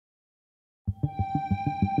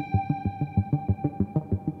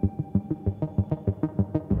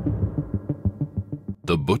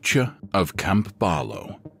The Butcher of Camp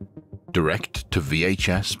Barlow, direct to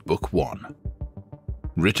VHS Book 1.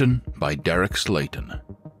 Written by Derek Slaton.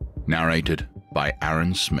 Narrated by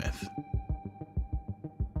Aaron Smith.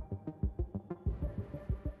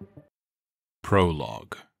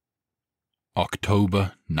 Prologue.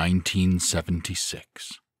 October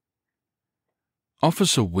 1976.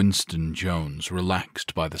 Officer Winston Jones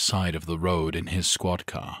relaxed by the side of the road in his squad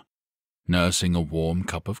car, nursing a warm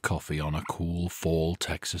cup of coffee on a cool fall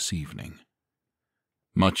Texas evening.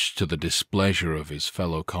 Much to the displeasure of his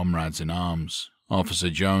fellow comrades in arms, Officer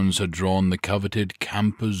Jones had drawn the coveted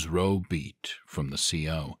Campers Row beat from the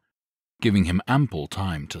CO, giving him ample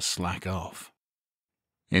time to slack off.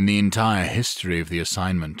 In the entire history of the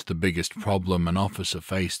assignment, the biggest problem an officer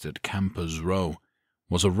faced at Campers Row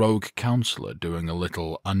was a rogue counselor doing a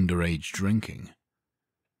little underage drinking.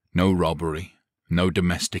 No robbery, no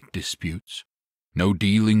domestic disputes, no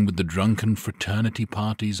dealing with the drunken fraternity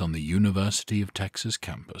parties on the University of Texas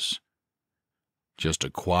campus. Just a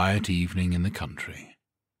quiet evening in the country.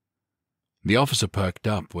 The officer perked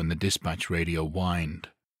up when the dispatch radio whined,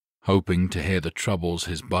 hoping to hear the troubles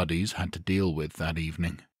his buddies had to deal with that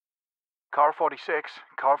evening. Car 46,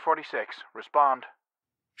 respond.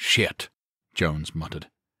 Shit, Jones muttered.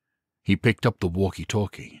 He picked up the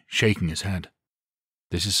walkie-talkie, shaking his head.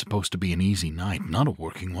 This is supposed to be an easy night, not a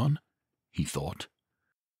working one, he thought.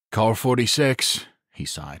 Car 46, he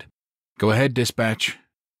sighed. Go ahead, dispatch.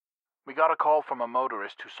 We got a call from a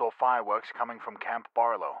motorist who saw fireworks coming from Camp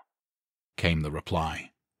Barlow, came the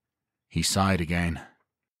reply. He sighed again.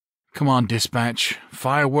 Come on, dispatch.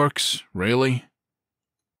 Fireworks? Really?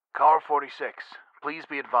 Car 46, please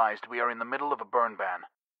be advised we are in the middle of a burn ban.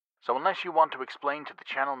 So unless you want to explain to the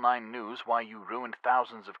Channel 9 News why you ruined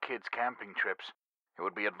thousands of kids' camping trips, it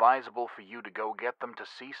would be advisable for you to go get them to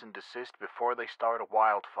cease and desist before they start a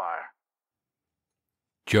wildfire.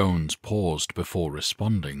 Jones paused before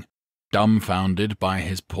responding, dumbfounded by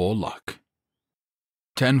his poor luck.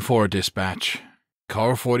 10-4 dispatch.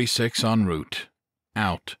 Car 46 en route.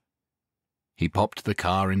 Out. He popped the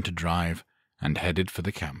car into drive and headed for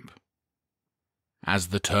the camp. As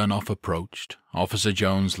the turnoff approached, Officer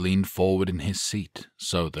Jones leaned forward in his seat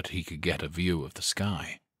so that he could get a view of the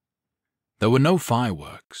sky. There were no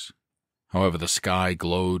fireworks. However, the sky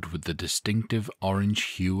glowed with the distinctive orange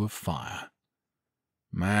hue of fire.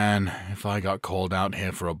 Man, if I got called out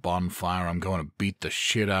here for a bonfire, I'm going to beat the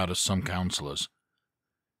shit out of some counselors.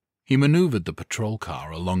 He maneuvered the patrol car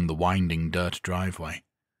along the winding dirt driveway,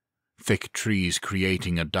 thick trees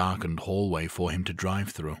creating a darkened hallway for him to drive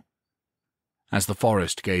through. As the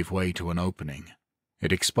forest gave way to an opening,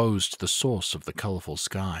 it exposed the source of the colorful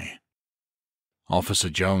sky. Officer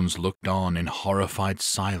Jones looked on in horrified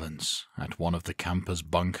silence at one of the campers'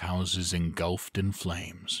 bunkhouses engulfed in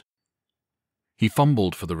flames. He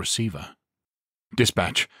fumbled for the receiver.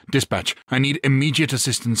 Dispatch, I need immediate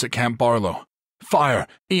assistance at Camp Barlow. Fire,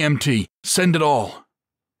 EMT, send it all.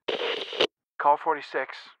 Car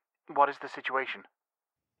 46, what is the situation?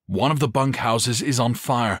 One of the bunkhouses is on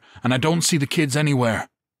fire, and I don't see the kids anywhere,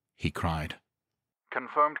 he cried.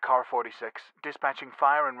 Confirmed, Car 46. Dispatching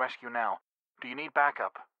fire and rescue now. Do you need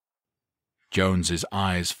backup? Jones's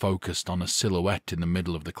eyes focused on a silhouette in the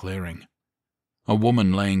middle of the clearing. A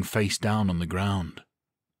woman laying face down on the ground.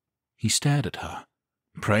 He stared at her,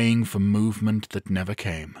 praying for movement that never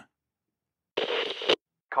came.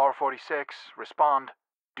 Car 46, respond.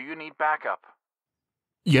 Do you need backup?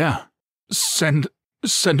 Yeah, send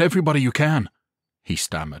everybody you can, he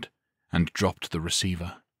stammered, and dropped the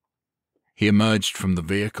receiver. He emerged from the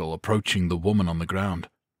vehicle, approaching the woman on the ground.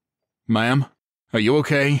 Ma'am, are you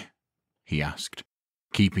okay? He asked,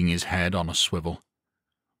 keeping his head on a swivel.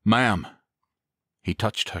 Ma'am. He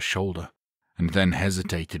touched her shoulder, and then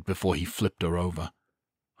hesitated before he flipped her over,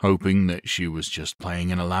 hoping that she was just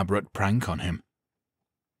playing an elaborate prank on him.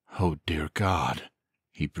 Oh, dear God,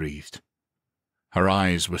 he breathed. Her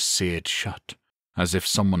eyes were seared shut, as if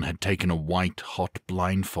someone had taken a white, hot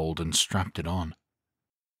blindfold and strapped it on.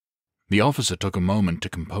 The officer took a moment to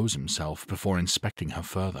compose himself before inspecting her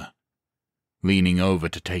further. Leaning over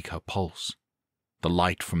to take her pulse, the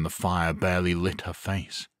light from the fire barely lit her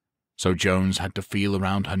face, so Jones had to feel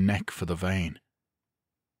around her neck for the vein.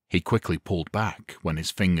 He quickly pulled back when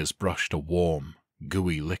his fingers brushed a warm,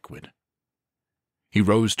 gooey liquid. He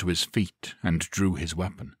rose to his feet and drew his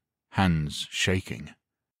weapon, hands shaking.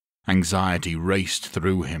 Anxiety raced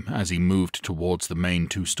through him as he moved towards the main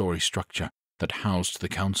two-story structure that housed the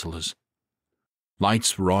counselors.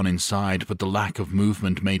 Lights were on inside, but the lack of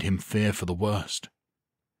movement made him fear for the worst.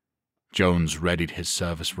 Jones readied his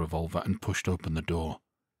service revolver and pushed open the door.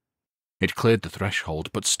 It cleared the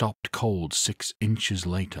threshold, but stopped cold 6 inches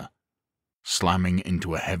later, slamming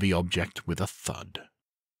into a heavy object with a thud.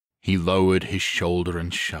 He lowered his shoulder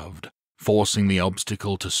and shoved, forcing the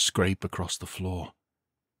obstacle to scrape across the floor.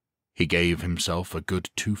 He gave himself a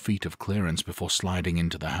good 2 feet of clearance before sliding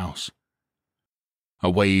into the house. A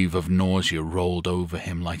wave of nausea rolled over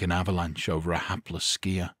him like an avalanche over a hapless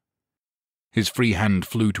skier. His free hand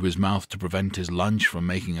flew to his mouth to prevent his lunge from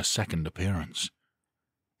making a second appearance.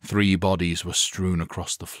 3 bodies were strewn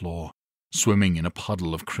across the floor, swimming in a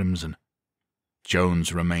puddle of crimson.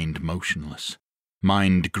 Jones remained motionless,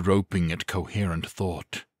 mind groping at coherent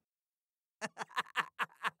thought.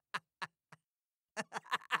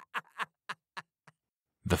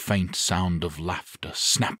 The faint sound of laughter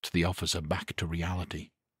snapped the officer back to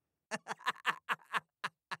reality.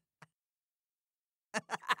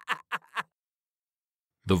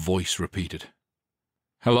 The voice repeated.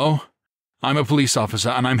 "Hello? I'm a police officer,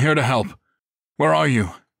 and I'm here to help. Where are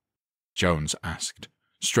you?" Jones asked,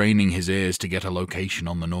 straining his ears to get a location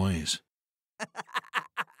on the noise.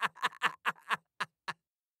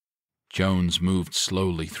 Jones moved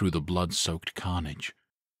slowly through the blood-soaked carnage,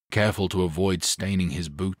 careful to avoid staining his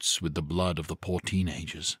boots with the blood of the poor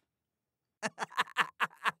teenagers.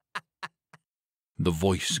 The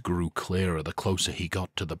voice grew clearer the closer he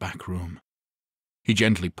got to the back room. He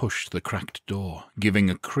gently pushed the cracked door, giving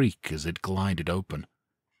a creak as it glided open.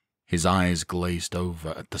 His eyes glazed over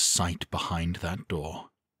at the sight behind that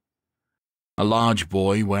door. A large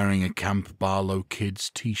boy wearing a Camp Barlow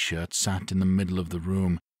Kids t-shirt sat in the middle of the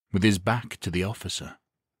room, with his back to the officer.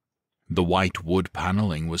 The white wood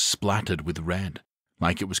paneling was splattered with red,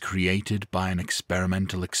 like it was created by an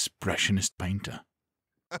experimental expressionist painter.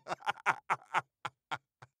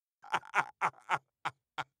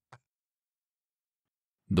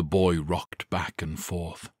 The boy rocked back and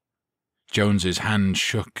forth. Jones's hand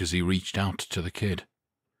shook as he reached out to the kid.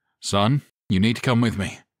 "Son, you need to come with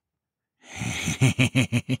me."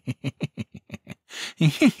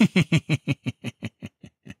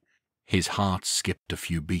 His heart skipped a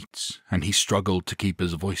few beats, and he struggled to keep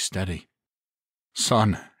his voice steady.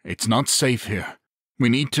 "Son, it's not safe here. We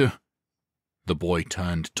need to—" The boy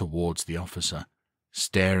turned towards the officer,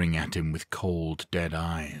 staring at him with cold, dead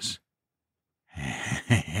eyes.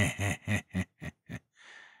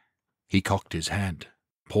 He cocked his head,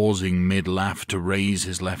 pausing mid-laugh to raise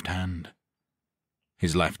his left hand.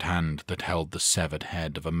 His left hand that held the severed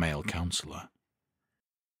head of a male counselor.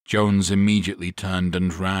 Jones immediately turned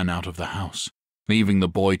and ran out of the house, leaving the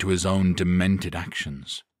boy to his own demented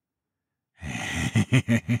actions.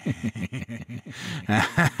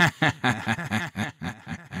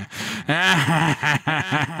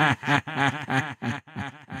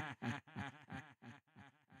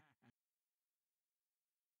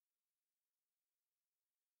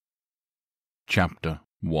 Chapter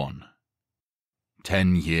 1.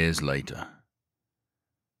 10 years later.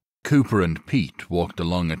 Cooper and Pete walked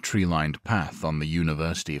along a tree-lined path on the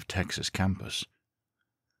University of Texas campus.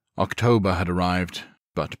 October had arrived,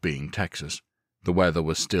 but being Texas, the weather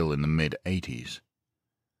was still in the mid-80s.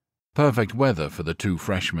 Perfect weather for the 2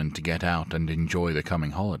 freshmen to get out and enjoy the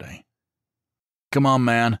coming holiday. "Come on,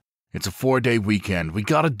 man. It's a 4-day weekend. We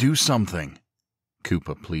gotta do something,"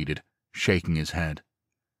 Cooper pleaded, shaking his head.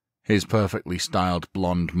 His perfectly styled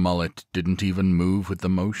blonde mullet didn't even move with the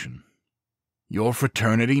motion. "Your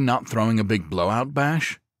fraternity not throwing a big blowout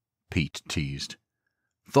bash?" Pete teased.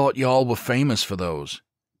 "Thought y'all were famous for those."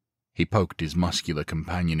 He poked his muscular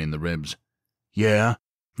companion in the ribs. "Yeah,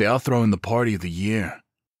 they are throwing the party of the year,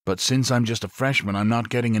 but since I'm just a freshman, I'm not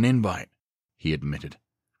getting an invite," he admitted.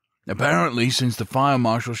 "Apparently, since the fire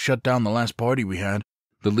marshal shut down the last party we had,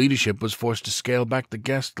 the leadership was forced to scale back the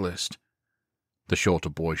guest list." The shorter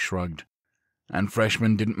boy shrugged. "And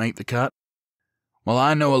freshmen didn't make the cut?" "Well,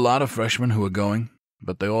 I know a lot of freshmen who are going,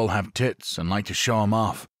 but they all have tits and like to show 'em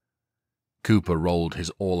off." Cooper rolled his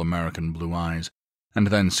all-American blue eyes, and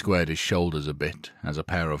then squared his shoulders a bit as a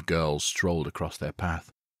pair of girls strolled across their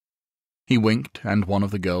path. He winked, and one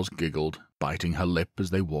of the girls giggled, biting her lip as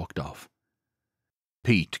they walked off.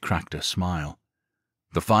 Pete cracked a smile.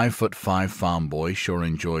 The 5'5" farm boy sure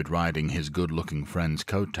enjoyed riding his good-looking friend's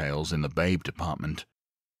coattails in the babe department.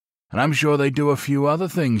 "And I'm sure they do a few other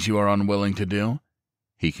things you are unwilling to do,"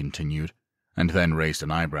 he continued, and then raised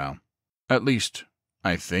an eyebrow. "At least,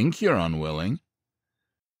 I think you're unwilling."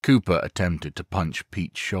 Cooper attempted to punch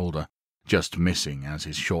Pete's shoulder, just missing as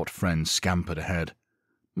his short friend scampered ahead.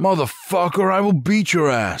 "Motherfucker, I will beat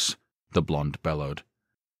your ass," the blonde bellowed.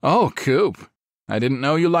 "Oh, Coop, I didn't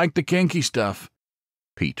know you liked the kinky stuff,"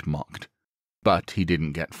 Pete mocked, but he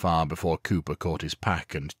didn't get far before Cooper caught his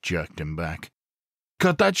pack and jerked him back.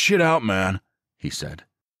 Cut that shit out, man, he said,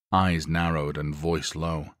 eyes narrowed and voice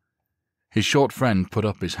low. His short friend put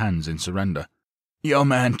up his hands in surrender. Yo,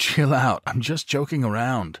 man, chill out. I'm just joking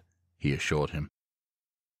around, he assured him.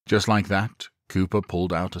 Just like that, Cooper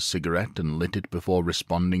pulled out a cigarette and lit it before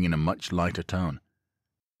responding in a much lighter tone.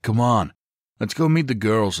 Come on, let's go meet the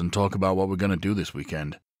girls and talk about what we're going to do this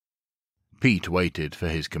weekend. Pete waited for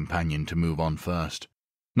his companion to move on first,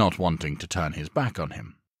 not wanting to turn his back on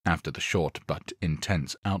him after the short but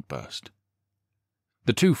intense outburst.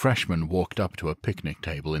 The two freshmen walked up to a picnic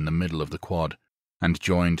table in the middle of the quad and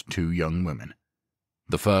joined two young women.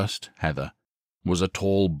 The first, Heather, was a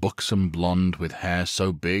tall, buxom blonde with hair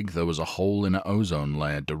so big there was a hole in an ozone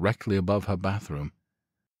layer directly above her bathroom.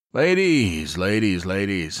 Ladies,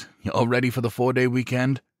 you all ready for the 4-day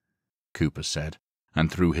weekend? Cooper said,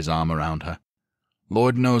 and threw his arm around her.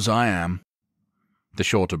 Lord knows I am. The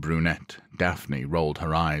shorter brunette, Daphne, rolled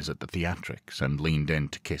her eyes at the theatrics and leaned in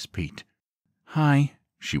to kiss Pete. Hi,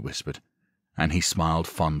 she whispered, and he smiled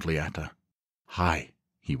fondly at her. Hi,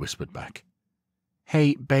 he whispered back.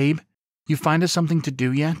 Hey, babe, you find us something to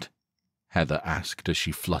do yet? Heather asked as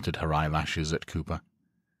she fluttered her eyelashes at Cooper.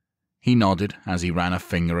 He nodded as he ran a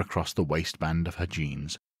finger across the waistband of her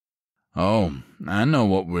jeans. Oh, I know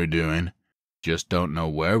what we're doing. Just don't know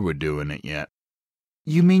where we're doing it yet.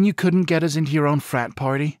 You mean you couldn't get us into your own frat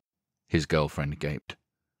party? His girlfriend gaped.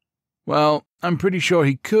 Well, I'm pretty sure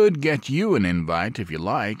he could get you an invite if you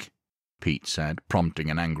like, Pete said, prompting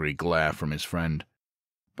an angry glare from his friend.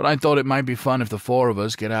 But I thought it might be fun if the four of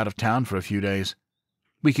us get out of town for a few days.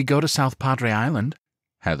 We could go to South Padre Island,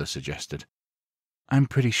 Heather suggested. I'm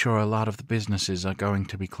pretty sure a lot of the businesses are going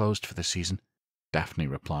to be closed for the season, Daphne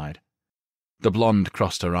replied. The blonde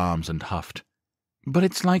crossed her arms and huffed. But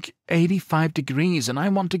it's like 85 degrees and I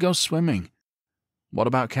want to go swimming. What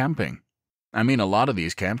about camping? I mean, a lot of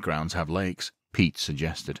these campgrounds have lakes, Pete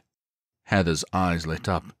suggested. Heather's eyes lit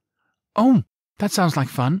up. Oh, that sounds like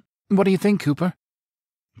fun. What do you think, Cooper?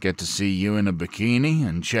 Get to see you in a bikini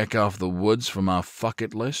and check off the woods from our fuck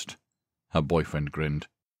it list? Her boyfriend grinned.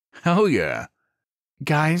 Hell yeah.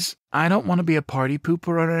 Guys, I don't want to be a party pooper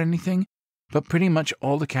or anything, but pretty much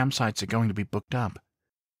all the campsites are going to be booked up.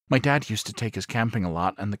 My dad used to take us camping a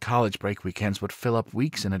lot, and the college break weekends would fill up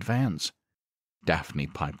weeks in advance. Daphne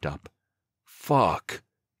piped up. Fuck,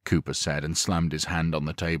 Cooper said and slammed his hand on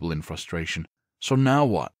the table in frustration. So now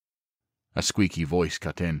what? A squeaky voice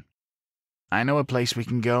cut in. I know a place we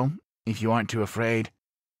can go, if you aren't too afraid.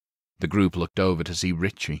 The group looked over to see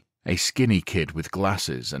Richie, a skinny kid with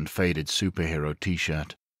glasses and faded superhero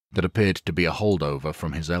t-shirt that appeared to be a holdover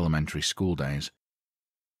from his elementary school days.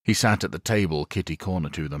 He sat at the table kitty corner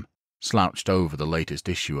to them, slouched over the latest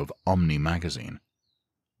issue of Omni magazine.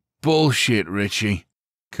 Bullshit, Richie,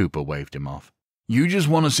 Cooper waved him off. You just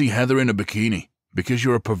want to see Heather in a bikini, because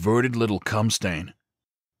you're a perverted little cum stain.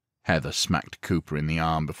 Heather smacked Cooper in the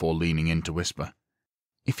arm before leaning in to whisper.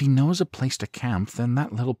 If he knows a place to camp, then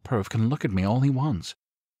that little perv can look at me all he wants.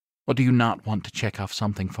 Or do you not want to check off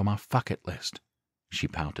something from our fuck-it list? She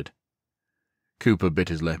pouted. Cooper bit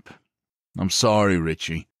his lip. I'm sorry,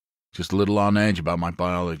 Richie. Just a little on edge about my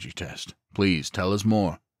biology test. Please, tell us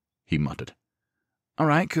more, he muttered. All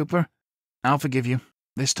right, Cooper. I'll forgive you.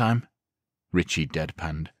 This time. Richie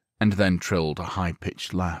deadpanned, and then trilled a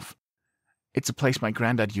high-pitched laugh. It's a place my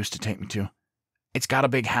granddad used to take me to. It's got a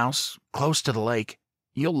big house, close to the lake.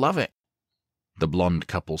 You'll love it. The blonde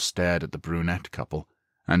couple stared at the brunette couple,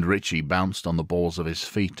 and Richie bounced on the balls of his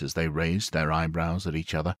feet as they raised their eyebrows at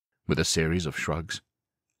each other with a series of shrugs.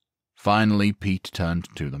 Finally, Pete turned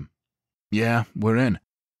to them. Yeah, we're in.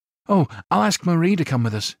 Oh, I'll ask Marie to come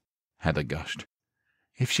with us, Heather gushed.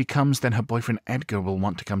 If she comes, then her boyfriend Edgar will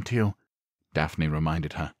want to come too, Daphne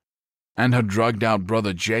reminded her. And her drugged-out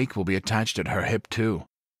brother Jake will be attached at her hip too,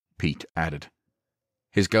 Pete added.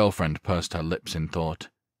 His girlfriend pursed her lips in thought.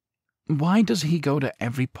 Why does he go to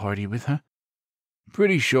every party with her?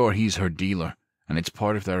 Pretty sure he's her dealer, and it's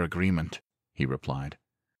part of their agreement, he replied.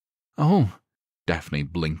 Oh, Daphne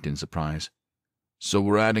blinked in surprise. So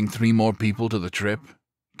we're adding 3 more people to the trip?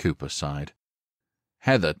 Cooper sighed.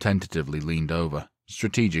 Heather tentatively leaned over,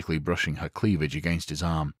 strategically brushing her cleavage against his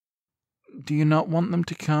arm. Do you not want them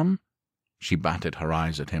to come? She batted her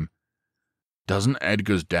eyes at him. Doesn't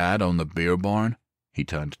Edgar's dad own the beer barn? He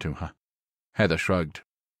turned to her. Heather shrugged.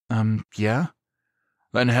 Yeah?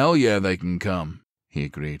 Then hell yeah they can come, he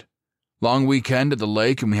agreed. Long weekend at the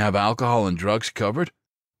lake and we have alcohol and drugs covered?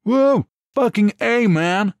 Whoa! Fucking A,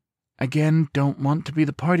 man! Again, don't want to be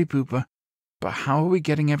the party pooper, but how are we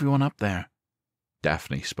getting everyone up there?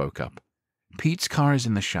 Daphne spoke up. Pete's car is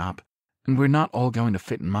in the shop, and we're not all going to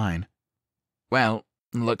fit in mine. Well,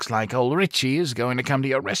 Looks like old Richie is going to come to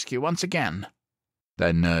your rescue once again,"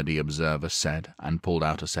 their nerdy observer said, and pulled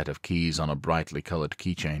out a set of keys on a brightly coloured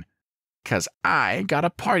keychain. "'Cause I got a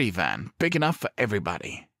party van big enough for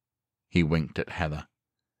everybody." He winked at Heather.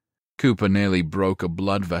 Cooper nearly broke a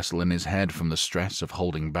blood vessel in his head from the stress of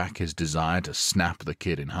holding back his desire to snap the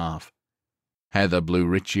kid in half. Heather blew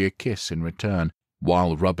Richie a kiss in return,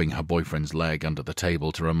 while rubbing her boyfriend's leg under the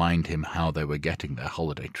table to remind him how they were getting their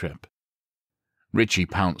holiday trip. Richie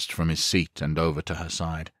pounced from his seat and over to her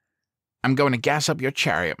side. "I'm going to gas up your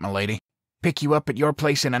chariot, my lady. Pick you up at your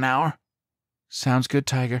place in an hour." "Sounds good,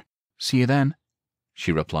 Tiger. See you then,"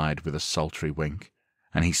 she replied with a sultry wink,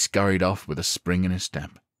 and he scurried off with a spring in his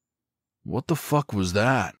step. "What the fuck was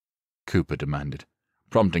that?" Cooper demanded,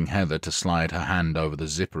 prompting Heather to slide her hand over the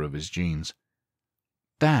zipper of his jeans.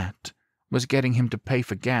 "That was getting him to pay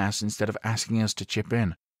for gas instead of asking us to chip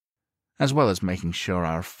in, as well as making sure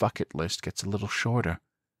our fuck it list gets a little shorter."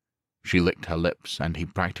 She licked her lips, and he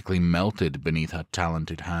practically melted beneath her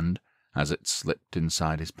talented hand as it slipped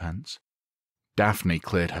inside his pants. Daphne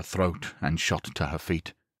cleared her throat and shot to her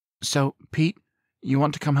feet. "So, Pete, you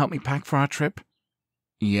want to come help me pack for our trip?"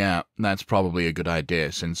 "Yeah, that's probably a good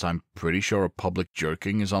idea, since I'm pretty sure a public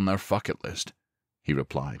jerking is on their fuck it list," he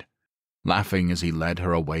replied, laughing as he led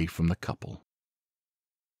her away from the couple.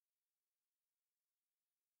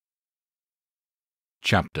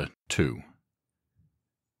 Chapter 2.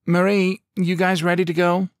 "Marie, you guys ready to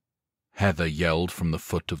go?" Heather yelled from the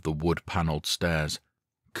foot of the wood-panelled stairs,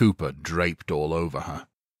 Cooper draped all over her.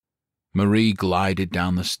 Marie glided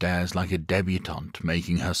down the stairs like a debutante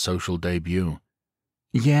making her social debut.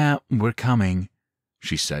 "Yeah, we're coming,"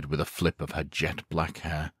 she said with a flip of her jet-black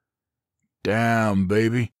hair. "Damn,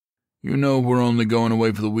 baby. You know we're only going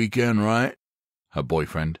away for the weekend, right?" her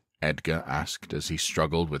boyfriend, Edgar, asked as he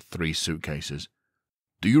struggled with 3 suitcases.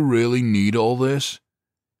 "Do you really need all this?"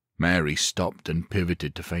 Mary stopped and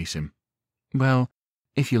pivoted to face him. "Well,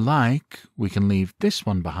 if you like, we can leave this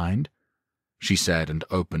one behind," she said, and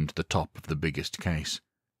opened the top of the biggest case.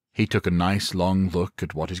 He took a nice long look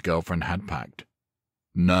at what his girlfriend had packed.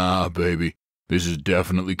 "Nah, baby, this is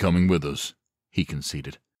definitely coming with us," he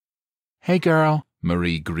conceded. "Hey, girl,"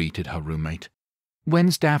 Marie greeted her roommate.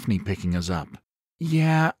 "When's Daphne picking us up?"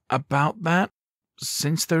 "Yeah, about that.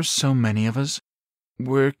 Since there's so many of us,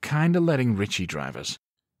 we're kinda letting Richie drive us,"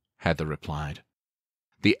 Heather replied.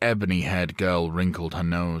 The ebony-haired girl wrinkled her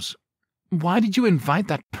nose. "Why did you invite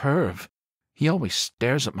that perv? He always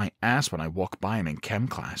stares at my ass when I walk by him in chem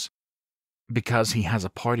class." "Because he has a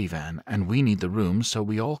party van, and we need the room so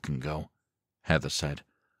we all can go," Heather said.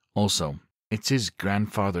 "Also, it's his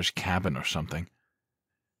grandfather's cabin or something."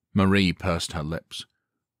 Marie pursed her lips.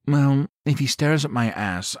 "Well, if he stares at my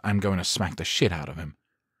ass, I'm going to smack the shit out of him."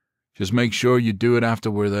 "Just make sure you do it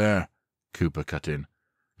after we're there," Cooper cut in,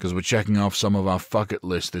 "because we're checking off some of our fuck it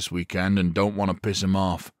list this weekend and don't want to piss him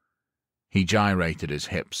off." He gyrated his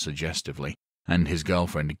hips suggestively, and his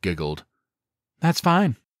girlfriend giggled. "That's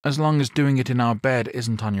fine, as long as doing it in our bed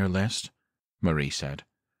isn't on your list," Marie said.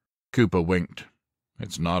 Cooper winked.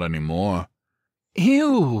 "It's not anymore."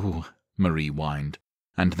 "Ew," Marie whined,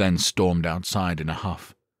 and then stormed outside in a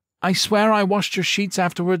huff. "I swear I washed your sheets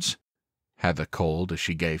afterwards," Heather called as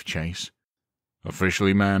she gave chase.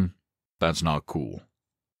 "Officially, man, that's not cool,"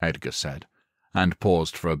 Edgar said, and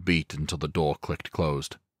paused for a beat until the door clicked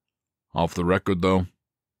closed. "Off the record, though?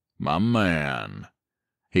 My man."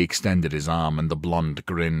 He extended his arm, and the blonde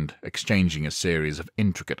grinned, exchanging a series of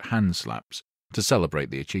intricate hand slaps to celebrate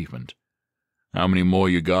the achievement. "How many more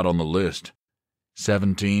you got on the list?"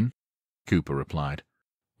 17, Cooper replied.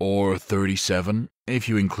 "Or 37, if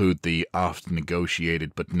you include the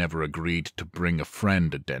oft-negotiated but never agreed to bring a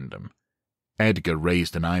friend addendum." Edgar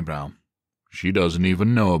raised an eyebrow. "She doesn't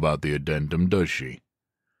even know about the addendum, does she?"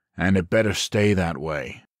 "And it better stay that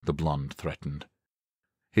way," the blonde threatened.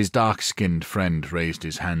 His dark-skinned friend raised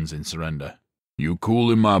his hands in surrender. "You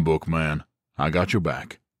cool in my book, man. I got your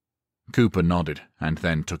back." Cooper nodded, and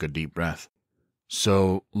then took a deep breath.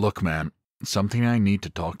 "So, look, man, something I need to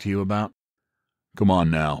talk to you about." "Come on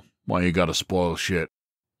now, why you gotta spoil shit?"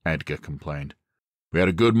 Edgar complained. "We had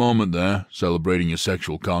a good moment there, celebrating your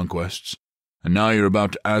sexual conquests, and now you're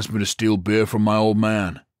about to ask me to steal beer from my old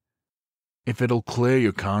man." "If it'll clear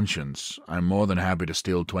your conscience, I'm more than happy to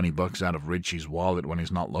steal $20 out of Richie's wallet when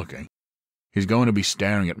he's not looking. He's going to be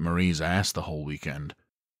staring at Marie's ass the whole weekend,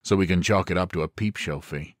 so we can chalk it up to a peep show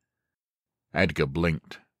fee." Edgar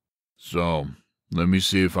blinked. "So, let me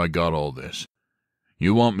see if I got all this.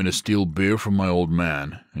 You want me to steal beer from my old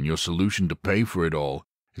man, and your solution to pay for it all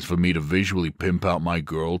is for me to visually pimp out my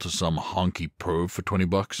girl to some honky perv for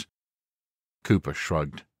 $20? Cooper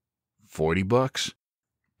shrugged. $40?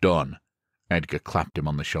 Done. Edgar clapped him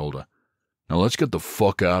on the shoulder. Now let's get the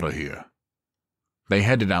fuck out of here. They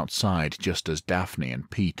headed outside just as Daphne and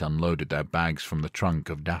Pete unloaded their bags from the trunk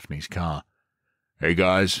of Daphne's car. Hey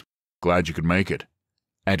guys, glad you could make it,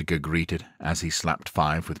 Edgar greeted as he slapped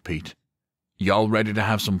 5 with Pete. Y'all ready to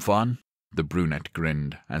have some fun? The brunette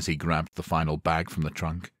grinned as he grabbed the final bag from the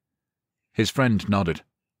trunk. His friend nodded.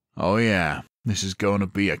 Oh yeah, this is going to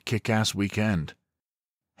be a kick-ass weekend.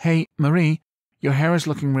 Hey, Marie, your hair is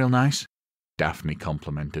looking real nice, Daphne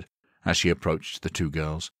complimented as she approached the 2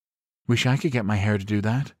 girls. Wish I could get my hair to do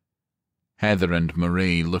that. Heather and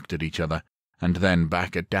Marie looked at each other, and then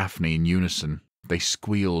back at Daphne in unison. They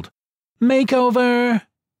squealed, Makeover!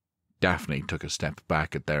 Daphne took a step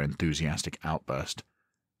back at their enthusiastic outburst.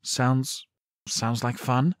 Sounds like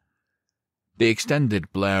fun? The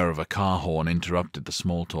extended blare of a car horn interrupted the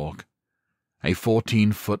small talk. A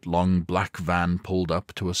 14-foot-long black van pulled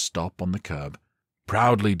up to a stop on the curb,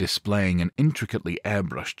 proudly displaying an intricately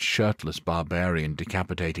airbrushed shirtless barbarian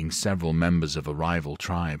decapitating several members of a rival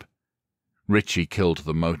tribe. Richie killed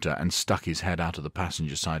the motor and stuck his head out of the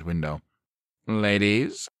passenger side window.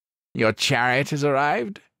 Ladies, your chariot has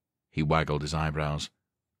arrived? He waggled his eyebrows.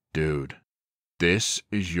 Dude, this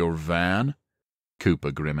is your van?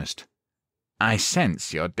 Cooper grimaced. I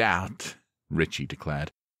sense your doubt, Richie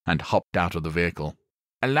declared, and hopped out of the vehicle.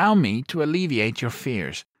 Allow me to alleviate your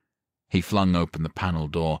fears. He flung open the panel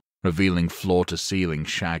door, revealing floor-to-ceiling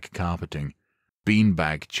shag carpeting,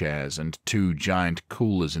 beanbag chairs, and 2 giant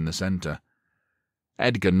coolers in the center.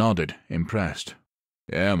 Edgar nodded, impressed.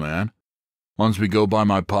 Yeah, man. Once we go by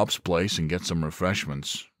my pop's place and get some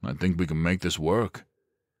refreshments, I think we can make this work.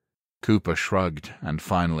 Cooper shrugged and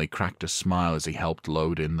finally cracked a smile as he helped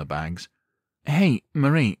load in the bags. Hey,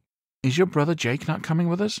 Marie, is your brother Jake not coming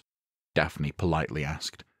with us? Daphne politely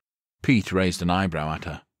asked. Pete raised an eyebrow at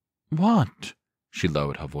her. What? She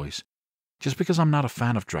lowered her voice. Just because I'm not a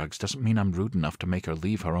fan of drugs doesn't mean I'm rude enough to make her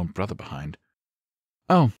leave her own brother behind.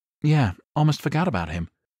 Oh, yeah, almost forgot about him,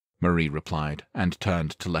 Marie replied, and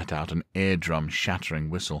turned to let out an eardrum-shattering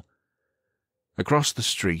whistle. Across the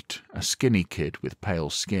street, a skinny kid with pale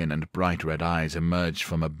skin and bright red eyes emerged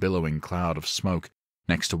from a billowing cloud of smoke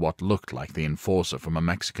next to what looked like the enforcer from a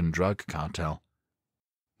Mexican drug cartel.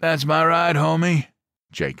 That's my ride, homie,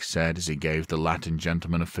 Jake said as he gave the Latin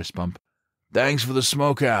gentleman a fist bump. Thanks for the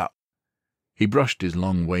smoke out. He brushed his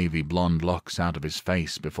long wavy blonde locks out of his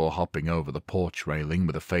face before hopping over the porch railing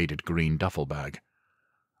with a faded green duffel bag.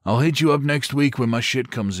 I'll hit you up next week when my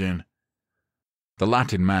shit comes in. The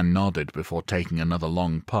Latin man nodded before taking another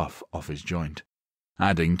long puff off his joint,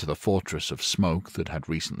 adding to the fortress of smoke that had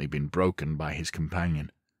recently been broken by his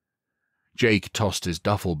companion. Jake tossed his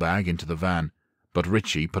duffel bag into the van, but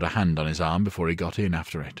Richie put a hand on his arm before he got in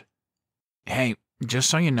after it. Hey, just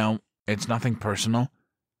so you know, it's nothing personal,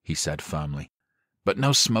 he said firmly, but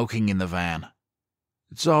no smoking in the van.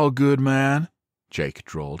 It's all good, man, Jake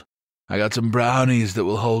drawled. I got some brownies that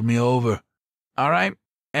will hold me over. All right,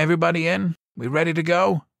 everybody in? We ready to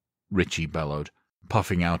go? Richie bellowed,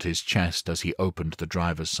 puffing out his chest as he opened the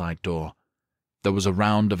driver's side door. There was a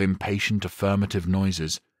round of impatient affirmative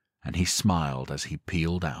noises, and he smiled as he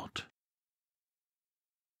peeled out.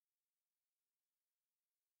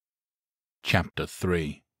 Chapter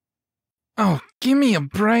 3. Oh, give me a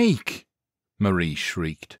break, Marie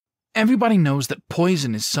shrieked. Everybody knows that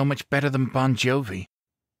Poison is so much better than Bon Jovi.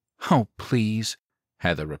 Oh, please,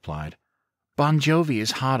 Heather replied. Bon Jovi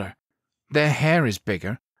is hotter. Their hair is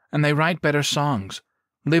bigger, and they write better songs.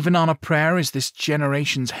 Living on a Prayer is this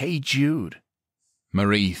generation's Hey Jude.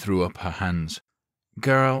 Marie threw up her hands.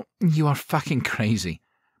 Girl, you are fucking crazy.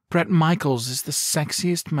 Bret Michaels is the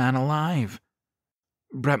sexiest man alive.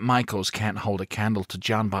 Bret Michaels can't hold a candle to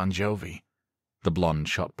John Bon Jovi, the blonde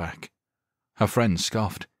shot back. Her friend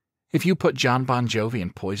scoffed. If you put John Bon Jovi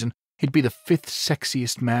in Poison, he'd be the 5th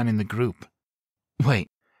sexiest man in the group. Wait,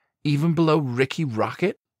 even below Ricky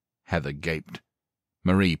Rocket? Heather gaped.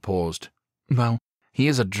 Marie paused. Well, he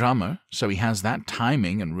is a drummer, so he has that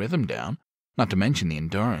timing and rhythm down, not to mention the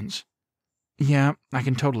endurance. Yeah, I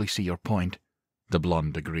can totally see your point, the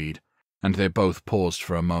blonde agreed, and they both paused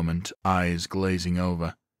for a moment, eyes glazing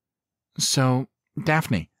over. So,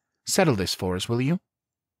 Daphne, settle this for us, will you?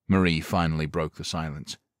 Marie finally broke the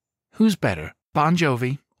silence. Who's better, Bon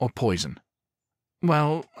Jovi or Poison?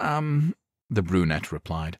 Well, the brunette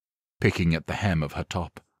replied, picking at the hem of her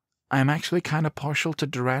top. I am actually kind of partial to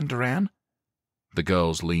Duran Duran. The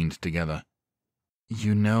girls leaned together.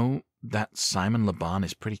 You know, that Simon Le Bon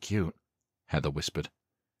is pretty cute, Heather whispered.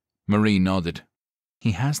 Marie nodded.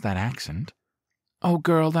 He has that accent. Oh,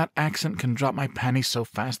 girl, that accent can drop my panties so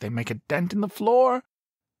fast they make a dent in the floor,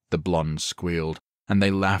 the blonde squealed, and they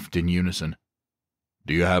laughed in unison.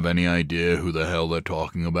 "Do you have any idea who the hell they're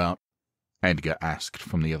talking about?" Edgar asked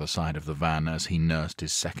from the other side of the van as he nursed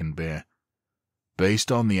his second beer. "Based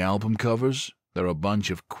on the album covers, they're a bunch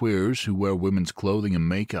of queers who wear women's clothing and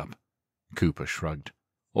makeup." Cooper shrugged.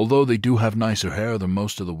 "Although they do have nicer hair than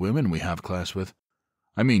most of the women we have class with.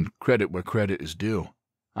 I mean, credit where credit is due.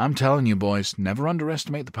 I'm telling you, boys, never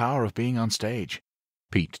underestimate the power of being on stage,"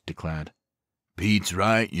 Pete declared. "Pete's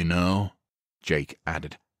right, you know," Jake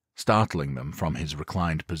added, startling them from his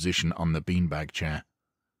reclined position on the beanbag chair.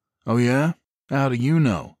 "Oh yeah? How do you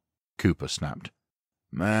know?" Cooper snapped.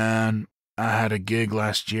 "Man, I had a gig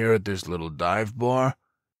last year at this little dive bar,"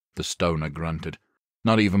 the stoner grunted,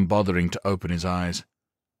 not even bothering to open his eyes.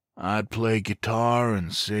 "I'd play guitar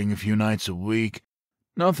and sing a few nights a week.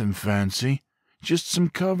 Nothing fancy, just some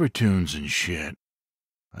cover tunes and shit.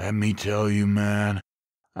 Let me tell you, man,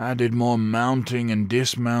 I did more mounting and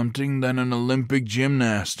dismounting than an Olympic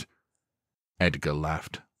gymnast." Edgar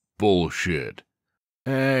laughed. "Bullshit."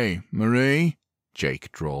 "Hey, Marie,"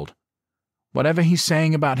 Jake drawled. "Whatever he's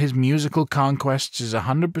saying about his musical conquests is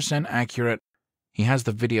 100% accurate. He has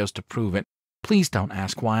the videos to prove it. Please don't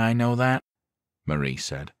ask why I know that," Marie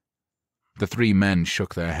said. The three men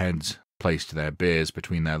shook their heads, placed their beers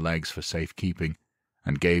between their legs for safekeeping,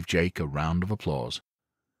 and gave Jake a round of applause.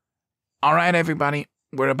 "All right, everybody,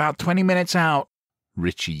 we're about 20 minutes out,"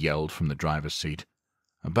 Richie yelled from the driver's seat.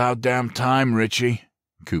 "About damn time, Richie,"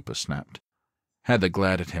 Cooper snapped. Heather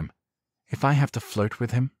glared at him. "If I have to flirt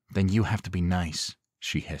with him, then you have to be nice,"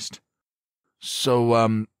 she hissed.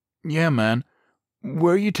 "So, yeah, man,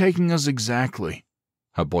 where are you taking us exactly?"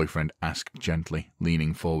 her boyfriend asked gently,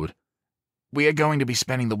 leaning forward. "We are going to be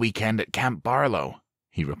spending the weekend at Camp Barlow,"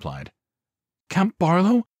 he replied. "Camp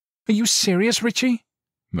Barlow? Are you serious, Richie?"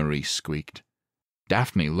 Marie squeaked.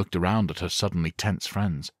 Daphne looked around at her suddenly tense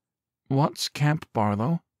friends. "What's Camp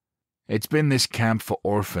Barlow?" "It's been this camp for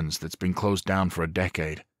orphans that's been closed down for a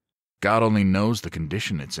decade. God only knows the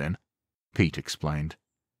condition it's in," Pete explained.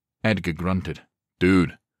 Edgar grunted.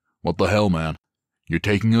 "Dude, what the hell, man? You're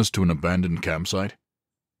taking us to an abandoned campsite?"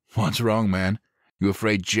 "What's wrong, man? You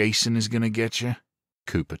afraid Jason is gonna get you?"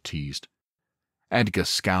 Cooper teased. Edgar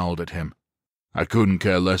scowled at him. "I couldn't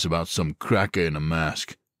care less about some cracker in a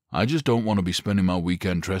mask. I just don't want to be spending my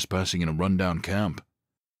weekend trespassing in a rundown camp."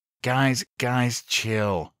 Guys,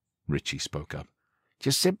 chill," Richie spoke up.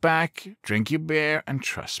 "Just sit back, drink your beer, and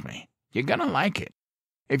trust me. You're gonna like it.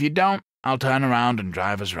 If you don't, I'll turn around and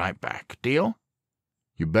drive us right back. Deal?"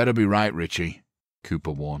 "You better be right, Richie,"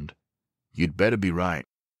 Cooper warned. "You'd better be right."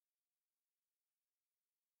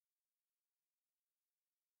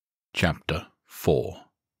 Chapter 4.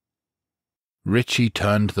 Richie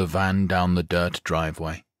turned the van down the dirt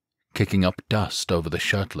driveway, kicking up dust over the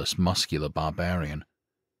shirtless, muscular barbarian.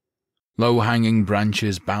 Low-hanging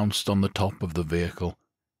branches bounced on the top of the vehicle,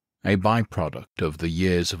 a byproduct of the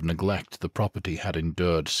years of neglect the property had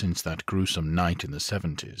endured since that gruesome night in the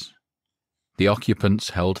 70s. The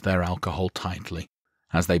occupants held their alcohol tightly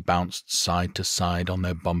as they bounced side to side on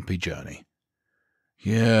their bumpy journey.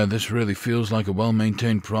 "Yeah, this really feels like a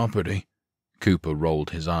well-maintained property," Cooper rolled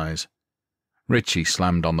his eyes. Richie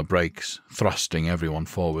slammed on the brakes, thrusting everyone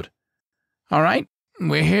forward. "All right,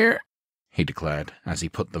 we're here," he declared as he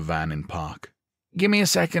put the van in park. "Give me a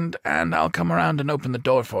second, and I'll come around and open the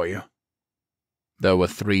door for you." There were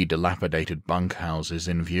 3 dilapidated bunkhouses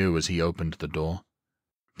in view as he opened the door.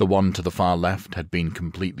 The one to the far left had been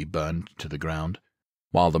completely burned to the ground,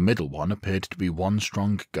 while the middle one appeared to be one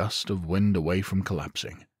strong gust of wind away from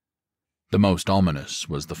collapsing. The most ominous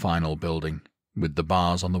was the final building, with the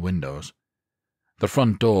bars on the windows. The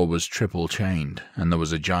front door was triple-chained, and there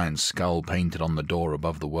was a giant skull painted on the door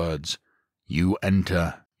above the words, "You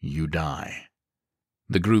enter, you die."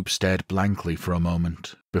 The group stared blankly for a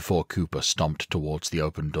moment, before Cooper stomped towards the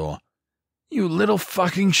open door. "You little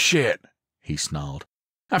fucking shit," he snarled.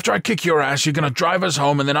 "After I kick your ass, you're gonna drive us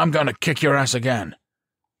home, and then I'm gonna kick your ass again."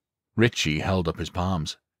 Richie held up his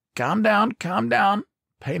palms. Calm down.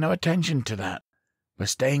 Pay no attention to that. We're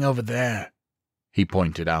staying over there." He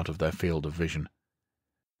pointed out of their field of vision.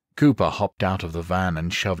 Cooper hopped out of the van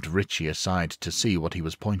and shoved Richie aside to see what he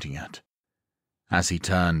was pointing at. As he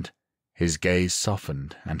turned, his gaze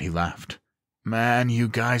softened and he laughed. "Man, you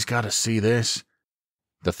guys gotta see this."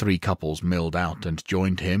 The 3 couples milled out and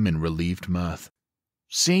joined him in relieved mirth.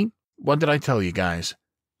 "See? What did I tell you guys?"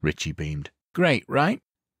 Richie beamed. "Great, right?"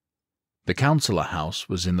 The councillor house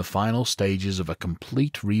was in the final stages of a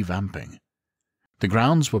complete revamping. The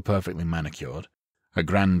grounds were perfectly manicured, a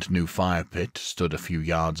grand new fire pit stood a few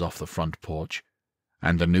yards off the front porch,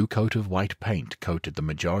 and a new coat of white paint coated the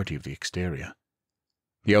majority of the exterior.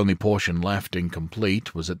 The only portion left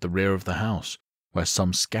incomplete was at the rear of the house, where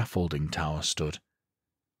some scaffolding tower stood.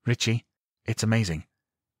 "Richie, it's amazing.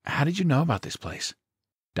 How did you know about this place?"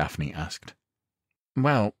 Daphne asked.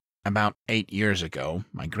 "Well, about 8 years ago,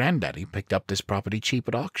 my granddaddy picked up this property cheap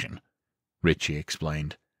at auction," Richie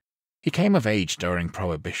explained. "He came of age during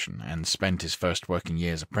Prohibition and spent his first working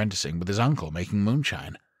years apprenticing with his uncle making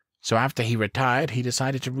moonshine. So after he retired, he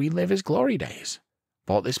decided to relive his glory days.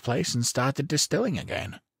 Bought this place and started distilling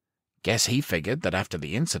again. Guess he figured that after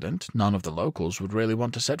the incident, none of the locals would really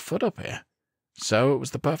want to set foot up here. So it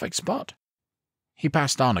was the perfect spot. He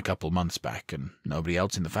passed on a couple months back, and nobody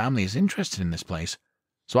else in the family is interested in this place,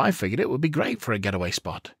 so I figured it would be great for a getaway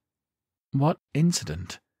spot." "What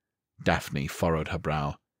incident?" Daphne furrowed her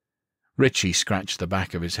brow. Richie scratched the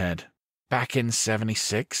back of his head. "Back in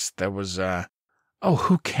 76, there was, Oh,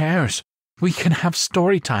 who cares? We can have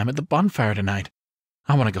story time at the bonfire tonight.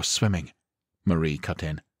 I want to go swimming," Marie cut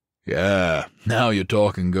in. "Yeah, now you're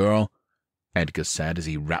talking, girl," Edgar said as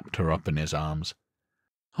he wrapped her up in his arms.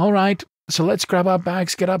 "All right, so let's grab our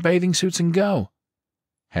bags, get our bathing suits, and go,"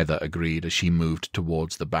 Heather agreed as she moved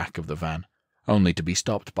towards the back of the van, only to be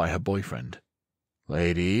stopped by her boyfriend.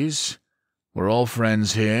 "Ladies, we're all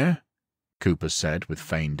friends here," Cooper said with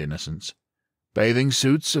feigned innocence. "Bathing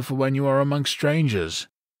suits are for when you are among strangers.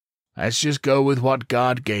 Let's just go with what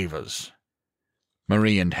God gave us."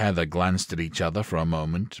 Marie and Heather glanced at each other for a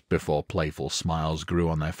moment before playful smiles grew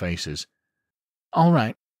on their faces. "All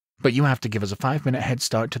right, but you have to give us a 5-minute head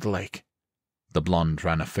start to the lake." The blonde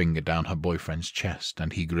ran a finger down her boyfriend's chest,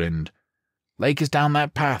 and he grinned. "Lake is down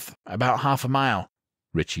that path, about half a mile,"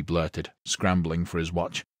 Richie blurted, scrambling for his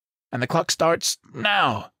watch. "And the clock starts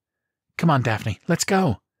now." "Come on, Daphne, let's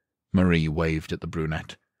go." Marie waved at the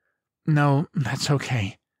brunette. "No, that's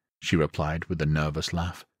okay," she replied with a nervous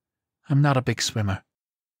laugh. "I'm not a big swimmer."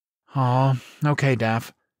 "Aw, okay,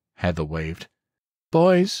 Daph," Heather waved.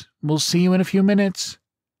 "Boys, we'll see you in a few minutes."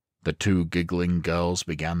 The two giggling girls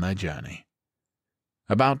began their journey.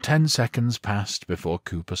 About 10 seconds passed before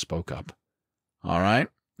Cooper spoke up. "All right,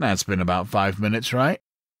 that's been about 5 minutes, right?"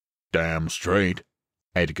 "Damn straight,"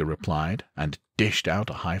 Edgar replied, and dished out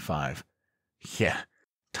a high five. "Yeah,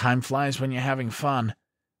 time flies when you're having fun,"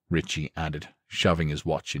 Richie added, shoving his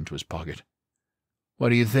watch into his pocket. "What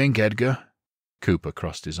do you think, Edgar?" Cooper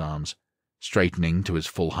crossed his arms, straightening to his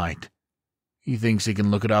full height. "He thinks he can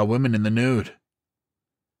look at our women in the nude."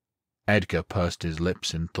 Edgar pursed his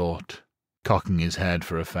lips in thought, cocking his head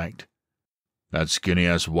for effect. "That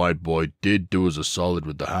skinny-ass white boy did do us a solid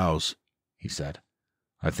with the house," he said.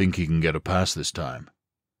 "I think he can get a pass this time."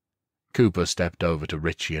 Cooper stepped over to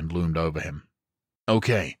Richie and loomed over him.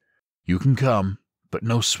 "Okay, you can come, but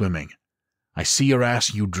no swimming. I see your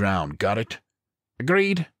ass, you drown, got it?"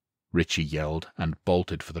 "Agreed," Richie yelled and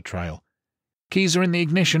bolted for the trail. "Keys are in the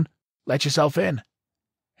ignition. Let yourself in."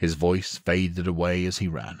 His voice faded away as he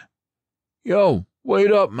ran. "Yo,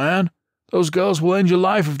 wait up, man. Those girls will end your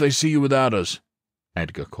life if they see you without us,"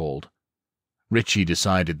 Edgar called. Richie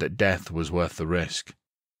decided that death was worth the risk,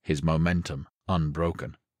 his momentum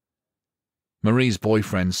unbroken. Marie's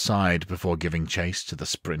boyfriend sighed before giving chase to the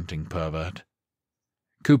sprinting pervert.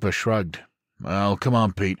 Cooper shrugged. "Well, come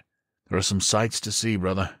on, Pete. There are some sights to see,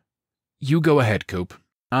 brother." "You go ahead, Coop.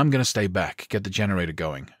 I'm going to stay back, get the generator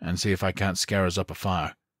going, and see if I can't scare us up a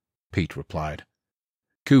fire," Pete replied.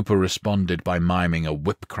 Cooper responded by miming a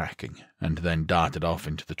whip cracking, and then darted off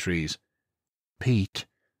into the trees. "Pete,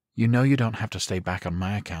 you know you don't have to stay back on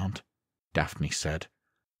my account," Daphne said,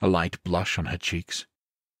 a light blush on her cheeks.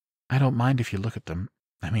 "I don't mind if you look at them.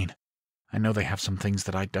 I mean, I know they have some things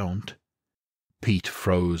that I don't." Pete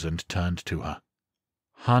froze and turned to her.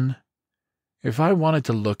 "Hun, if I wanted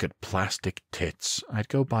to look at plastic tits, I'd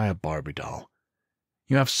go buy a Barbie doll.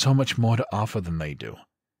 You have so much more to offer than they do.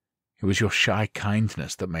 It was your shy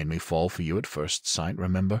kindness that made me fall for you at first sight,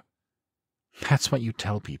 remember?" "That's what you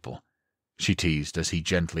tell people," she teased as he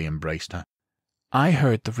gently embraced her. "I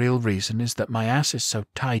heard the real reason is that my ass is so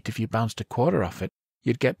tight if you bounced a quarter off it,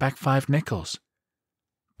 you'd get back 5 nickels.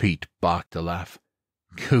 Pete barked a laugh.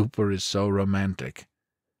 "Cooper is so romantic."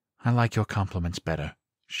 "I like your compliments better,"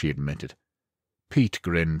 she admitted. Pete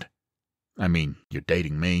grinned. "I mean, you're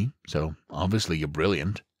dating me, so obviously you're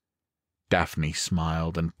brilliant." Daphne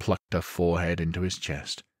smiled and plucked her forehead into his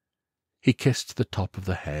chest. He kissed the top of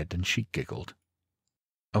the head, and she giggled.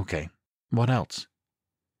 "Okay, what else?"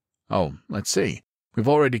 "Oh, let's see. We've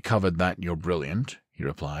already covered that you're brilliant," he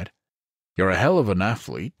replied. "You're a hell of an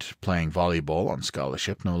athlete, playing volleyball on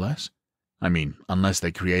scholarship, no less. I mean, unless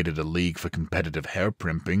they created a league for competitive hair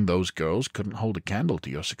primping, those girls couldn't hold a candle to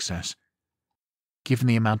your success." "Given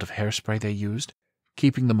the amount of hairspray they used,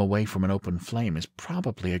 Keeping them away from an open flame is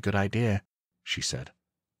probably a good idea," she said.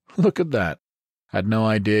 "Look at that. Had no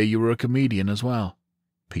idea you were a comedian as well,"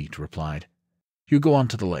 Pete replied. "You go on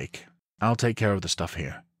to the lake. I'll take care of the stuff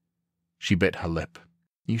here." She bit her lip.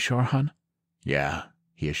 "You sure, hun?" "Yeah,"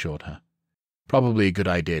 he assured her. "Probably a good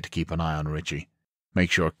idea to keep an eye on Richie.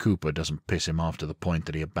 Make sure Cooper doesn't piss him off to the point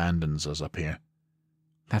that he abandons us up here."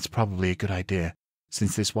 "That's probably a good idea,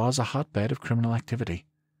 since this was a hotbed of criminal activity.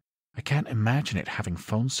 I can't imagine it having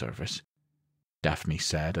phone service," Daphne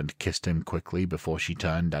said, and kissed him quickly before she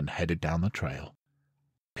turned and headed down the trail.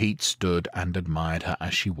 Pete stood and admired her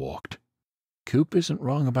as she walked. "Coop isn't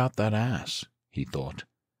wrong about that ass," he thought.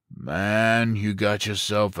 "Man, you got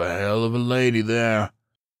yourself a hell of a lady there."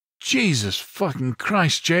 "Jesus fucking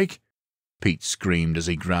Christ, Jake!" Pete screamed as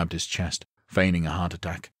he grabbed his chest, feigning a heart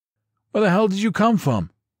attack. "Where the hell did you come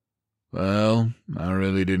from?" "Well, I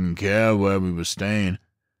really didn't care where we were staying,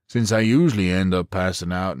 since I usually end up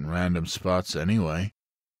passing out in random spots anyway,"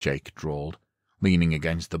 Jake drawled, leaning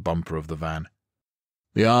against the bumper of the van.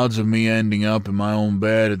 "The odds of me ending up in my own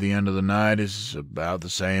bed at the end of the night is about the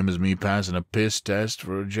same as me passing a piss test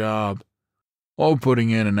for a job. Or putting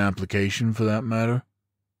in an application, for that matter."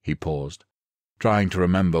 He paused, trying to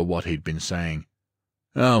remember what he'd been saying.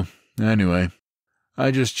 "Oh, anyway,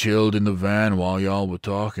 I just chilled in the van while y'all were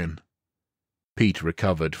talking." Pete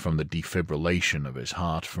recovered from the defibrillation of his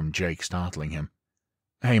heart from Jake startling him.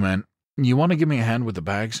 "Hey, man, you want to give me a hand with the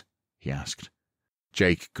bags?" he asked.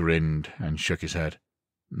 Jake grinned and shook his head.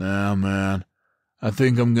 "Nah, man, I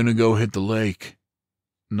think I'm gonna go hit the lake."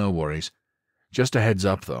 "No worries. Just a heads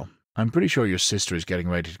up, though. I'm pretty sure your sister is getting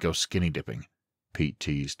ready to go skinny dipping," Pete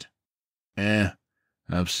teased.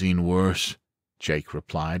 I've seen worse," Jake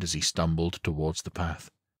replied as he stumbled towards the path.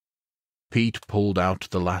 Pete pulled out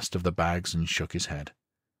the last of the bags and shook his head.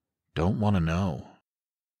 "Don't want to know."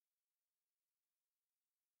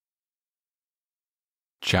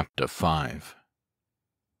 Chapter 5.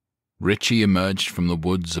 Richie emerged from the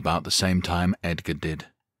woods about the same time Edgar did,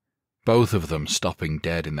 both of them stopping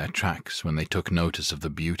dead in their tracks when they took notice of the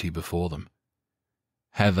beauty before them.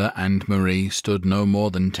 Heather and Marie stood no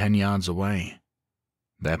more than 10 yards away,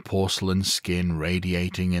 their porcelain skin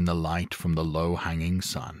radiating in the light from the low-hanging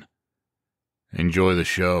sun. "Enjoy the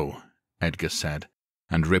show," Edgar said,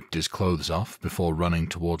 and ripped his clothes off before running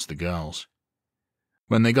towards the girls.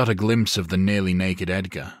 When they got a glimpse of the nearly naked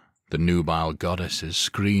Edgar, the nubile goddesses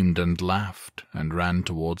screamed and laughed and ran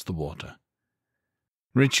towards the water.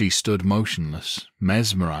 Richie stood motionless,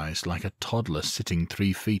 mesmerized like a toddler sitting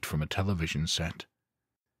 3 feet from a television set.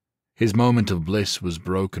 His moment of bliss was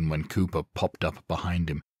broken when Cooper popped up behind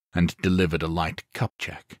him and delivered a light cup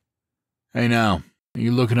check. "Hey now, are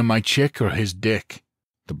you looking at my chick or his dick?"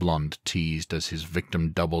 the blonde teased as his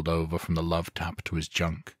victim doubled over from the love tap to his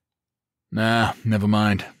junk. "Nah, never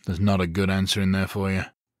mind. There's not a good answer in there for you."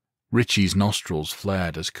 Richie's nostrils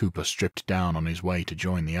flared as Cooper stripped down on his way to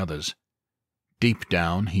join the others. Deep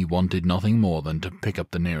down, he wanted nothing more than to pick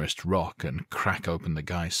up the nearest rock and crack open the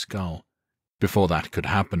guy's skull. Before that could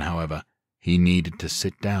happen, however, he needed to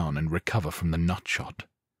sit down and recover from the nut shot.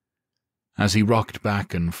 As he rocked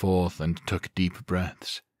back and forth and took deep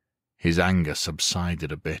breaths, his anger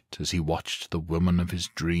subsided a bit as he watched the woman of his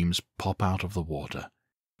dreams pop out of the water,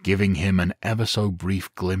 giving him an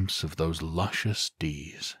ever-so-brief glimpse of those luscious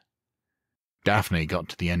D's. Daphne got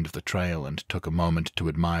to the end of the trail and took a moment to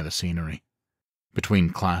admire the scenery.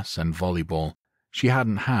 Between class and volleyball, she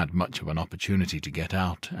hadn't had much of an opportunity to get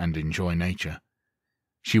out and enjoy nature.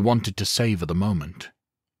 She wanted to savor the moment.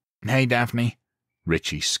 "Hey, Daphne,"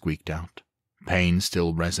 Richie squeaked out, pain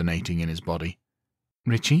still resonating in his body.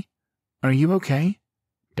 "Richie, are you okay?"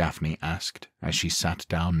 Daphne asked as she sat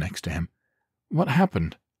down next to him. "What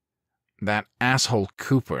happened?" "That asshole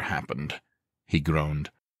Cooper happened," he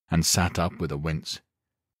groaned, and sat up with a wince.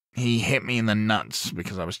 "He hit me in the nuts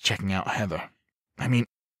because I was checking out Heather. I mean,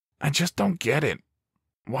 I just don't get it.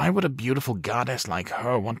 Why would a beautiful goddess like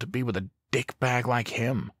her want to be with a dickbag like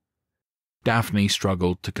him?" Daphne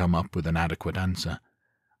struggled to come up with an adequate answer,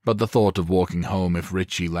 but the thought of walking home if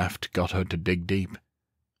Richie left got her to dig deep.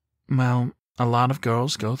 "Well, a lot of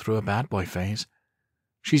girls go through a bad boy phase.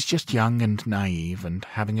 She's just young and naive and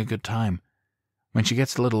having a good time. When she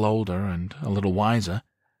gets a little older and a little wiser,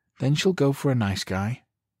 then she'll go for a nice guy."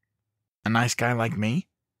 "A nice guy like me?"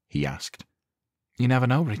 he asked. "You never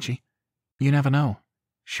know, Richie. You never know,"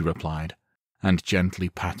 she replied, and gently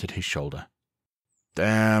patted his shoulder.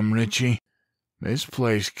 "Damn, Richie, this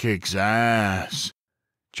place kicks ass,"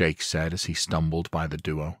 Jake said as he stumbled by the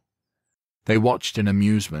duo. They watched in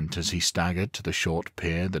amusement as he staggered to the short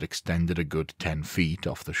pier that extended a good 10 feet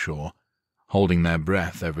off the shore, holding their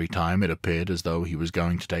breath every time it appeared as though he was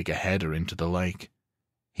going to take a header into the lake.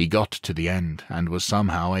 He got to the end and was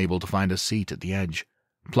somehow able to find a seat at the edge,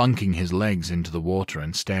 plunking his legs into the water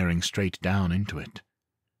and staring straight down into it.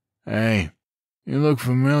 "Hey, you look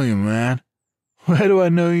familiar, man. Where do I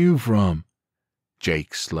know you from?"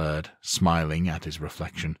 Jake slurred, smiling at his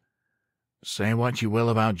reflection. "Say what you will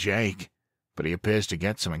about Jake, but he appears to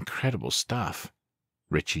get some incredible stuff,"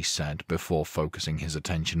 Richie said before focusing his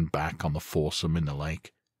attention back on the foursome in the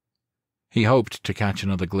lake. He hoped to catch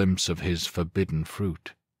another glimpse of his forbidden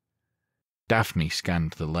fruit. Daphne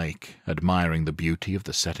scanned the lake, admiring the beauty of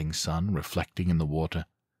the setting sun reflecting in the water.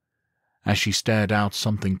 As she stared out,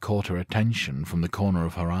 something caught her attention from the corner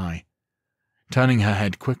of her eye. Turning her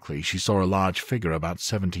head quickly, she saw a large figure about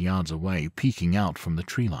 70 yards away, peeking out from the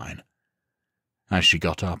tree line. As she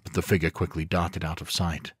got up, the figure quickly darted out of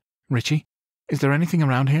sight. "Richie, is there anything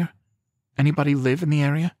around here? Anybody live in the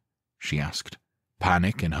area?" she asked,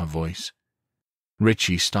 panic in her voice.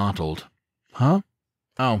 Richie startled. "Huh?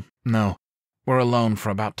 Oh, no. We're alone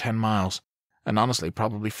for about 10 miles, and honestly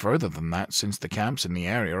probably further than that since the camps in the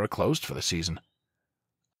area are closed for the season.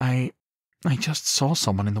 I just saw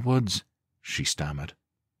someone in the woods," she stammered.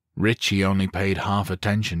 Richie only paid half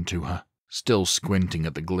attention to her, still squinting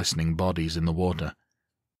at the glistening bodies in the water.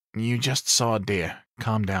 "You just saw a deer.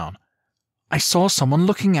 Calm down." "I saw someone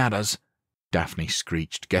looking at us," Daphne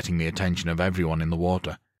screeched, getting the attention of everyone in the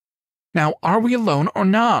water. "Now, are we alone or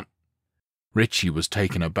not?" Richie was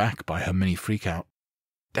taken aback by her mini freakout.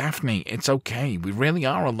 "Daphne, it's okay. We really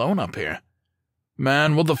are alone up here."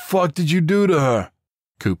 "Man, what the fuck did you do to her?"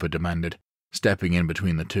 Cooper demanded, stepping in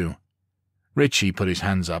between the two. Richie put his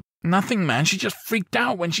hands up. "Nothing, man. She just freaked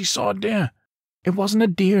out when she saw a deer." "It wasn't a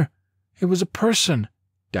deer. It was a person,"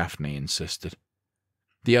 Daphne insisted.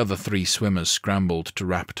 The other 3 swimmers scrambled to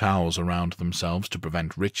wrap towels around themselves to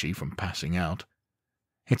prevent Richie from passing out.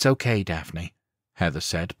 "It's okay, Daphne," Heather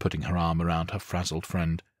said, putting her arm around her frazzled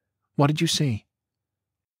friend. "What did you see?"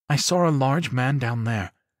 "I saw a large man down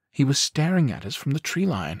there. He was staring at us from the tree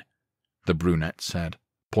line," the brunette said,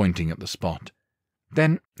 pointing at the spot.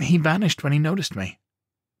 "Then he vanished when he noticed me."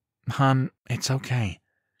 "Hon, it's okay.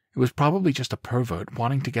 It was probably just a pervert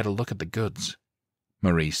wanting to get a look at the goods,"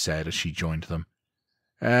 Marie said as she joined them.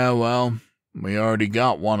 Well, we already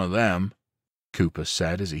got one of them," Cooper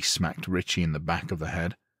said as he smacked Richie in the back of the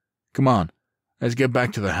head. "Come on, let's get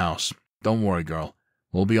back to the house. Don't worry, girl.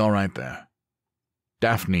 We'll be all right there."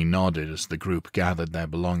 Daphne nodded as the group gathered their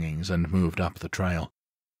belongings and moved up the trail.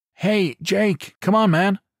 "Hey, Jake, come on,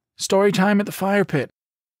 man. Story time at the fire pit,"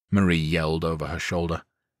 Marie yelled over her shoulder.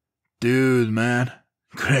 "Dude, man,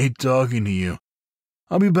 great talking to you.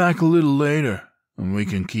 I'll be back a little later, and we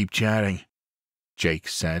can keep chatting," Jake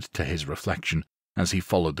said to his reflection as he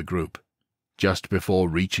followed the group. Just before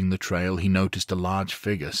reaching the trail, he noticed a large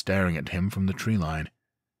figure staring at him from the tree line.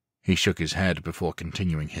 He shook his head before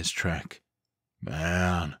continuing his trek.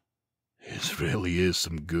 "Man, this really is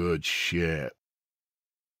some good shit."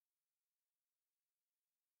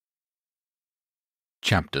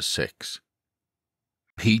 Chapter 6.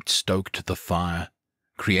 Pete stoked the fire,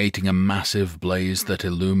 creating a massive blaze that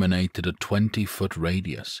illuminated a 20-foot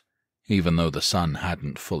radius, even though the sun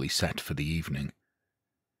hadn't fully set for the evening.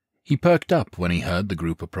 He perked up when he heard the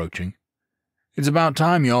group approaching. "It's about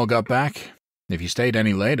time you all got back. If you stayed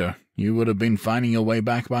any later, you would have been finding your way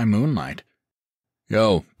back by moonlight."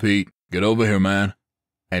 "Yo, Pete, get over here, man,"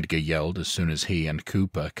 Edgar yelled as soon as he and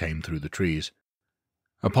Cooper came through the trees.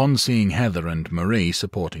 Upon seeing Heather and Marie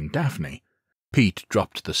supporting Daphne, Pete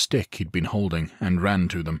dropped the stick he'd been holding and ran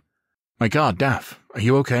to them. "My God, Daph, are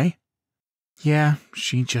you okay?" "Yeah,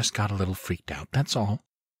 she just got a little freaked out, that's all,"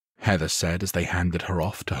 Heather said as they handed her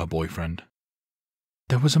off to her boyfriend.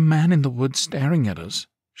 "There was a man in the woods staring at us,"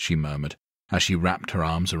 she murmured as she wrapped her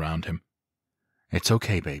arms around him. "It's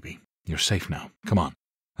okay, baby. You're safe now. Come on,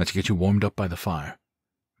 let's get you warmed up by the fire,"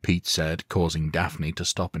 Pete said, causing Daphne to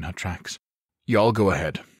stop in her tracks. "Y'all go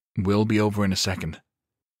ahead. We'll be over in a second."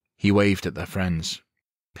 He waved at their friends.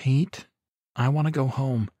 "Pete, I want to go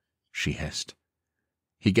home," she hissed.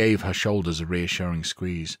 He gave her shoulders a reassuring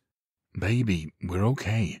squeeze. "Baby, we're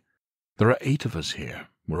okay. There are 8 of us here.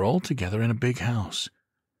 We're all together in a big house."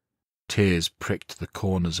 Tears pricked the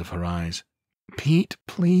corners of her eyes. "Pete,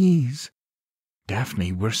 please."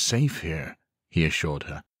 "Daphne, we're safe here," he assured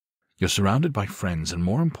her. "You're surrounded by friends, and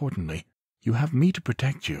more importantly, you have me to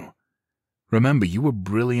protect you. Remember, you were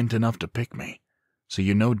brilliant enough to pick me, so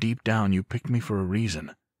you know deep down you picked me for a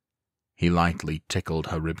reason." He lightly tickled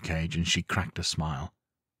her ribcage, and she cracked a smile.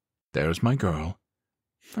 "There's my girl."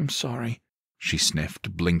 "I'm sorry," she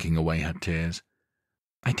sniffed, blinking away her tears.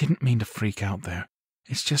 "I didn't mean to freak out there.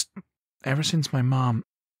 It's just, ever since my mom—"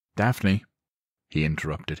 "Daphne," he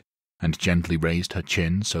interrupted, and gently raised her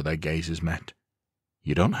chin so their gazes met.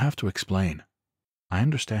 "You don't have to explain. I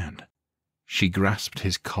understand." She grasped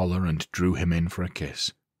his collar and drew him in for a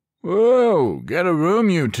kiss. "Whoa, get a room,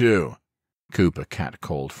 you two," Cooper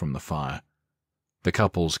catcalled from the fire. The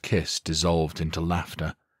couple's kiss dissolved into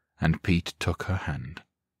laughter, and Pete took her hand.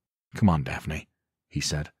 "Come on, Daphne," he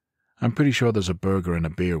said. "I'm pretty sure there's a burger and a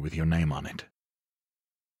beer with your name on it."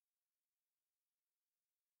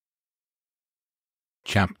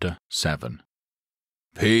 Chapter 7.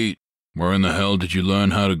 "Pete, where in the hell did you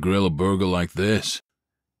learn how to grill a burger like this?"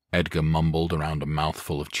 Edgar mumbled around a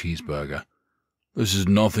mouthful of cheeseburger. "This is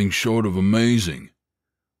nothing short of amazing.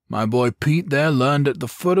 My boy Pete there learned at the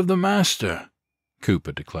foot of the master,"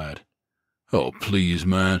 Cooper declared. "Oh, please,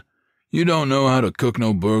 man. You don't know how to cook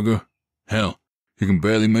no burger. Hell, you can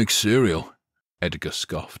barely make cereal," Edgar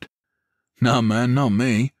scoffed. "Nah, man, not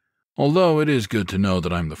me. Although it is good to know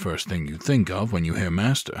that I'm the first thing you think of when you hear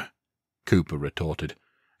master," Cooper retorted,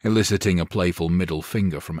 eliciting a playful middle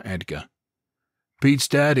finger from Edgar. "Pete's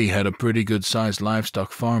daddy had a pretty good-sized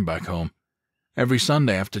livestock farm back home. Every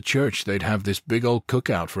Sunday after church they'd have this big old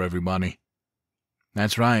cookout for everybody."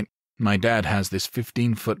 "That's right. My dad has this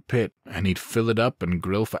 15-foot pit, and he'd fill it up and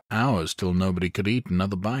grill for hours till nobody could eat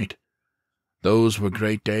another bite. Those were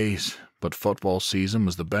great days, but football season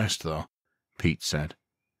was the best, though," Pete said.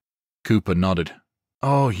 Cooper nodded.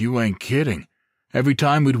 "Oh, you ain't kidding. Every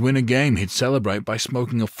time we'd win a game, he'd celebrate by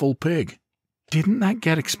smoking a full pig." "Didn't that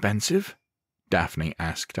get expensive?" Daphne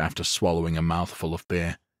asked after swallowing a mouthful of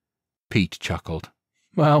beer. Pete chuckled.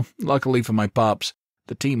 "Well, luckily for my pops,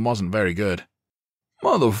 the team wasn't very good."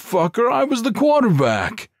 "Motherfucker, I was the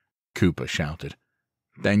quarterback!" Cooper shouted.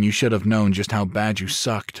 "Then you should have known just how bad you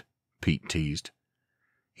sucked," Pete teased.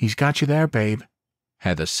 "He's got you there, babe,"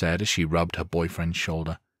 Heather said as she rubbed her boyfriend's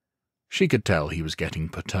shoulder. She could tell he was getting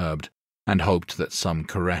perturbed, and hoped that some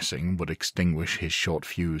caressing would extinguish his short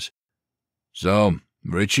fuse. "So,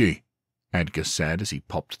 Richie," Edgar said as he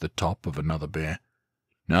popped the top of another beer,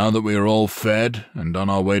 "now that we are all fed and on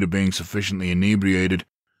our way to being sufficiently inebriated,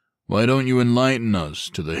 why don't you enlighten us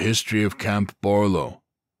to the history of Camp Barlow?"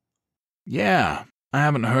 "Yeah, I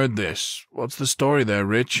haven't heard this. What's the story there,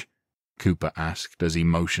 Rich?" Cooper asked as he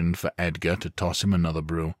motioned for Edgar to toss him another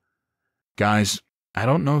brew. "Guys, I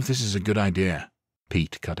don't know if this is a good idea,"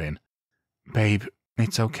 Pete cut in. "Babe,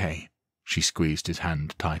 it's okay." She squeezed his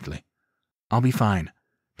hand tightly. "I'll be fine,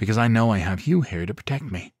 because I know I have you here to protect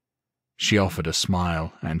me." She offered a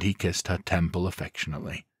smile, and he kissed her temple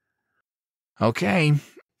affectionately. "Okay,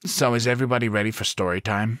 so is everybody ready for story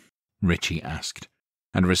time?" Richie asked,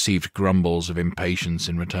 and received grumbles of impatience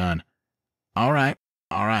in return. All right.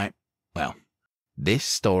 Well, this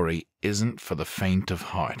story isn't for the faint of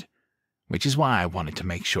heart, which is why I wanted to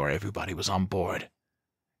make sure everybody was on board.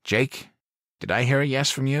 Jake, did I hear a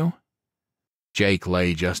yes from you?" Jake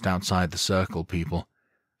lay just outside the circle, people,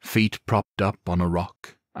 feet propped up on a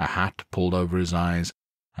rock, a hat pulled over his eyes,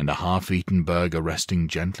 and a half-eaten burger resting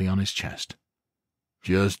gently on his chest.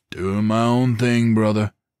 "Just doing my own thing,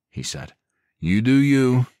 brother," he said. "You do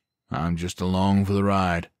you. I'm just along for the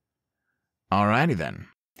ride." "All righty then.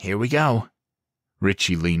 Here we go."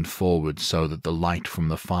 Richie leaned forward so that the light from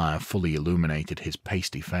the fire fully illuminated his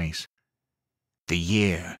pasty face. The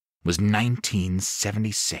year was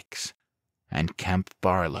 1976, and Camp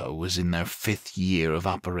Barlow was in their 5th year of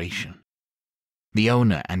operation. The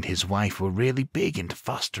owner and his wife were really big into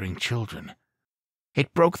fostering children.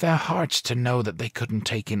 It broke their hearts to know that they couldn't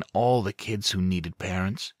take in all the kids who needed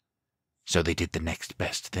parents. So they did the next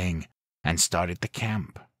best thing and started the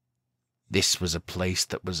camp. This was a place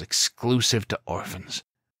that was exclusive to orphans,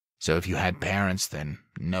 so if you had parents, then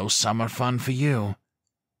no summer fun for you.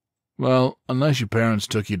 "Well, unless your parents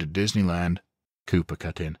took you to Disneyland," Cooper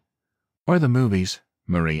cut in. "Or the movies,"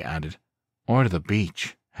 Marie added. "Or to the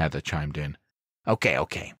beach," Heather chimed in.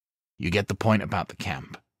 Okay. You get the point about the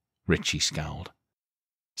camp," Richie scowled.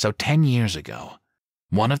 "So 10 years ago,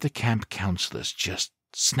 one of the camp counselors just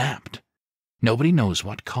snapped. Nobody knows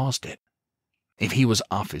what caused it. If he was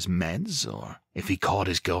off his meds, or if he caught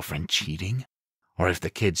his girlfriend cheating, or if the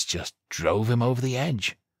kids just drove him over the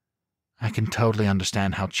edge. I can totally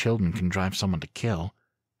understand how children can drive someone to kill,"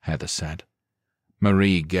 Heather said.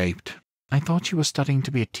 Marie gaped. "I thought you were studying to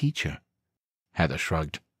be a teacher." Heather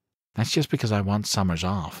shrugged. "That's just because I want summers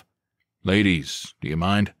off." "Ladies, do you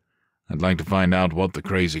mind? I'd like to find out what the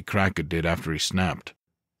crazy cracker did after he snapped,"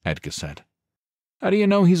 Edgar said. "How do you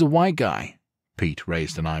know he's a white guy?" Pete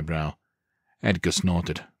raised an eyebrow. Edgar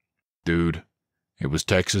snorted. "Dude, it was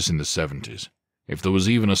Texas in the 70s. If there was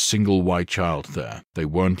even a single white child there, they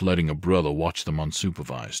weren't letting a brother watch them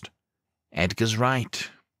unsupervised." Edgar's right.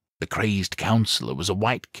 The crazed counselor was a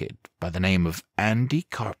white kid by the name of Andy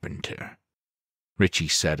Carpenter, Richie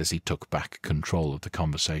said as he took back control of the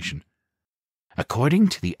conversation. According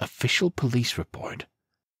to the official police report,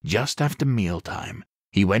 just after mealtime,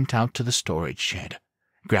 he went out to the storage shed,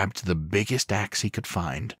 grabbed the biggest axe he could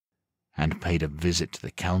find, and paid a visit to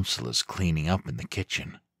the counselors cleaning up in the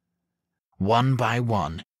kitchen. One by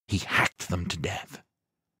one, he hacked them to death,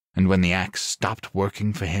 and when the axe stopped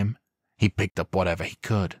working for him, he picked up whatever he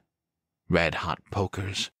could. Red-hot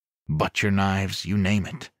pokers, butcher knives, you name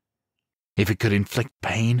it. If it could inflict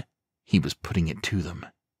pain, he was putting it to them.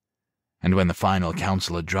 And when the final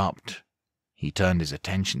counselor dropped, he turned his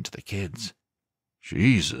attention to the kids.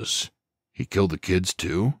 Jesus, he killed the kids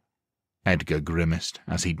too? Edgar grimaced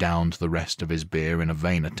as he downed the rest of his beer in a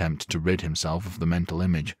vain attempt to rid himself of the mental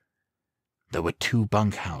image. There were 2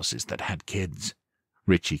 bunkhouses that had kids,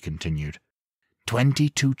 Richie continued.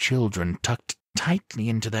 22 children tucked tightly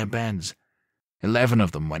into their beds. 11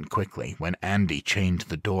 of them went quickly when Andy chained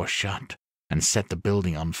the door shut and set the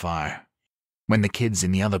building on fire. When the kids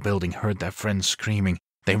in the other building heard their friends screaming,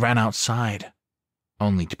 they ran outside,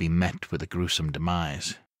 only to be met with a gruesome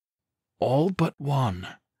demise. All but one.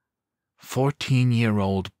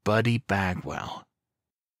 14-year-old Buddy Bagwell.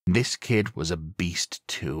 This kid was a beast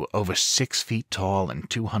too, over 6 feet tall and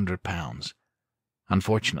 200 pounds.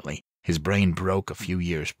 Unfortunately, his brain broke a few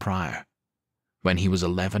years prior. When he was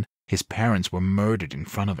 11, his parents were murdered in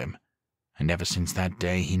front of him, and ever since that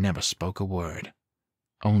day he never spoke a word,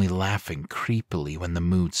 only laughing creepily when the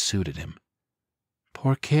mood suited him.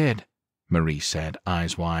 Poor kid, Marie said,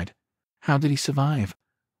 eyes wide. How did he survive?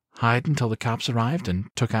 Hide until the cops arrived and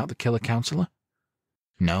took out the killer counselor?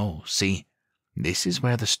 No, see, this is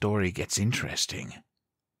where the story gets interesting,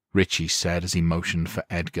 Richie said as he motioned for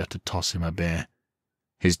Edgar to toss him a beer.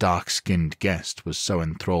 His dark-skinned guest was so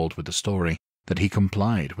enthralled with the story that he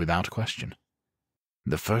complied without question.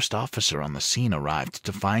 The first officer on the scene arrived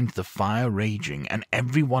to find the fire raging and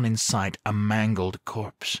everyone in sight a mangled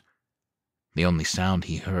corpse. The only sound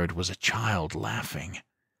he heard was a child laughing.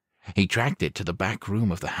 He tracked it to the back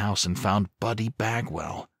room of the house and found Buddy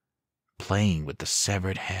Bagwell playing with the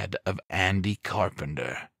severed head of Andy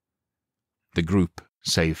Carpenter. The group,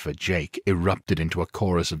 save for Jake, erupted into a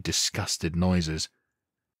chorus of disgusted noises.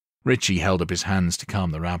 Richie held up his hands to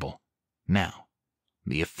calm the rabble. Now,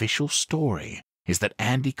 the official story is that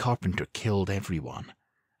Andy Carpenter killed everyone,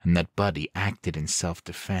 and that Buddy acted in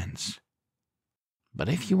self-defense. But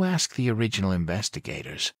if you ask the original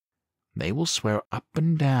investigators, they will swear up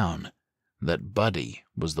and down that Buddy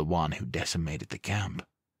was the one who decimated the camp.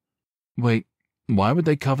 Wait, why would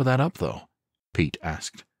they cover that up, though? Pete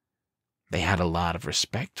asked. They had a lot of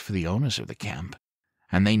respect for the owners of the camp,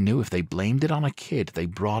 and they knew if they blamed it on a kid they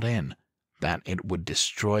brought in, that it would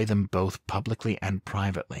destroy them both publicly and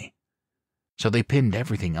privately. So they pinned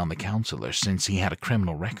everything on the counselor since he had a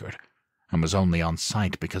criminal record, and was only on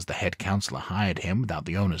site because the head counselor hired him without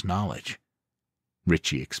the owner's knowledge.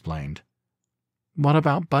 Richie explained. What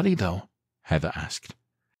about Buddy, though? Heather asked.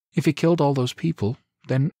 If he killed all those people,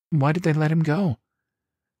 then why did they let him go?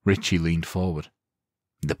 Richie leaned forward.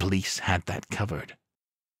 The police had that covered.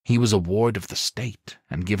 He was a ward of the state,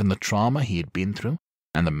 and given the trauma he had been through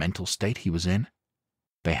and the mental state he was in,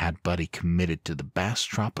 they had Buddy committed to the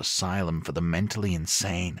Bastrop Asylum for the mentally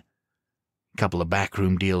insane. A couple of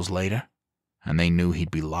backroom deals later, and they knew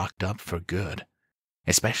he'd be locked up for good,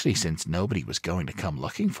 especially since nobody was going to come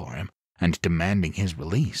looking for him and demanding his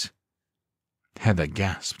release. Heather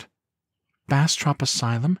gasped. Bastrop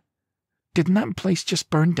Asylum? Didn't that place just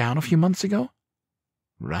burn down a few months ago?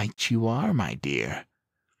 Right you are, my dear.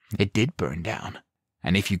 It did burn down,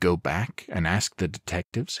 and if you go back and ask the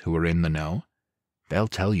detectives who are in the know, they'll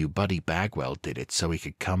tell you Buddy Bagwell did it so he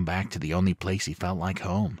could come back to the only place he felt like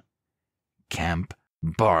home. Camp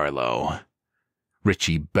Barlow.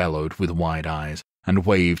 Richie bellowed with wide eyes and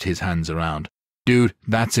waved his hands around. Dude,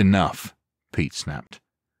 that's enough, Pete snapped.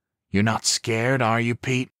 You're not scared, are you,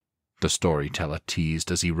 Pete? The storyteller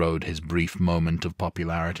teased as he rode his brief moment of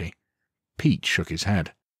popularity. Pete shook his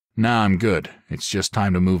head. Nah, I'm good. It's just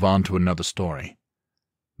time to move on to another story.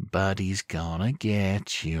 Buddy's gonna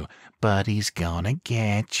get you. Buddy's gonna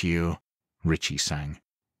get you, Richie sang.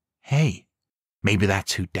 Hey, maybe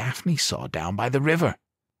that's who Daphne saw down by the river.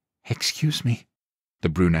 Excuse me, the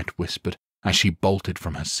brunette whispered as she bolted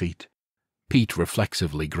from her seat. Pete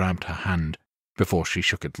reflexively grabbed her hand before she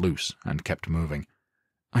shook it loose and kept moving.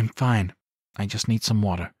 I'm fine. I just need some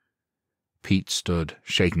water. Pete stood,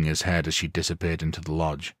 shaking his head as she disappeared into the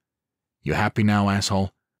lodge. You happy now,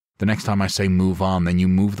 asshole? The next time I say move on, then you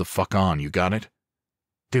move the fuck on, you got it?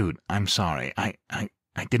 Dude, I'm sorry. I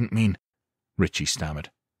didn't mean... Richie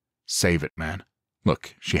stammered. Save it, man.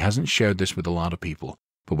 Look, she hasn't shared this with a lot of people,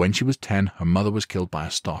 but when she was 10, her mother was killed by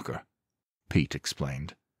a stalker, Pete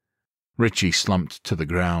explained. Richie slumped to the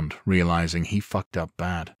ground, realizing he fucked up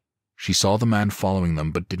bad. She saw the man following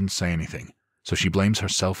them but didn't say anything, so she blames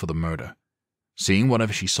herself for the murder. Seeing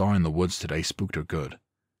whatever she saw in the woods today spooked her good.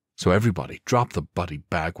 So everybody, drop the Buddy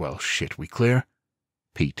Bagwell shit, we clear?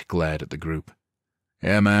 Pete glared at the group.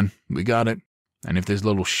 Yeah, man, we got it. And if this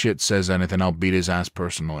little shit says anything, I'll beat his ass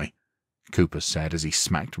personally, Cooper said as he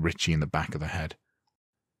smacked Richie in the back of the head.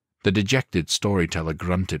 The dejected storyteller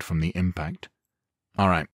grunted from the impact. All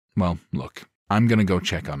right, well, look, I'm going to go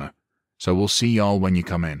check on her, so we'll see y'all when you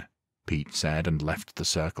come in, Pete said and left the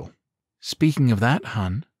circle. Speaking of that,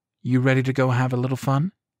 hun, you ready to go have a little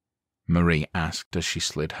fun? Marie asked as she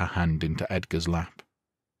slid her hand into Edgar's lap.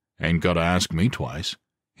 Ain't gotta ask me twice,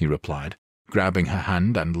 he replied, grabbing her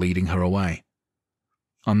hand and leading her away.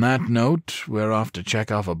 On that note, we're off to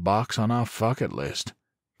check off a box on our bucket list,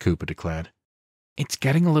 Cooper declared. It's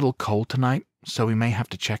getting a little cold tonight, so we may have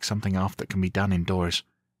to check something off that can be done indoors,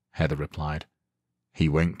 Heather replied. He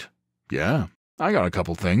winked. Yeah, I got a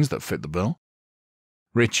couple things that fit the bill.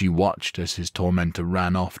 Richie watched as his tormentor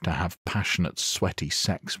ran off to have passionate, sweaty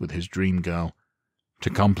sex with his dream girl. To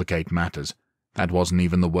complicate matters, that wasn't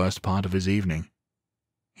even the worst part of his evening.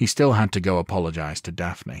 He still had to go apologize to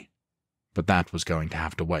Daphne, but that was going to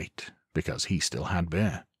have to wait, because he still had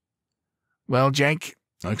beer. Well, Jake,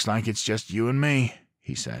 looks like it's just you and me,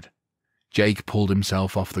 he said. Jake pulled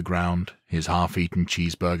himself off the ground, his half-eaten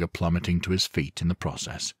cheeseburger plummeting to his feet in the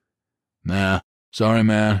process. Nah, sorry,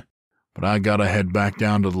 man, but I gotta head back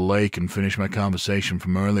down to the lake and finish my conversation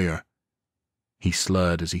from earlier. He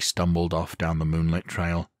slurred as he stumbled off down the moonlit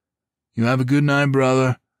trail. You have a good night,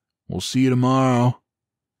 brother. We'll see you tomorrow.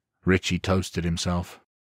 Richie toasted himself.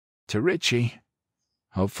 To Richie,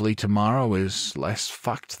 hopefully tomorrow is less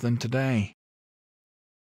fucked than today.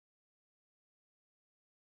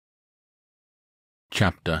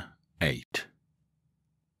 Chapter 8.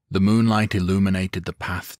 The moonlight illuminated the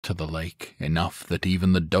path to the lake, enough that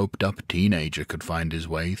even the doped-up teenager could find his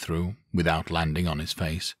way through without landing on his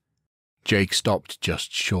face. Jake stopped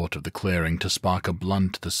just short of the clearing to spark a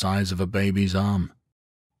blunt the size of a baby's arm.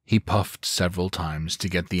 He puffed several times to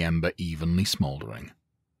get the ember evenly smoldering.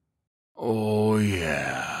 Oh,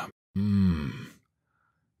 yeah.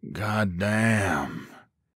 Goddamn,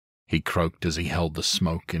 he croaked as he held the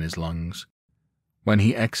smoke in his lungs. When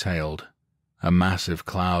he exhaled, a massive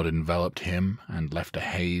cloud enveloped him and left a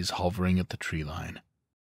haze hovering at the tree line.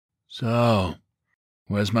 So,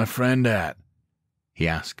 where's my friend at? He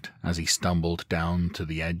asked as he stumbled down to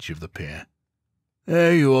the edge of the pier.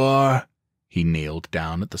 There you are. He kneeled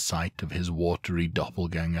down at the sight of his watery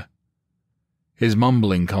doppelganger. His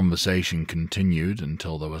mumbling conversation continued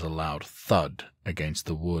until there was a loud thud against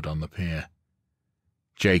the wood on the pier.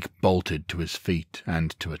 Jake bolted to his feet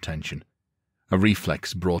and to attention, a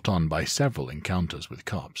reflex brought on by several encounters with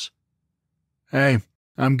cops. Hey,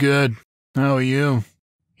 I'm good. How are you?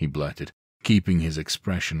 He blurted, keeping his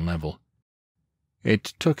expression level.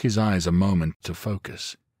 It took his eyes a moment to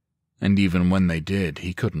focus, and even when they did,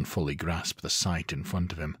 he couldn't fully grasp the sight in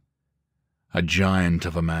front of him. A giant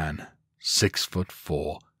of a man,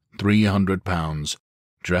 6'4", 300 pounds,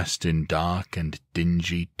 dressed in dark and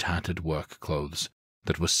dingy, tattered work clothes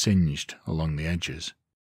that were singed along the edges.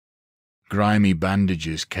 Grimy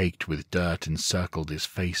bandages caked with dirt encircled his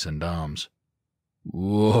face and arms.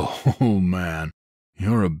 Whoa, man,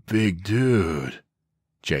 you're a big dude,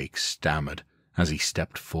 Jake stammered as he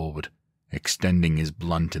stepped forward, extending his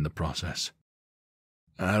blunt in the process.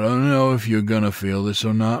 I don't know if you're gonna feel this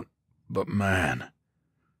or not, but man,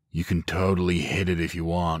 you can totally hit it if you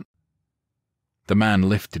want. The man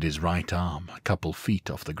lifted his right arm a couple feet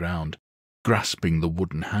off the ground, grasping the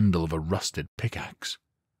wooden handle of a rusted pickaxe.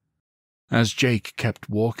 As Jake kept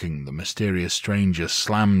walking, the mysterious stranger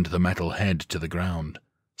slammed the metal head to the ground,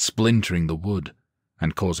 splintering the wood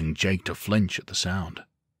and causing Jake to flinch at the sound.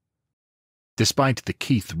 Despite the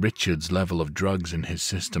Keith Richards level of drugs in his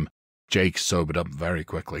system, Jake sobered up very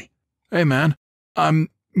quickly. Hey man, I'm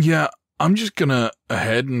just gonna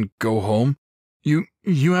ahead and go home. You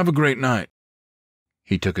have a great night.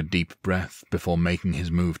 He took a deep breath before making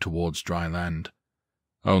his move towards dry land,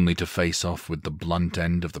 only to face off with the blunt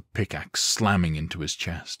end of the pickaxe slamming into his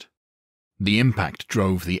chest. The impact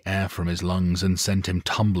drove the air from his lungs and sent him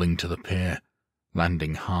tumbling to the pier,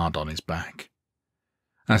 landing hard on his back.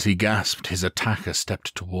 As he gasped, his attacker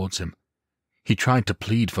stepped towards him. He tried to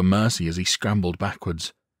plead for mercy as he scrambled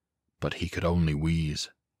backwards, but he could only wheeze.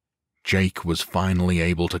 Jake was finally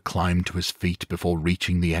able to climb to his feet before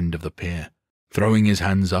reaching the end of the pier, throwing his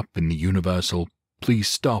hands up in the universal "please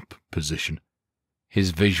stop" position.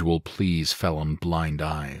 His visual pleas fell on blind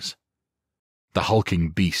eyes. The hulking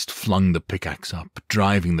beast flung the pickaxe up,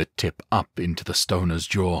 driving the tip up into the stoner's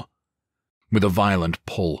jaw. With a violent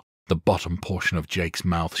pull, the bottom portion of Jake's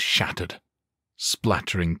mouth shattered,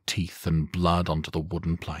 splattering teeth and blood onto the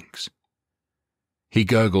wooden planks. He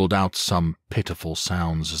gurgled out some pitiful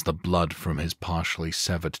sounds as the blood from his partially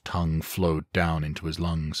severed tongue flowed down into his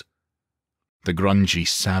lungs. The grungy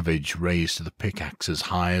savage raised the pickaxe as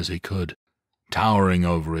high as he could, towering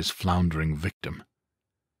over his floundering victim.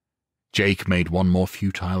 Jake made one more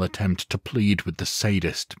futile attempt to plead with the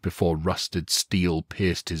sadist before rusted steel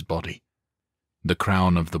pierced his body. The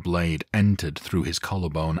crown of the blade entered through his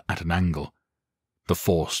collarbone at an angle, the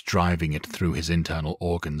force driving it through his internal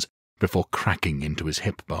organs before cracking into his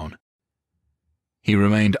hip bone. He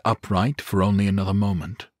remained upright for only another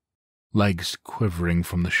moment, legs quivering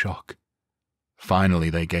from the shock. Finally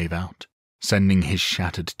they gave out, sending his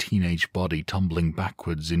shattered teenage body tumbling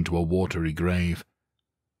backwards into a watery grave.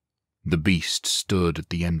 The beast stood at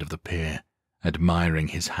the end of the pier, admiring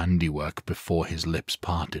his handiwork before his lips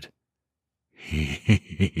parted.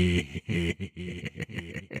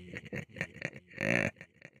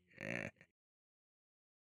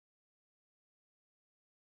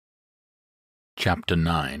 Chapter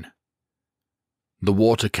 9. The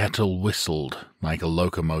water kettle whistled like a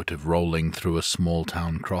locomotive rolling through a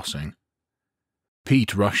small-town crossing.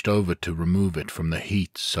 Pete rushed over to remove it from the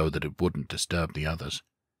heat so that it wouldn't disturb the others.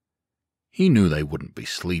 He knew they wouldn't be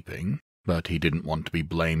sleeping, but he didn't want to be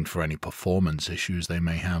blamed for any performance issues they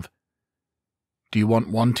may have. "Do you want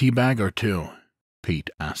one tea bag or two?" Pete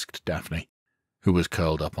asked Daphne, who was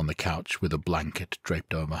curled up on the couch with a blanket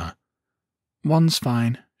draped over her. "One's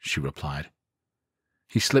fine," she replied.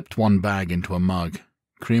 He slipped one bag into a mug.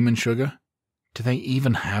 "Cream and sugar?" "Do they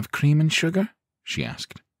even have cream and sugar?" she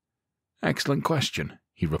asked. "Excellent question,"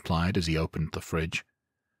 he replied as he opened the fridge.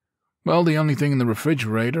 "Well, the only thing in the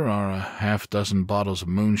refrigerator are a half-dozen bottles of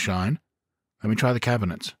moonshine. Let me try the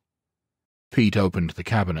cabinets." Pete opened the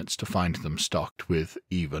cabinets to find them stocked with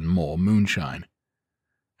even more moonshine.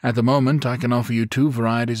 "At the moment, I can offer you 2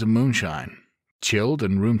 varieties of moonshine, chilled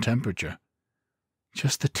and room temperature."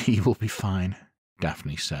 "Just the tea will be fine,"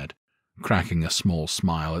 Daphne said, cracking a small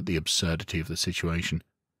smile at the absurdity of the situation.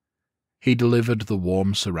 He delivered the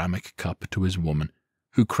warm ceramic cup to his woman,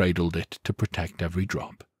 who cradled it to protect every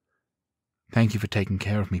drop. "Thank you for taking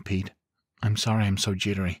care of me, Pete. I'm sorry I'm so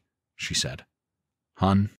jittery," she said.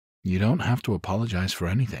 "Hun, you don't have to apologize for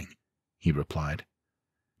anything," he replied,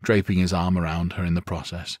 draping his arm around her in the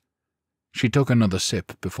process. She took another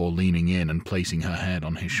sip before leaning in and placing her head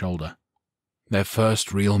on his shoulder. Their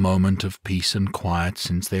first real moment of peace and quiet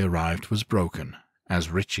since they arrived was broken, as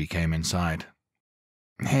Richie came inside.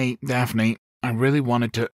 "Hey, Daphne, I really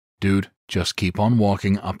wanted to—" "Dude, just keep on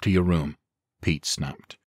walking up to your room," Pete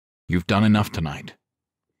snapped. "You've done enough tonight."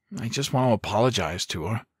 "I just want to apologize to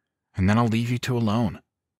her, and then I'll leave you two alone,"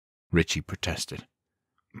 Richie protested.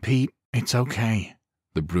 "Pete, it's okay,"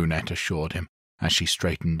 the brunette assured him as she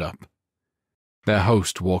straightened up. Their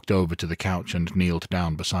host walked over to the couch and kneeled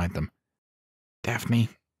down beside them. "Daphne,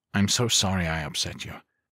 I'm so sorry I upset you.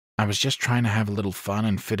 I was just trying to have a little fun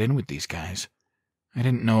and fit in with these guys. I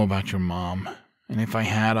didn't know about your mom, and if I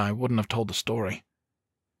had, I wouldn't have told the story."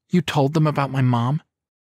 "You told them about my mom?"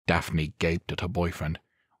 Daphne gaped at her boyfriend.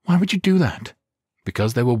 "Why would you do that?"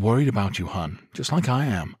 "Because they were worried about you, hun, just like I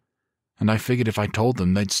am. And I figured if I told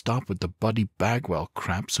them, they'd stop with the Buddy Bagwell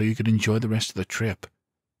crap so you could enjoy the rest of the trip,"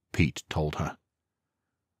 Pete told her.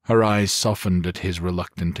 Her eyes softened at his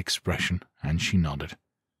reluctant expression, and she nodded.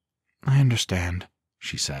 "I understand,"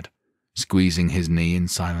 she said, squeezing his knee in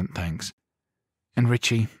silent thanks. "And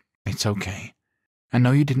Richie, it's okay. I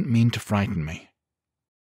know you didn't mean to frighten me.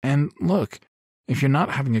 And look, if you're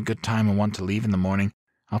not having a good time and want to leave in the morning,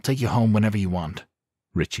 I'll take you home whenever you want,"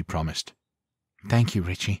 Richie promised. "Thank you,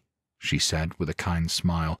 Richie," she said with a kind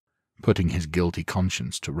smile, putting his guilty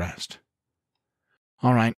conscience to rest.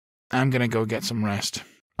 "All right, I'm gonna go get some rest.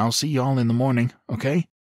 I'll see you all in the morning, okay?"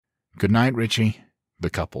 "Good night, Richie," the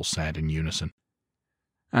couple said in unison.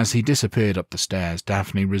 As he disappeared up the stairs,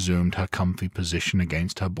 Daphne resumed her comfy position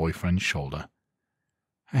against her boyfriend's shoulder.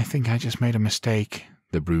 "I think I just made a mistake,"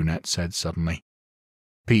 the brunette said suddenly.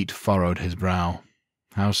 Pete furrowed his brow.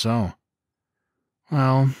 "How so?"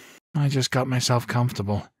 "Well, I just got myself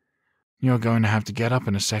comfortable. You're going to have to get up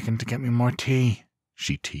in a second to get me more tea,"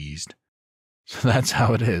 she teased. "So that's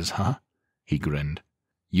how it is, huh?" he grinned.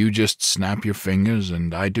 "You just snap your fingers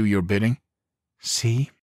and I do your bidding?"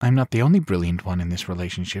 "See, I'm not the only brilliant one in this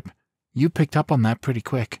relationship. You picked up on that pretty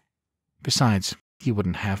quick. Besides, You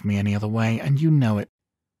wouldn't have me any other way, and you know it."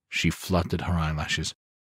 She fluttered her eyelashes.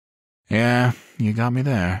 "Yeah, you got me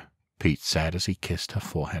there," Pete said as he kissed her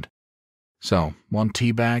forehead. "So, one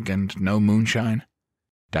tea bag and no moonshine?"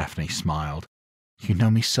 Daphne smiled. "You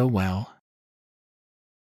know me so well."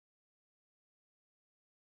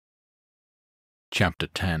 Chapter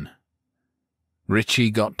 10.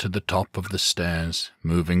 Richie got to the top of the stairs,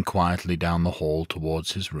 moving quietly down the hall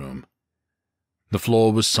towards his room. The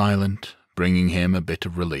floor was silent, bringing him a bit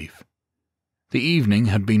of relief. The evening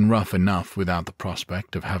had been rough enough without the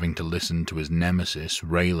prospect of having to listen to his nemesis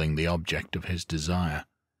railing the object of his desire.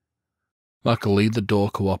 Luckily, the door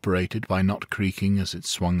cooperated by not creaking as it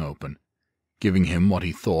swung open, giving him what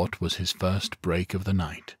he thought was his first break of the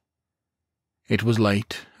night. It was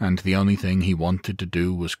late, and the only thing he wanted to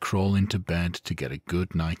do was crawl into bed to get a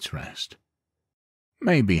good night's rest.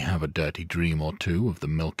 Maybe have a dirty dream or two of the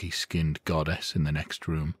milky-skinned goddess in the next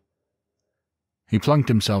room. He plunked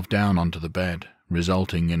himself down onto the bed,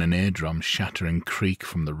 resulting in an eardrum-shattering creak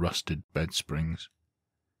from the rusted bed springs.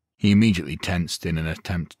 He immediately tensed in an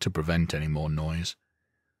attempt to prevent any more noise.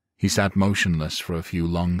 He sat motionless for a few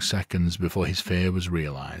long seconds before his fear was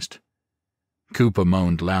realized. Cooper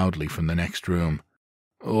moaned loudly from the next room.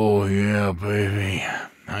 "Oh yeah, baby.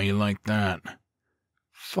 How you like that?"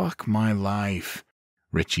 "Fuck my life,"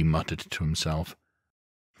 Richie muttered to himself.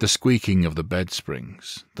 The squeaking of the bed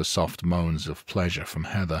springs, the soft moans of pleasure from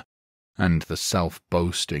Heather, and the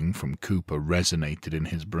self-boasting from Cooper resonated in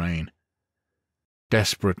his brain.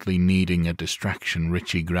 Desperately needing a distraction,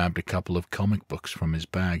 Richie grabbed a couple of comic books from his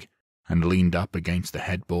bag and leaned up against the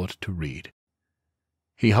headboard to read.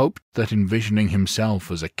 He hoped that envisioning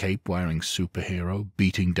himself as a cape-wearing superhero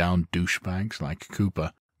beating down douchebags like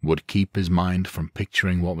Cooper would keep his mind from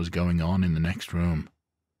picturing what was going on in the next room.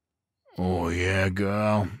 "Oh yeah,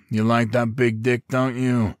 girl, you like that big dick, don't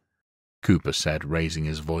you?" Cooper said, raising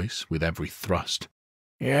his voice with every thrust.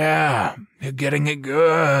 "Yeah, you're getting it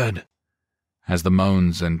good." As the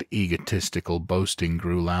moans and egotistical boasting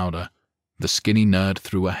grew louder, the skinny nerd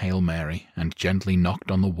threw a Hail Mary and gently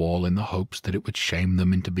knocked on the wall in the hopes that it would shame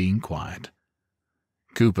them into being quiet.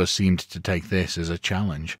 Cooper seemed to take this as a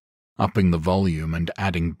challenge, upping the volume and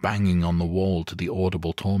adding banging on the wall to the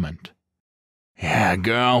audible torment. "Yeah,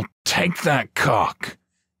 girl, take that cock,"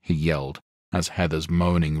 he yelled as Heather's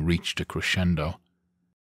moaning reached a crescendo.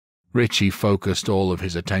 Richie focused all of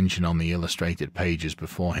his attention on the illustrated pages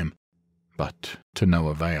before him, but to no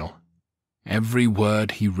avail. Every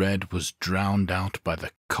word he read was drowned out by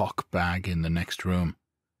the cock bag in the next room.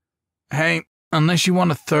 "Hey, unless you want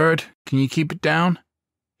a third, can you keep it down?"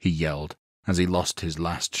 he yelled as he lost his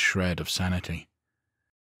last shred of sanity.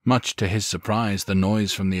 Much to his surprise, the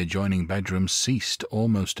noise from the adjoining bedroom ceased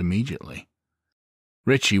almost immediately.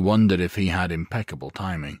 Richie wondered if he had impeccable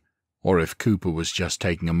timing, or if Cooper was just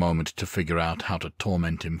taking a moment to figure out how to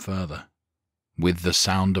torment him further. With the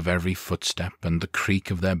sound of every footstep and the creak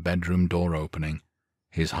of their bedroom door opening,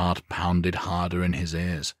 his heart pounded harder in his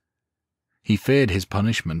ears. He feared his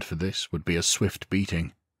punishment for this would be a swift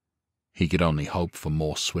beating. He could only hope for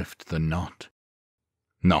more swift than not.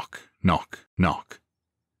 Knock, knock, knock.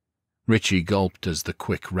 Richie gulped as the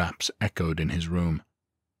quick raps echoed in his room.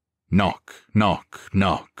 Knock, knock,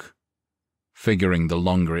 knock. Figuring the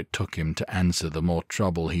longer it took him to answer, the more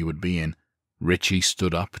trouble he would be in, Richie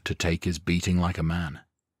stood up to take his beating like a man.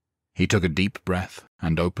 He took a deep breath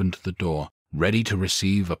and opened the door, ready to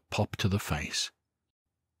receive a pop to the face.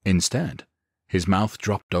 Instead, his mouth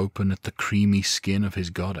dropped open at the creamy skin of his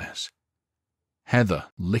goddess.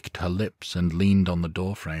 Heather licked her lips and leaned on the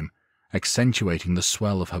doorframe, accentuating the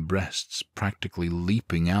swell of her breasts, practically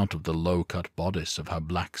leaping out of the low-cut bodice of her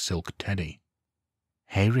black silk teddy.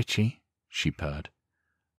 "Hey, Richie," she purred.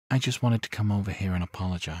 "I just wanted to come over here and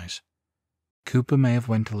apologize. Cooper may have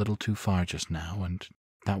went a little too far just now, and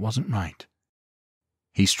that wasn't right."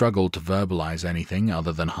 He struggled to verbalize anything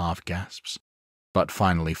other than half-gasps, but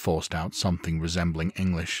finally forced out something resembling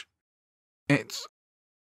English. It's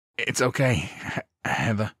okay,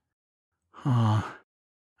 Heather." "Ah,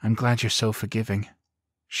 I'm glad you're so forgiving,"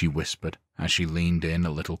 she whispered as she leaned in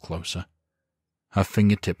a little closer. Her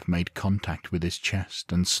fingertip made contact with his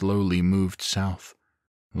chest and slowly moved south,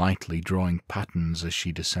 lightly drawing patterns as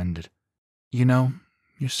she descended. "You know,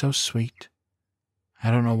 you're so sweet.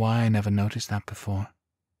 I don't know why I never noticed that before."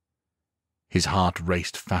 His heart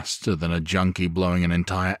raced faster than a junkie blowing an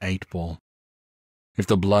entire 8-ball. If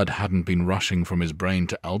the blood hadn't been rushing from his brain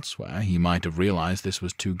to elsewhere, he might have realized this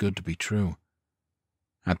was too good to be true.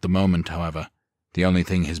 At the moment, however, the only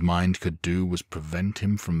thing his mind could do was prevent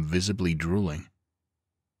him from visibly drooling.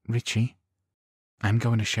 "Richie, I'm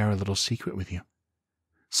going to share a little secret with you.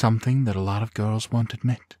 something that a lot of girls won't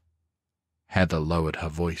admit. Heather lowered her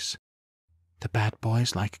voice. The bad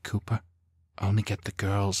boys like Cooper only get the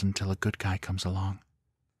girls until a good guy comes along.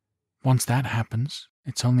 Once that happens,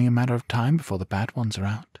 it's only a matter of time before the bad ones are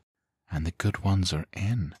out, and the good ones are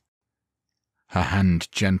in. Her hand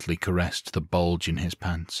gently caressed the bulge in his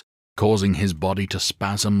pants, causing his body to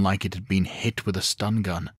spasm like it had been hit with a stun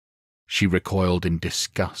gun. She recoiled in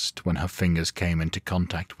disgust when her fingers came into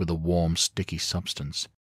contact with a warm, sticky substance.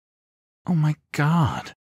 Oh my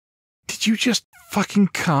God! Did you just fucking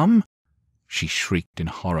come? She shrieked in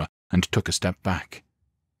horror and took a step back.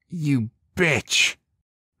 You bitch!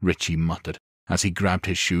 Richie muttered as he grabbed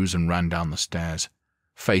his shoes and ran down the stairs,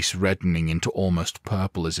 face reddening into almost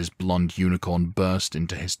purple as his blonde unicorn burst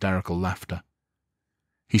into hysterical laughter.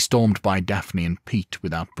 He stormed by Daphne and Pete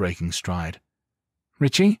without breaking stride.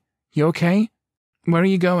 Richie, you okay? Where are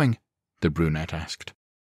you going? The brunette asked.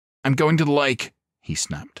 I'm going to the lake, he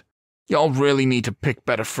snapped. Y'all really need to pick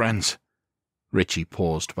better friends. Richie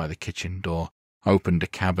paused by the kitchen door, opened a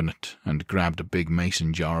cabinet, and grabbed a big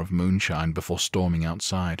mason jar of moonshine before storming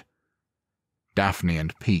outside. Daphne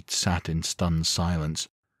and Pete sat in stunned silence,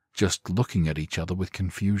 just looking at each other with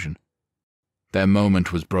confusion. Their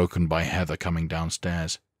moment was broken by Heather coming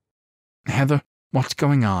downstairs. Heather, what's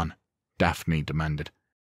going on? Daphne demanded.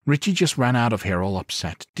 Richie just ran out of here all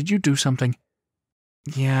upset. Did you do something?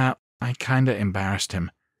 Yeah, I kinda embarrassed him,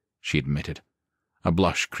 she admitted, a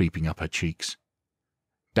blush creeping up her cheeks.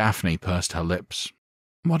 Daphne pursed her lips.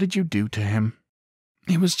 What did you do to him?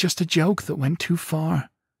 It was just a joke that went too far.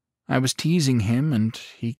 I was teasing him and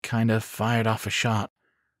he kinda fired off a shot.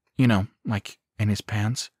 You know, like in his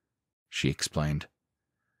pants, she explained.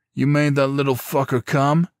 You made that little fucker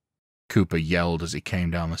come? Cooper yelled as he came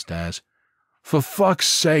down the stairs. For fuck's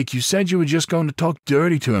sake, you said you were just going to talk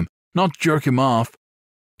dirty to him, not jerk him off.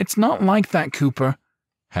 It's not like that, Cooper,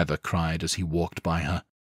 Heather cried as he walked by her,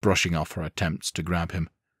 brushing off her attempts to grab him.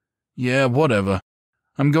 Yeah, whatever.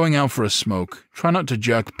 I'm going out for a smoke. Try not to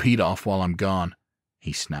jerk Pete off while I'm gone,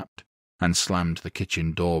 he snapped, and slammed the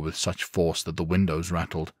kitchen door with such force that the windows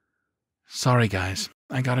rattled. Sorry, guys.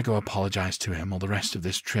 I gotta go apologize to him, or the rest of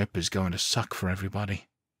this trip is going to suck for everybody,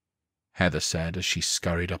 Heather said as she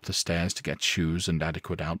scurried up the stairs to get shoes and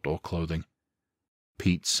adequate outdoor clothing.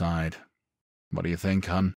 Pete sighed. What do you think,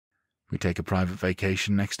 hon? We take a private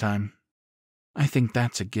vacation next time? I think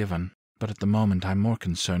that's a given, but at the moment I'm more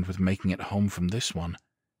concerned with making it home from this one,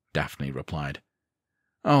 Daphne replied.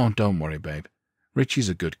 Oh, don't worry, babe. Richie's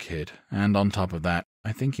a good kid, and on top of that,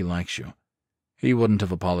 I think he likes you. He wouldn't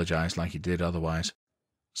have apologized like he did otherwise,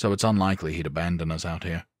 so it's unlikely he'd abandon us out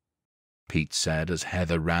here, Pete said as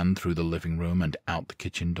Heather ran through the living room and out the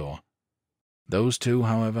kitchen door. Those two,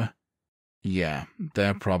 however, yeah,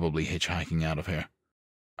 they're probably hitchhiking out of here.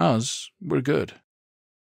 Us, we're good.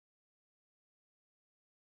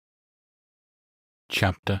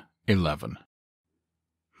 Chapter 11.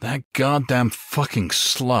 That goddamn fucking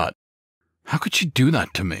slut! How could she do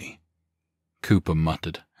that to me? Cooper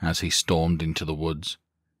muttered as he stormed into the woods.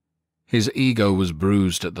 His ego was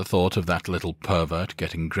bruised at the thought of that little pervert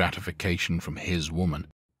getting gratification from his woman.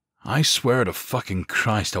 I swear to fucking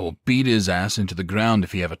Christ I will beat his ass into the ground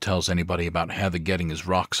if he ever tells anybody about Heather getting his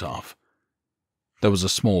rocks off. There was a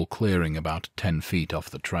small clearing about 10 feet off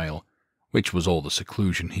the trail, which was all the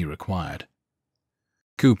seclusion he required.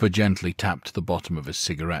 Cooper gently tapped the bottom of his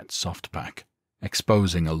cigarette soft pack,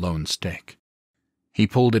 exposing a lone stick. He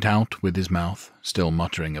pulled it out with his mouth, still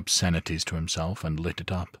muttering obscenities to himself, and lit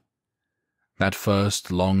it up. That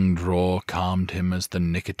first long draw calmed him as the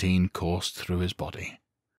nicotine coursed through his body.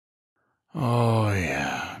 Oh,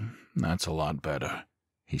 yeah, that's a lot better,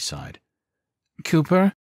 he sighed.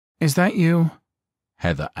 Cooper, is that you?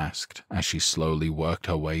 Heather asked as she slowly worked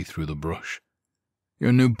her way through the brush.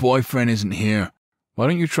 Your new boyfriend isn't here. Why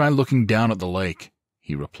don't you try looking down at the lake?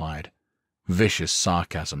 He replied, vicious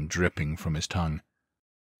sarcasm dripping from his tongue.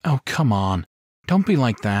 Oh, come on. Don't be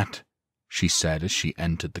like that, she said as she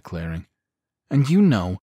entered the clearing. And you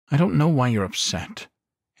know, I don't know why you're upset.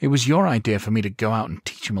 It was your idea for me to go out and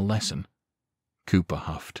teach him a lesson. Cooper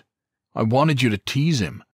huffed. I wanted you to tease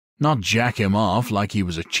him, not jack him off like he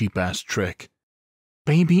was a cheap-ass trick.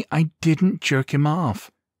 Baby, I didn't jerk him off,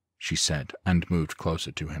 she said, and moved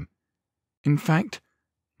closer to him. In fact,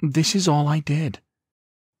 this is all I did.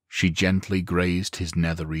 She gently grazed his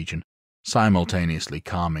nether region, simultaneously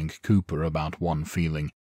calming Cooper about one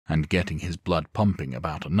feeling and getting his blood pumping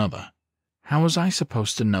about another. How was I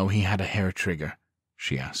supposed to know he had a hair trigger?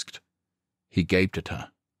 She asked. He gaped at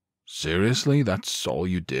her. Seriously, that's all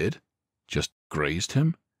you did? Just grazed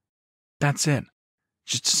him? That's it.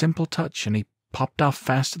 Just a simple touch, and he popped off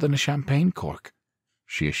faster than a champagne cork,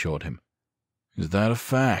 she assured him. "Is that a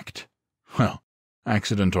fact? Well,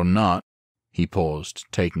 accident or not," he paused,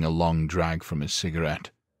 taking a long drag from his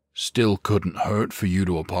cigarette, "still couldn't hurt for you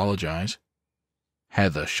to apologize."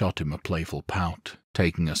 Heather shot him a playful pout,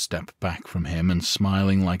 taking a step back from him and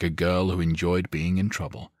smiling like a girl who enjoyed being in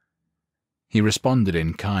trouble. He responded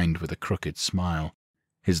in kind with a crooked smile,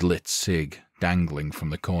 his lit cig dangling from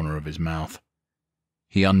the corner of his mouth.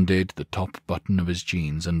 He undid the top button of his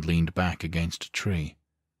jeans and leaned back against a tree.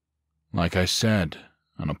 "Like I said,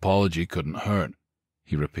 an apology couldn't hurt,"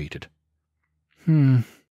 he repeated.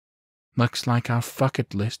 Looks like our fuck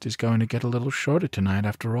it list is going to get a little shorter tonight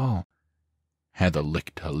after all." Heather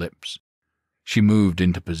licked her lips. She moved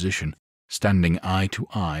into position, standing eye to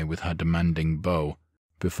eye with her demanding beau,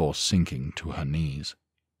 before sinking to her knees.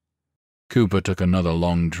 Cooper took another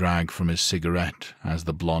long drag from his cigarette as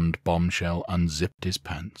the blonde bombshell unzipped his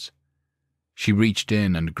pants. She reached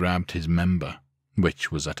in and grabbed his member,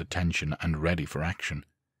 which was at attention and ready for action.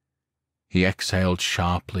 He exhaled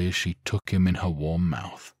sharply as she took him in her warm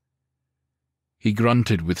mouth. He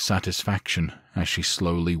grunted with satisfaction as she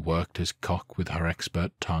slowly worked his cock with her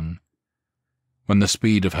expert tongue. When the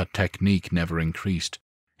speed of her technique never increased,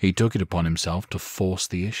 he took it upon himself to force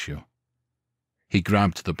the issue. He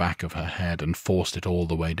grabbed the back of her head and forced it all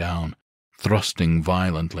the way down, thrusting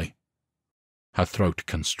violently. Her throat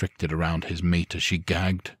constricted around his meat as she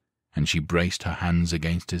gagged, and she braced her hands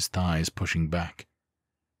against his thighs, pushing back.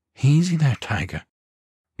 "Easy there, Tiger.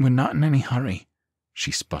 We're not in any hurry,"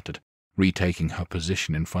 she sputtered, retaking her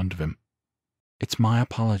position in front of him. "It's my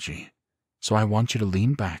apology, so I want you to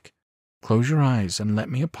lean back, close your eyes, and let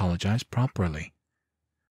me apologize properly."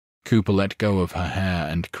 Cooper let go of her hair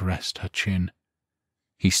and caressed her chin.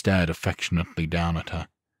 He stared affectionately down at her,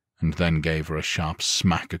 and then gave her a sharp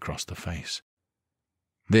smack across the face.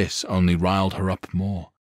 This only riled her up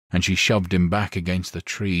more, and she shoved him back against the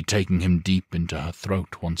tree, taking him deep into her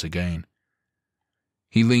throat once again.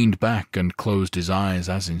 He leaned back and closed his eyes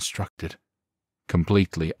as instructed,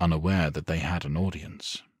 completely unaware that they had an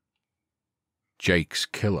audience. Jake's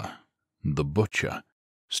killer, the Butcher,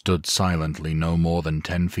 stood silently no more than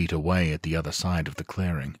 10 feet away at the other side of the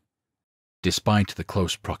clearing. Despite the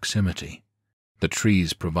close proximity, the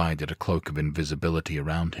trees provided a cloak of invisibility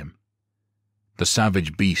around him. The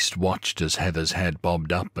savage beast watched as Heather's head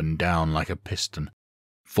bobbed up and down like a piston,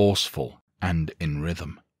 forceful and in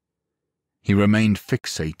rhythm. He remained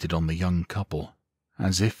fixated on the young couple,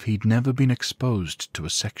 as if he'd never been exposed to a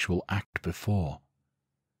sexual act before.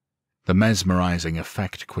 The mesmerizing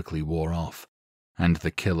effect quickly wore off, and the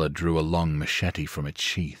killer drew a long machete from its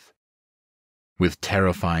sheath. With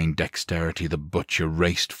terrifying dexterity, the Butcher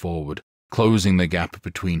raced forward, closing the gap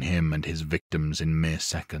between him and his victims in mere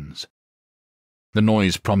seconds. The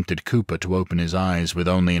noise prompted Cooper to open his eyes with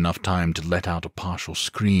only enough time to let out a partial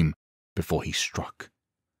scream before he struck.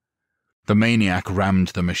 The maniac rammed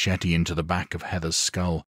the machete into the back of Heather's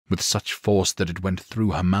skull with such force that it went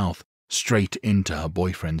through her mouth, straight into her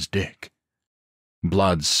boyfriend's dick.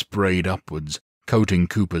 Blood sprayed upwards, coating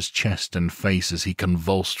Cooper's chest and face as he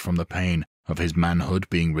convulsed from the pain of his manhood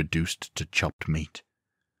being reduced to chopped meat.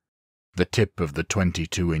 The tip of the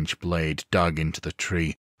 22-inch blade dug into the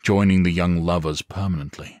tree, joining the young lovers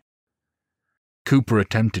permanently. Cooper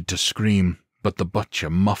attempted to scream, but the Butcher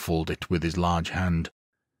muffled it with his large hand.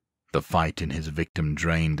 The fight in his victim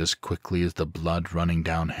drained as quickly as the blood running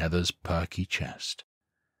down Heather's perky chest.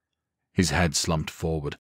 His head slumped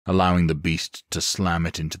forward, allowing the beast to slam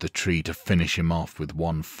it into the tree to finish him off with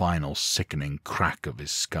one final sickening crack of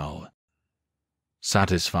his skull.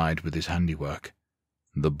 Satisfied with his handiwork,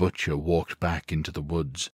 the Butcher walked back into the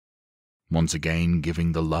woods, once again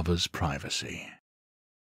giving the lovers privacy.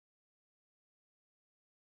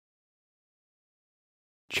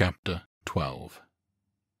 Chapter 12.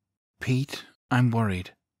 "Pete, I'm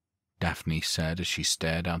worried," Daphne said as she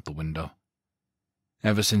stared out the window.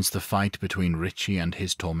 Ever since the fight between Richie and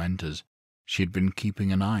his tormentors, she had been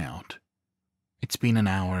keeping an eye out. "It's been an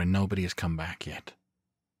hour and nobody has come back yet."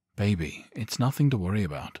 "Baby, it's nothing to worry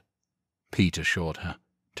about," Pete assured her,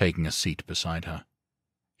 taking a seat beside her.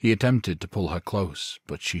 He attempted to pull her close,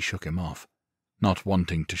 but she shook him off, not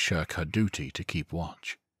wanting to shirk her duty to keep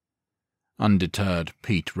watch. Undeterred,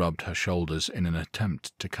 Pete rubbed her shoulders in an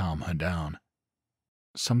attempt to calm her down.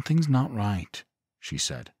 "Something's not right," she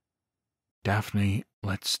said. "Daphne,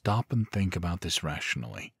 let's stop and think about this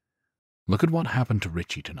rationally. Look at what happened to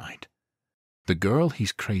Richie tonight. The girl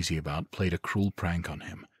he's crazy about played a cruel prank on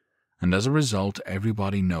him, and as a result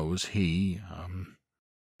everybody knows he,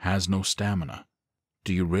 has no stamina.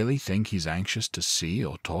 Do you really think he's anxious to see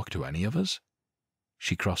or talk to any of us?"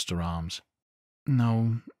 She crossed her arms.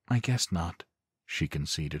 "No, I guess not," she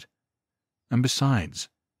conceded. And besides,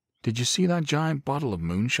 did you see that giant bottle of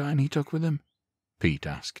moonshine he took with him? Pete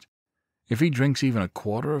asked. If he drinks even a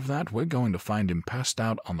quarter of that, we're going to find him passed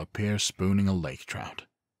out on the pier spooning a lake trout.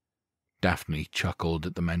 Daphne chuckled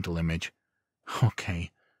at the mental image.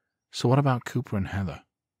 Okay, so what about Cooper and Heather?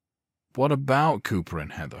 What about Cooper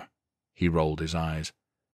and Heather? He rolled his eyes.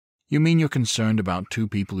 You mean you're concerned about two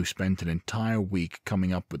people who spent an entire week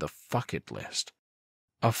coming up with a fuck it list?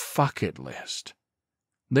 A fuck it list.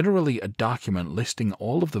 Literally a document listing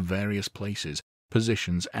all of the various places,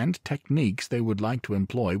 positions, and techniques they would like to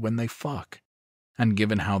employ when they fuck. And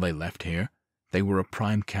given how they left here, they were a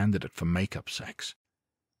prime candidate for makeup sex.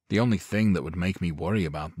 The only thing that would make me worry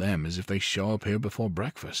about them is if they show up here before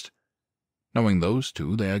breakfast. Knowing those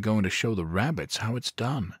two, they are going to show the rabbits how it's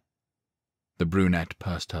done. The brunette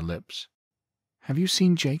pursed her lips. Have you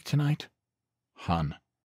seen Jake tonight? Hun,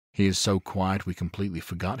 he is so quiet we completely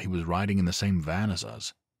forgot he was riding in the same van as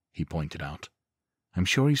us, he pointed out. I'm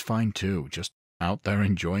sure he's fine too, just out there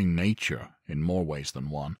enjoying nature in more ways than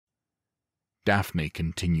one. Daphne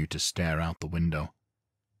continued to stare out the window.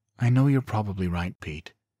 I know you're probably right,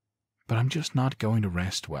 Pete, but I'm just not going to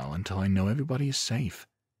rest well until I know everybody is safe.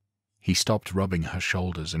 He stopped rubbing her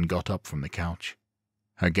shoulders and got up from the couch.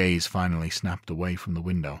 Her gaze finally snapped away from the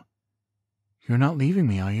window. You're not leaving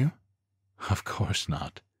me, are you? Of course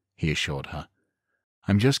not, he assured her.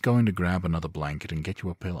 I'm just going to grab another blanket and get you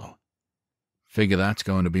a pillow. Figure that's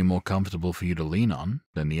going to be more comfortable for you to lean on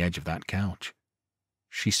than the edge of that couch.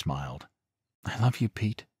 She smiled. I love you,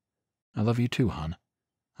 Pete. I love you too, hon.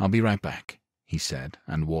 I'll be right back, he said,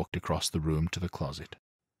 and walked across the room to the closet.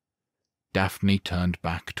 Daphne turned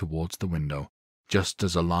back towards the window, just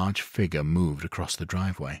as a large figure moved across the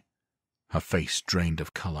driveway. Her face drained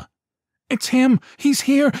of color. It's him! He's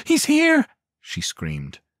here! He's here! She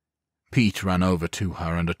screamed. Pete ran over to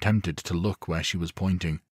her and attempted to look where she was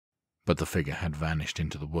pointing, but the figure had vanished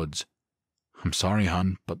into the woods. I'm sorry,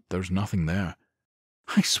 hon, but there's nothing there.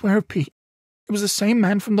 I swear, Pete, it was the same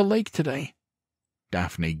man from the lake today.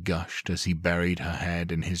 Daphne gushed as he buried her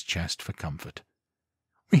head in his chest for comfort.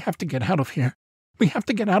 We have to get out of here. We have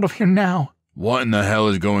to get out of here now. What in the hell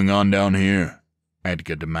is going on down here?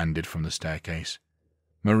 Edgar demanded from the staircase.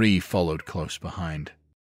 Marie followed close behind.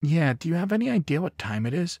 Yeah, do you have any idea what time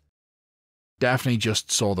it is? Daphne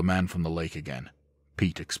just saw the man from the lake again,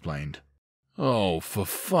 Pete explained. Oh, for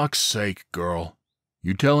fuck's sake, girl.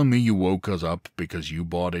 You telling me you woke us up because you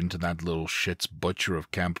bought into that little shit's Butcher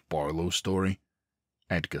of Camp Barlow story?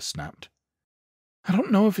 Edgar snapped. I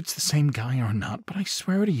don't know if it's the same guy or not, but I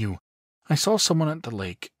swear to you, I saw someone at the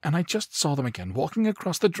lake, and I just saw them again walking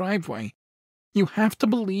across the driveway. You have to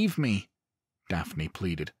believe me, Daphne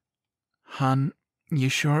pleaded. Hon, you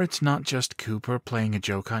sure it's not just Cooper playing a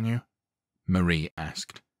joke on you? Marie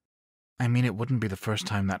asked. I mean, it wouldn't be the first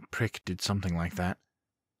time that prick did something like that.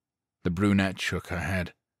 The brunette shook her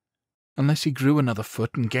head. Unless he grew another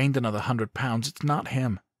foot and gained another 100 pounds, it's not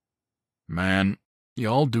him. Man,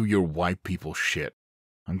 y'all do your white people shit.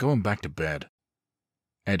 I'm going back to bed.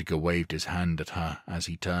 Edgar waved his hand at her as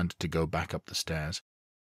he turned to go back up the stairs.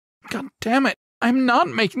 God damn it! I'm not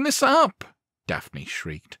making this up! Daphne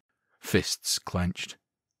shrieked, fists clenched.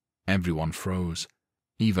 Everyone froze,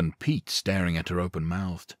 even Pete staring at her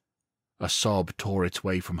open-mouthed. A sob tore its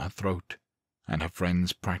way from her throat, and her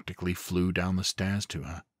friends practically flew down the stairs to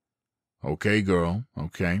her. Okay, girl,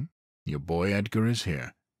 okay. Your boy Edgar is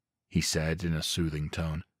here, he said in a soothing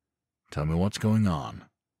tone. Tell me what's going on.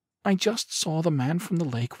 I just saw the man from the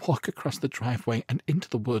lake walk across the driveway and into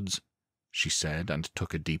the woods, she said, and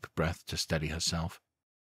took a deep breath to steady herself.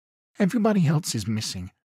 Everybody else is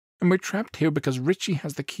missing, and we're trapped here because Richie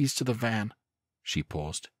has the keys to the van. She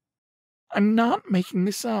paused. I'm not making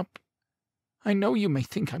this up. I know you may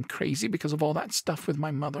think I'm crazy because of all that stuff with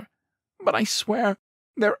my mother, but I swear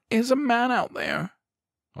there is a man out there.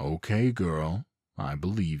 Okay, girl, I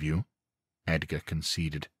believe you, Edgar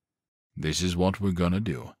conceded. This is what we're gonna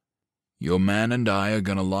do. Your man and I are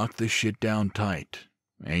gonna lock this shit down tight.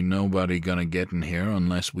 Ain't nobody gonna get in here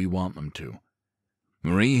unless we want them to.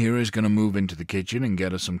 Marie here is gonna move into the kitchen and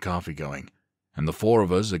get us some coffee going, and the four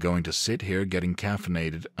of us are going to sit here getting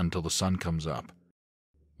caffeinated until the sun comes up.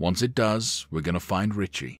 Once it does, we're gonna find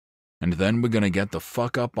Richie, and then we're gonna get the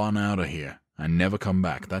fuck up on out of here and never come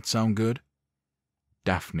back. That sound good?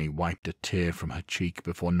 Daphne wiped a tear from her cheek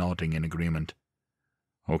before nodding in agreement.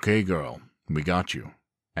 Okay, girl, we got you,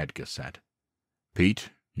 Edgar said. Pete,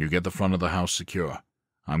 you get the front of the house secure.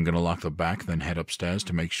 I'm gonna lock the back, then head upstairs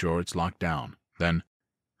to make sure it's locked down. Then...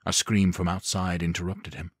 A scream from outside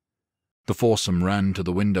interrupted him. The foursome ran to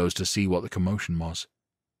the windows to see what the commotion was.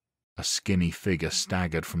 A skinny figure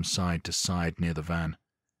staggered from side to side near the van.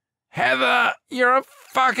 "Heather, you're a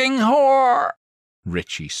fucking whore!"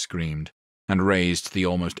 Richie screamed, and raised the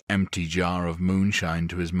almost empty jar of moonshine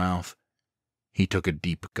to his mouth. He took a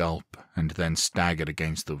deep gulp and then staggered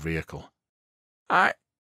against the vehicle. I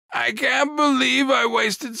can't believe I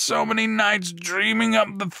wasted so many nights dreaming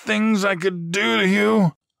up the things I could do to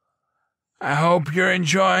you. I hope you're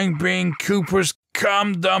enjoying being Cooper's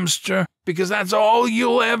cum dumpster, because that's all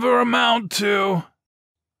you'll ever amount to."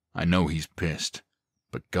 "I know he's pissed,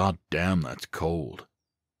 but goddamn, that's cold,"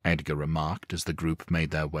 Edgar remarked as the group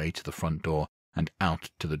made their way to the front door and out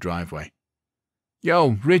to the driveway.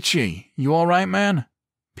 "Yo, Richie, you all right, man?"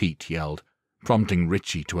 Pete yelled, prompting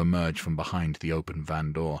Richie to emerge from behind the open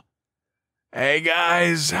van door. "Hey,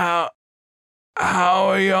 guys, how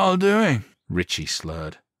are y'all doing?" Richie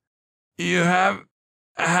slurred. "You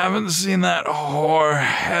haven't seen that whore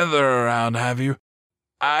Heather around, have you?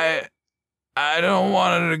 I don't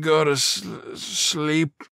want her to go to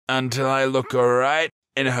sleep until I look her right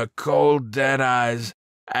in her cold, dead eyes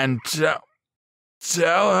and tell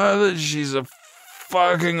her that she's a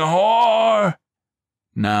fucking whore."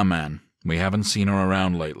 "Nah, man, we haven't seen her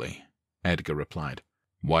around lately," Edgar replied.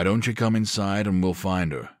 "Why don't you come inside and we'll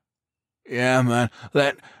find her?" "Yeah, man,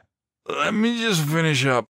 let me just finish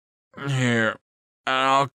up here, and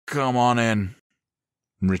I'll come on in."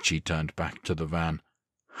 Richie turned back to the van.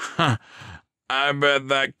 "Huh, I bet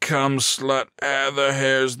that cum slut Heather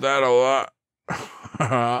hears that a lot."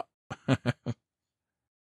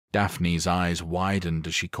 Daphne's eyes widened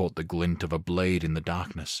as she caught the glint of a blade in the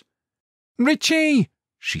darkness. "Richie!"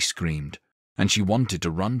 she screamed, and she wanted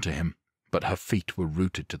to run to him, but her feet were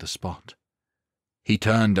rooted to the spot. He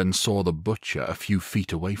turned and saw the butcher a few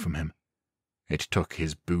feet away from him. It took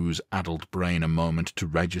his booze-addled brain a moment to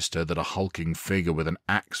register that a hulking figure with an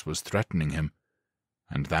axe was threatening him,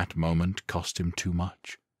 and that moment cost him too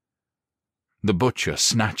much. The butcher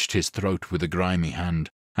snatched his throat with a grimy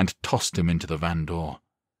hand and tossed him into the van door.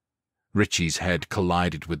 Richie's head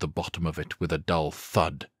collided with the bottom of it with a dull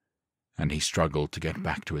thud, and he struggled to get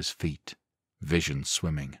back to his feet, vision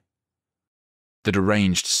swimming. The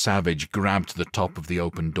deranged savage grabbed the top of the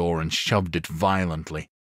open door and shoved it violently,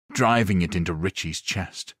 driving it into Richie's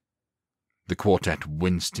chest. The quartet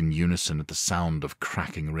winced in unison at the sound of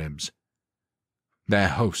cracking ribs. Their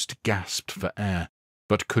host gasped for air,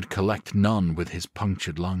 but could collect none with his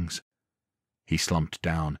punctured lungs. He slumped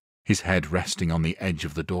down, his head resting on the edge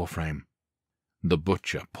of the doorframe. The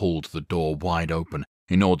butcher pulled the door wide open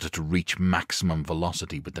in order to reach maximum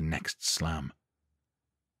velocity with the next slam.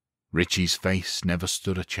 Richie's face never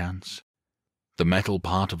stood a chance. The metal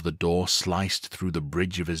part of the door sliced through the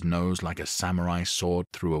bridge of his nose like a samurai sword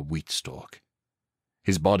through a wheat stalk.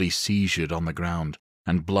 His body seizured on the ground,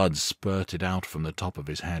 and blood spurted out from the top of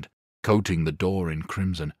his head, coating the door in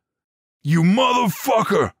crimson. "You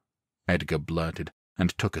motherfucker!" Edgar blurted,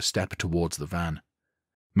 and took a step towards the van.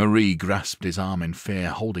 Marie grasped his arm in fear,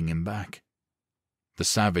 holding him back. The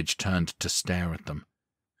savage turned to stare at them,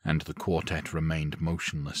 and the quartet remained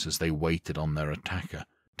motionless as they waited on their attacker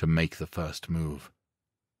to make the first move.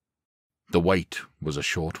 The wait was a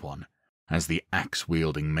short one, as the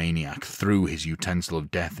axe-wielding maniac threw his utensil of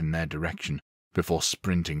death in their direction before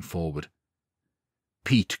sprinting forward.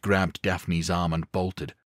 Pete grabbed Daphne's arm and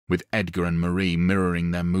bolted, with Edgar and Marie mirroring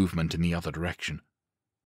their movement in the other direction.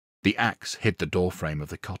 The axe hit the doorframe of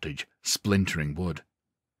the cottage, splintering wood.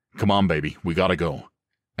 "Come on, baby, we gotta go,"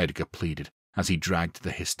 Edgar pleaded as he dragged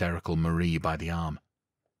the hysterical Marie by the arm.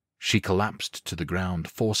 She collapsed to the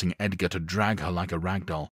ground, forcing Edgar to drag her like a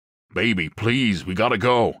ragdoll. "Baby, please, we gotta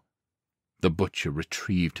go." The butcher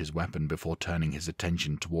retrieved his weapon before turning his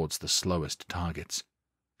attention towards the slowest targets.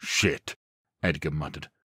 "Shit," Edgar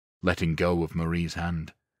muttered, letting go of Marie's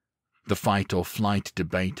hand. The fight-or-flight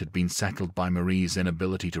debate had been settled by Marie's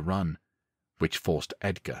inability to run, which forced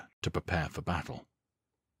Edgar to prepare for battle.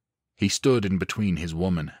 He stood in between his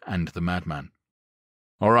woman and the madman.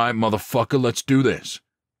 "All right, motherfucker, let's do this."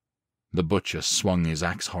 The butcher swung his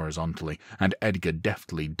axe horizontally, and Edgar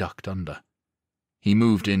deftly ducked under. He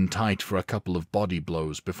moved in tight for a couple of body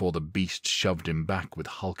blows before the beast shoved him back with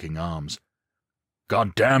hulking arms.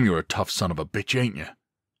 "God damn, you're a tough son of a bitch, ain't you?"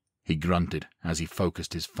 he grunted as he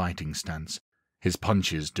focused his fighting stance, his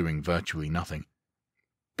punches doing virtually nothing.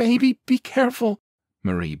 "Baby, be careful,"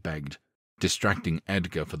 Marie begged, distracting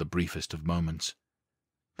Edgar for the briefest of moments.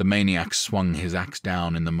 The maniac swung his axe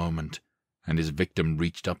down in the moment, and his victim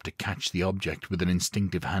reached up to catch the object with an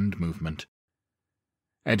instinctive hand movement.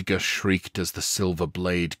 Edgar shrieked as the silver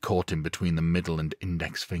blade caught him between the middle and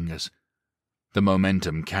index fingers. The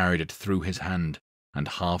momentum carried it through his hand, and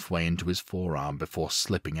halfway into his forearm before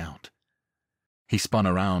slipping out. He spun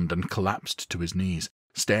around and collapsed to his knees,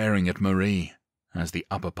 staring at Marie, as the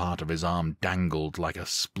upper part of his arm dangled like a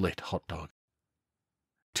split hot dog.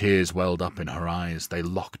 Tears welled up in her eyes, they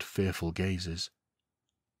locked fearful gazes.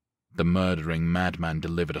 The murdering madman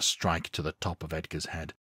delivered a strike to the top of Edgar's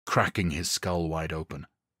head, cracking his skull wide open.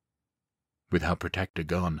 With her protector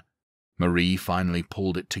gone, Marie finally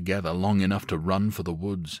pulled it together long enough to run for the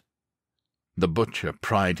woods. The butcher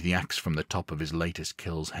pried the axe from the top of his latest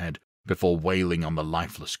kill's head before wailing on the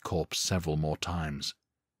lifeless corpse several more times.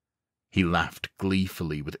 He laughed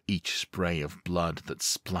gleefully with each spray of blood that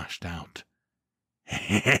splashed out.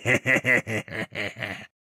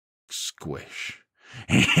 Squish.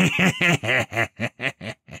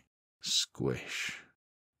 Squish.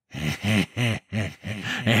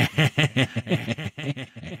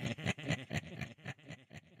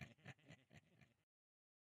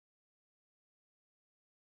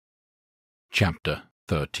 Chapter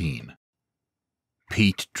 13.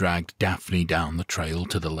 Pete dragged Daphne down the trail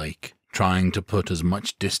to the lake, trying to put as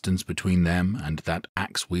much distance between them and that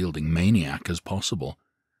axe-wielding maniac as possible.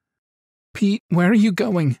 "Pete, where are you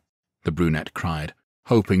going?" the brunette cried,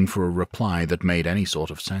 hoping for a reply that made any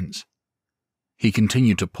sort of sense. He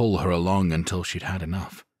continued to pull her along until she'd had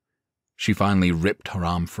enough. She finally ripped her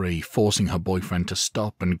arm free, forcing her boyfriend to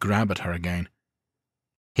stop and grab at her again.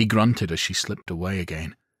 He grunted as she slipped away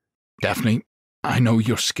again. "Daphne, I know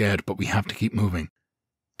you're scared, but we have to keep moving."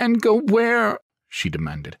 "And go where?" she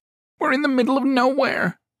demanded. "We're in the middle of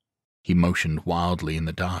nowhere." He motioned wildly in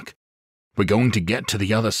the dark. "We're going to get to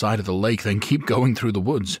the other side of the lake, then keep going through the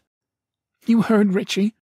woods." "You heard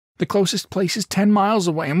Richie. The closest place is 10 miles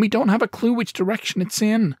away, and we don't have a clue which direction it's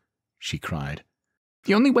in," she cried.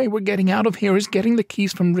 "The only way we're getting out of here is getting the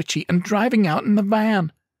keys from Richie and driving out in the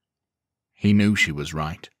van." He knew she was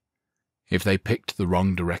right. If they picked the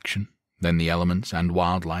wrong direction, then the elements and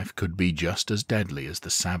wildlife could be just as deadly as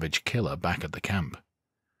the savage killer back at the camp.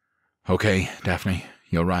 "Okay, Daphne,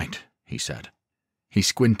 you're right," he said. He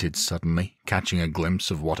squinted suddenly, catching a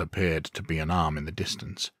glimpse of what appeared to be an arm in the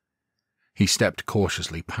distance. He stepped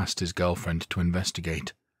cautiously past his girlfriend to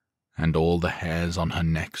investigate, and all the hairs on her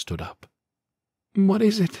neck stood up. "What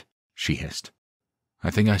is it?" she hissed. "I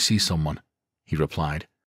think I see someone," he replied,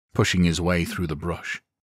 pushing his way through the brush.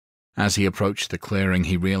 As he approached the clearing,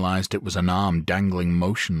 he realized it was an arm dangling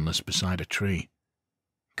motionless beside a tree.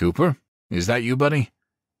 "Cooper, is that you, buddy?"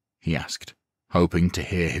 he asked, hoping to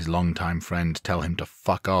hear his longtime friend tell him to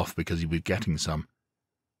fuck off because he was getting some.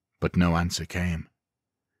 But no answer came.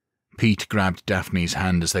 Pete grabbed Daphne's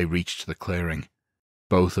hand as they reached the clearing,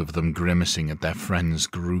 both of them grimacing at their friend's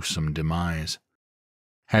gruesome demise.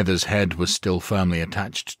 Heather's head was still firmly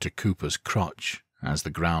attached to Cooper's crotch, as the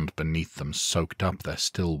ground beneath them soaked up their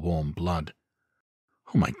still warm blood.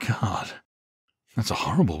 "Oh my God, that's a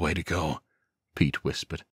horrible way to go," Pete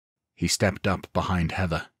whispered. He stepped up behind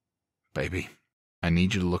Heather. "Baby, I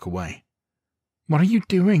need you to look away." "What are you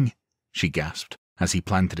doing?" she gasped, as he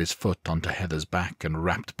planted his foot onto Heather's back and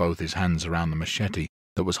wrapped both his hands around the machete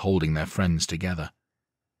that was holding their friends together.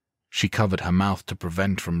 She covered her mouth to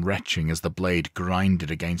prevent from retching as the blade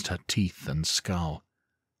grinded against her teeth and skull.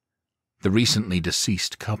 The recently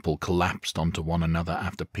deceased couple collapsed onto one another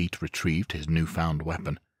after Pete retrieved his newfound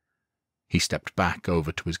weapon. He stepped back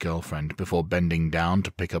over to his girlfriend before bending down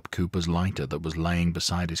to pick up Cooper's lighter that was laying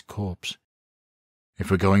beside his corpse.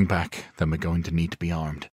 "If we're going back, then we're going to need to be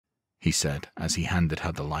armed," he said as he handed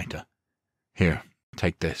her the lighter. "Here,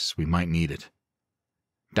 take this, we might need it."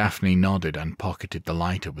 Daphne nodded and pocketed the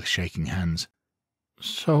lighter with shaking hands.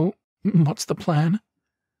 "So, what's the plan?"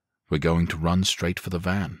 "We're going to run straight for the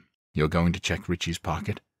van. You're going to check Richie's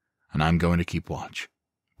pocket, and I'm going to keep watch,"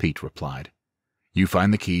 Pete replied. "You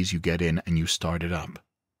find the keys, you get in, and you start it up."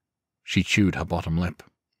 She chewed her bottom lip.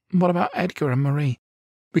 "What about Edgar and Marie?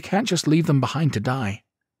 We can't just leave them behind to die."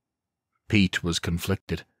 Pete was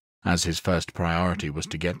conflicted, as his first priority was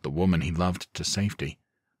to get the woman he loved to safety,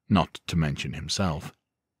 not to mention himself.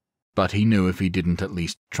 But he knew if he didn't at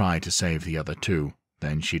least try to save the other two,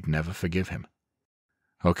 then she'd never forgive him.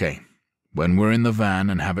 "Okay, when we're in the van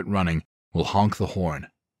and have it running, we'll honk the horn,"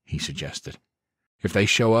 he suggested. "If they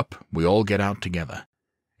show up, we all get out together.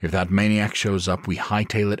 If that maniac shows up, we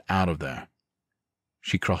hightail it out of there."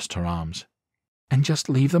 She crossed her arms. "And just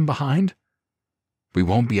leave them behind?" "We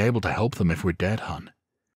won't be able to help them if we're dead, hon.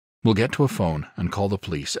 We'll get to a phone and call the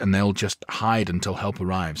police, and they'll just hide until help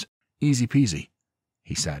arrives. Easy peasy,"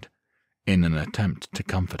 he said, in an attempt to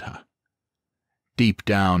comfort her. Deep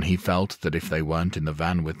down he felt that if they weren't in the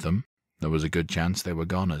van with them, there was a good chance they were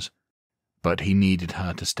goners, but he needed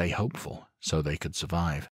her to stay hopeful so they could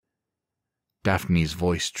survive. Daphne's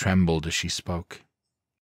voice trembled as she spoke.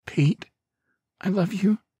 "Pete, I love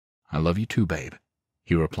you." "I love you too, babe,"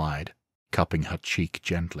 he replied, cupping her cheek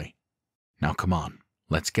gently. "Now come on,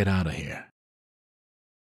 let's get out of here."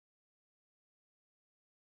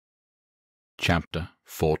 Chapter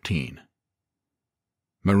 14.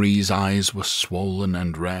 Marie's eyes were swollen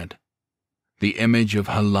and red. The image of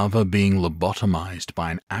her lover being lobotomized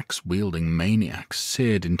by an axe-wielding maniac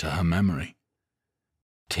seared into her memory.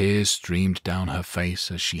 Tears streamed down her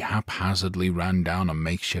face as she haphazardly ran down a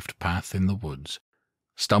makeshift path in the woods,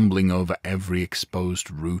 stumbling over every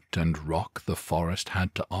exposed root and rock the forest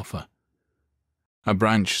had to offer. A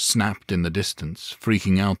branch snapped in the distance,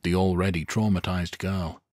 freaking out the already traumatized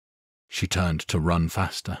girl. She turned to run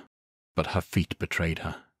faster, but her feet betrayed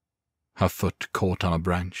her. Her foot caught on a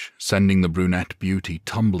branch, sending the brunette beauty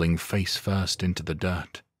tumbling face first into the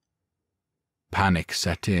dirt. Panic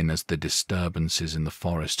set in as the disturbances in the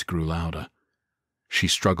forest grew louder. She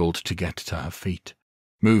struggled to get to her feet,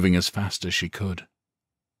 moving as fast as she could.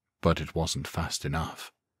 But it wasn't fast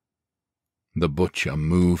enough. The butcher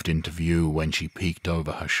moved into view when she peeked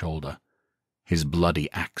over her shoulder, his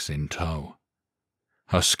bloody axe in tow.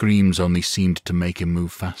 Her screams only seemed to make him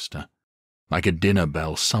move faster, like a dinner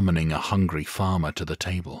bell summoning a hungry farmer to the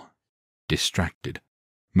table. Distracted,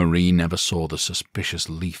 Marie never saw the suspicious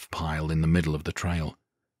leaf pile in the middle of the trail,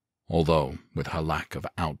 although, with her lack of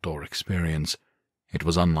outdoor experience, it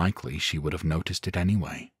was unlikely she would have noticed it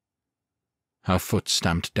anyway. Her foot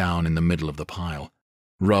stamped down in the middle of the pile,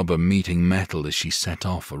 rubber meeting metal as she set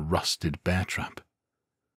off a rusted bear trap.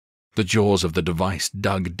 The jaws of the device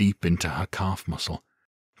dug deep into her calf muscle,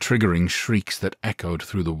 triggering shrieks that echoed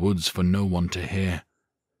through the woods for no one to hear.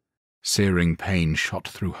 Searing pain shot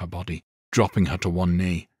through her body, dropping her to one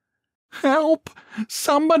knee. "Help!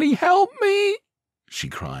 Somebody help me!" she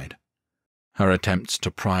cried. Her attempts to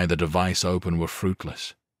pry the device open were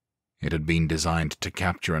fruitless. It had been designed to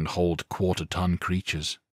capture and hold quarter-ton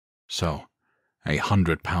creatures, so a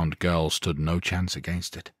 100-pound girl stood no chance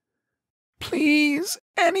against it. "Please,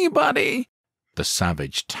 anybody!" The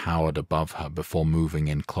savage towered above her before moving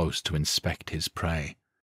in close to inspect his prey.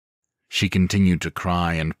 She continued to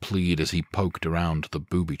cry and plead as he poked around the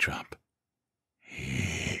booby trap.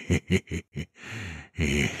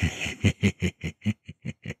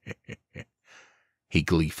 He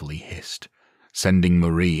gleefully hissed, sending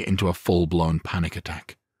Marie into a full-blown panic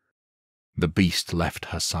attack. The beast left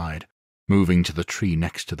her side, moving to the tree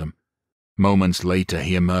next to them. Moments later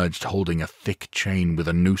he emerged holding a thick chain with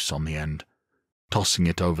a noose on the end, tossing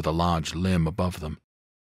it over the large limb above them.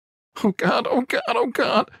 "Oh God, oh God, oh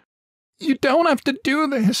God! You don't have to do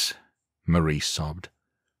this!" Marie sobbed,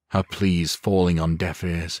 her pleas falling on deaf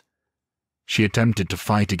ears. She attempted to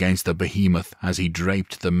fight against the behemoth as he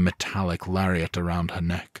draped the metallic lariat around her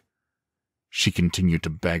neck. She continued to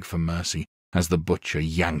beg for mercy as the butcher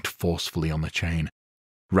yanked forcefully on the chain,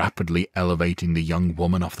 rapidly elevating the young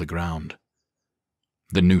woman off the ground.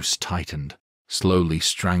 The noose tightened, slowly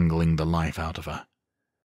strangling the life out of her.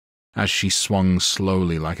 As she swung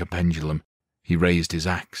slowly like a pendulum, he raised his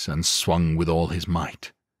axe and swung with all his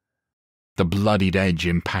might. The bloodied edge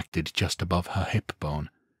impacted just above her hip bone,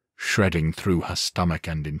 shredding through her stomach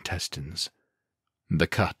and intestines. The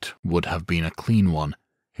cut would have been a clean one,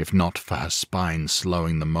 if not for her spine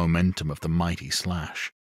slowing the momentum of the mighty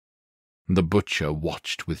slash. The butcher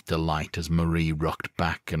watched with delight as Marie rocked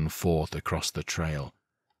back and forth across the trail,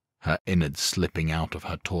 her innards slipping out of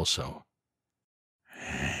her torso.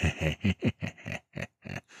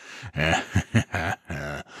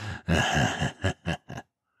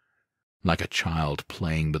 Like a child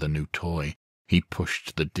playing with a new toy, he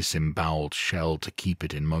pushed the disemboweled shell to keep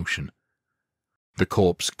it in motion. The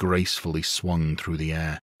corpse gracefully swung through the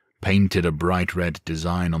air, painted a bright red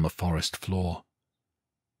design on the forest floor.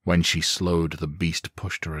 When she slowed, the beast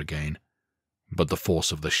pushed her again, but the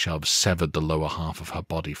force of the shove severed the lower half of her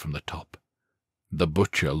body from the top. The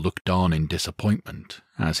butcher looked on in disappointment,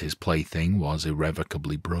 as his plaything was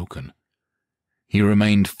irrevocably broken. He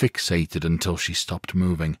remained fixated until she stopped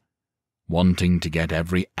moving, wanting to get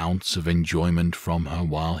every ounce of enjoyment from her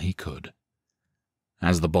while he could.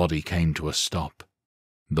 As the body came to a stop,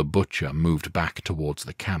 the butcher moved back towards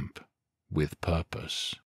the camp with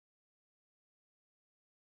purpose.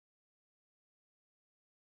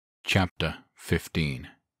 Chapter 15.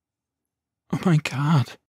 "Oh my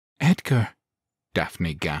God, Edgar!"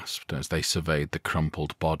 Daphne gasped as they surveyed the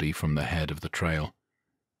crumpled body from the head of the trail.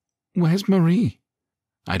 "Where's Marie?"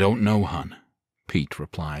 "I don't know, hon," Pete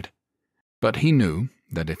replied. But he knew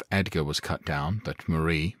that if Edgar was cut down, that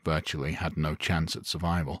Marie virtually had no chance at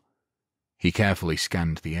survival. He carefully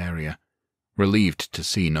scanned the area, relieved to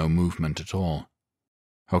see no movement at all.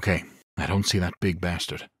 Okay, I don't see that big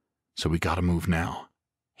bastard, so we gotta move now.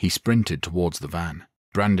 He sprinted towards the van,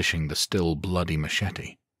 brandishing the still bloody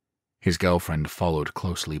machete. His girlfriend followed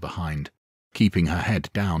closely behind, keeping her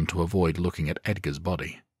head down to avoid looking at Edgar's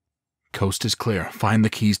body. Coast is clear. Find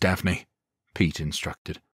the keys, Daphne, Pete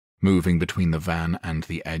instructed, moving between the van and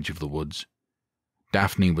the edge of the woods.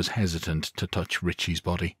 Daphne was hesitant to touch Richie's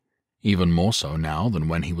body, even more so now than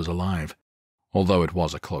when he was alive, although it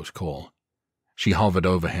was a close call. She hovered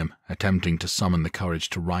over him, attempting to summon the courage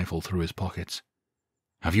to rifle through his pockets.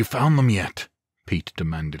 "Have you found them yet?" Pete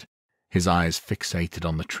demanded, his eyes fixated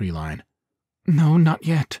on the tree line. "No, not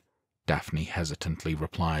yet," Daphne hesitantly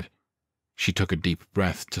replied. She took a deep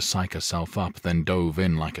breath to psych herself up, then dove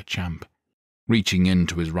in like a champ. Reaching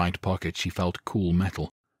into his right pocket, she felt cool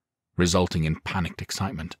metal, resulting in panicked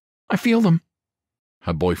excitement. "I feel them."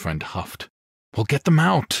 Her boyfriend huffed. "Well, get them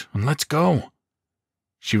out, and let's go."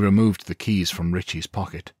 She removed the keys from Richie's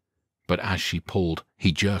pocket, but as she pulled,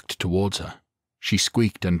 he jerked towards her. She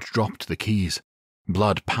squeaked and dropped the keys,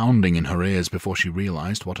 blood pounding in her ears before she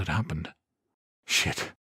realized what had happened.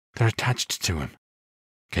 "Shit, they're attached to him."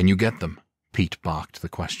 "Can you get them?" Pete barked the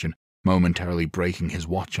question, momentarily breaking his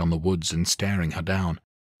watch on the woods and staring her down.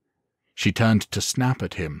 She turned to snap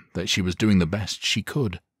at him that she was doing the best she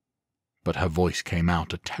could, but her voice came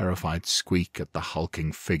out a terrified squeak at the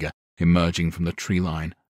hulking figure emerging from the tree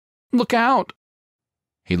line. "Look out!"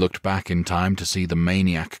 He looked back in time to see the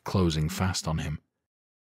maniac closing fast on him.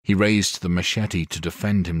 He raised the machete to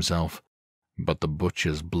defend himself, but the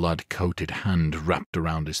butcher's blood-coated hand wrapped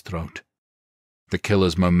around his throat. The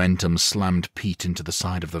killer's momentum slammed Pete into the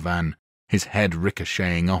side of the van, his head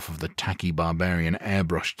ricocheting off of the tacky barbarian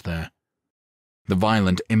airbrushed there. The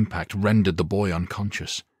violent impact rendered the boy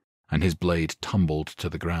unconscious, and his blade tumbled to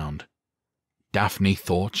the ground. Daphne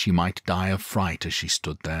thought she might die of fright as she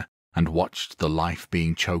stood there and watched the life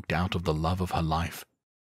being choked out of the love of her life.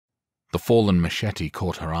 The fallen machete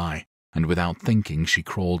caught her eye, and without thinking she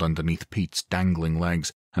crawled underneath Pete's dangling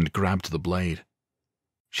legs and grabbed the blade.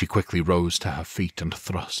 She quickly rose to her feet and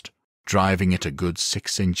thrust, driving it a good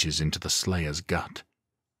 6 inches into the slayer's gut.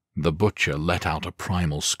 The butcher let out a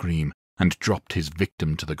primal scream and dropped his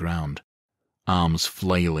victim to the ground, arms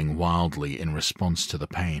flailing wildly in response to the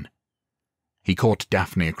pain. He caught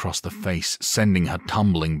Daphne across the face, sending her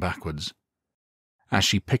tumbling backwards. As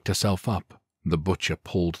she picked herself up, the butcher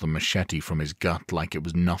pulled the machete from his gut like it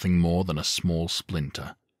was nothing more than a small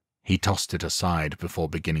splinter. He tossed it aside before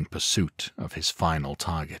beginning pursuit of his final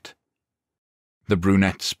target. The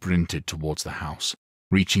brunette sprinted towards the house,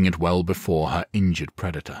 reaching it well before her injured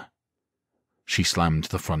predator. She slammed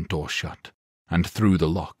the front door shut and threw the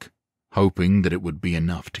lock, hoping that it would be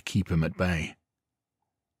enough to keep him at bay.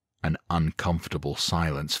 An uncomfortable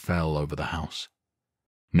silence fell over the house.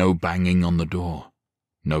 No banging on the door,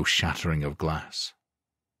 no shattering of glass,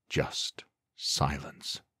 just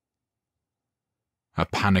silence. A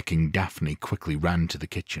panicking Daphne quickly ran to the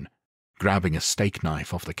kitchen, grabbing a steak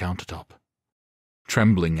knife off the countertop.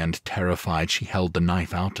 Trembling and terrified, she held the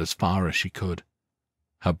knife out as far as she could,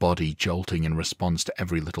 her body jolting in response to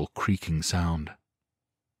every little creaking sound.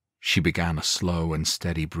 She began a slow and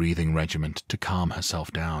steady breathing regimen to calm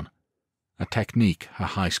herself down, a technique her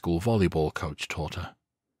high school volleyball coach taught her.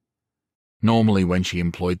 Normally when she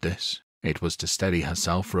employed this, it was to steady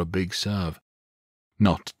herself for a big serve,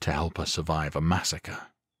 not to help her survive a massacre.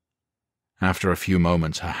 After a few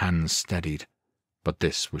moments her hands steadied, but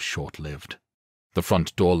this was short-lived. The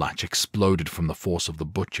front door latch exploded from the force of the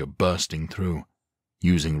butcher bursting through,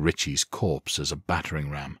 using Richie's corpse as a battering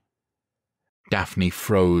ram. Daphne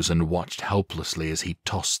froze and watched helplessly as he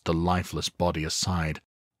tossed the lifeless body aside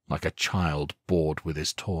like a child bored with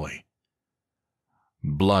his toy.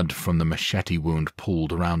 Blood from the machete wound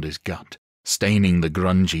pooled around his gut, staining the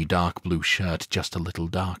grungy dark blue shirt just a little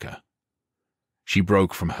darker. She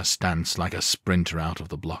broke from her stance like a sprinter out of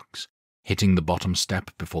the blocks, hitting the bottom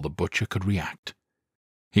step before the butcher could react.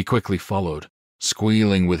 He quickly followed,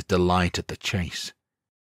 squealing with delight at the chase.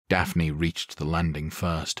 Daphne reached the landing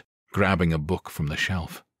first, grabbing a book from the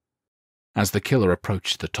shelf. As the killer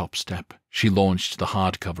approached the top step, she launched the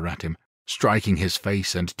hardcover at him, striking his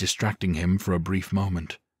face and distracting him for a brief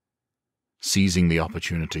moment. Seizing the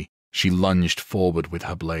opportunity, she lunged forward with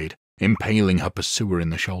her blade, impaling her pursuer in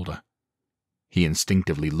the shoulder. He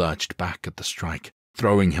instinctively lurched back at the strike,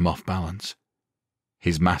 throwing him off balance.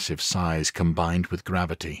 His massive size combined with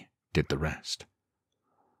gravity did the rest.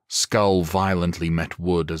 Skull violently met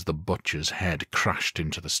wood as the butcher's head crashed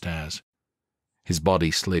into the stairs. His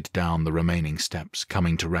body slid down the remaining steps,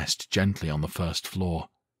 coming to rest gently on the first floor.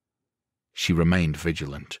 She remained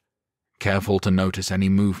vigilant, careful to notice any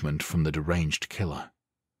movement from the deranged killer.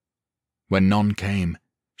 When none came,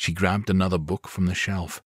 she grabbed another book from the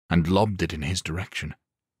shelf and lobbed it in his direction.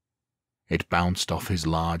 It bounced off his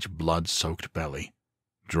large, blood-soaked belly,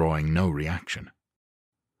 drawing no reaction.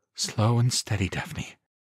 "Slow and steady, Daphne,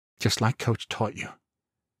 just like Coach taught you."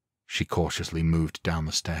 She cautiously moved down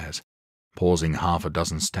the stairs, pausing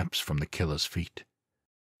 6 steps from the killer's feet.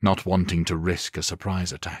 Not wanting to risk a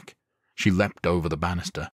surprise attack, she leapt over the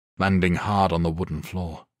banister, landing hard on the wooden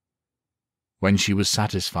floor. When she was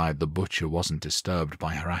satisfied the butcher wasn't disturbed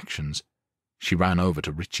by her actions, she ran over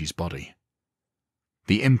to Richie's body.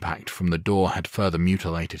 The impact from the door had further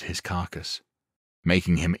mutilated his carcass,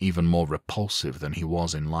 making him even more repulsive than he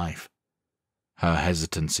was in life. Her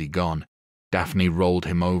hesitancy gone, Daphne rolled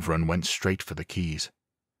him over and went straight for the keys.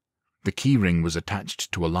 The keyring was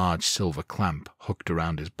attached to a large silver clamp hooked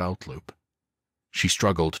around his belt loop. She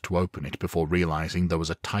struggled to open it before realizing there was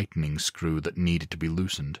a tightening screw that needed to be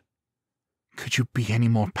loosened. "Could you be any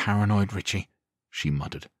more paranoid, Richie?" she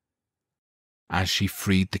muttered, as she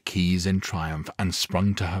freed the keys in triumph and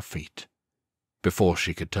sprung to her feet. Before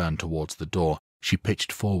she could turn towards the door, she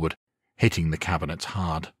pitched forward, hitting the cabinets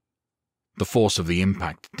hard. The force of the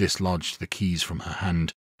impact dislodged the keys from her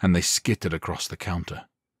hand, and they skittered across the counter.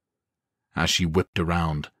 As she whipped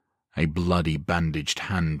around, a bloody bandaged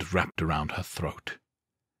hand wrapped around her throat.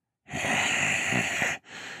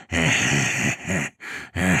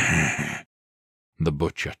 The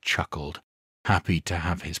butcher chuckled, happy to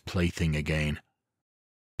have his plaything again.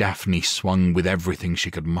 Daphne swung with everything she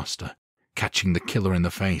could muster, catching the killer in the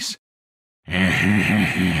face.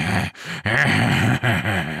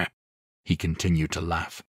 He continued to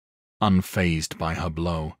laugh, unfazed by her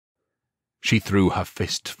blow. She threw her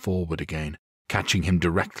fist forward again, catching him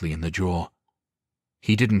directly in the jaw.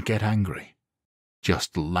 He didn't get angry,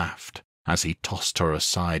 just laughed as he tossed her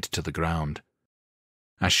aside to the ground.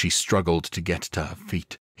 As she struggled to get to her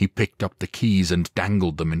feet, he picked up the keys and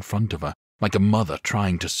dangled them in front of her, like a mother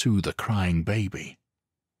trying to soothe a crying baby.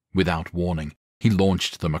 Without warning, he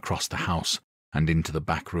launched them across the house and into the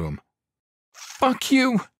back room. "Fuck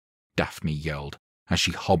you!" Daphne yelled as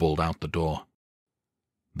she hobbled out the door.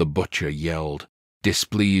 The butcher yelled,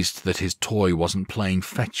 displeased that his toy wasn't playing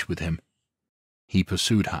fetch with him. He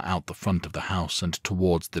pursued her out the front of the house and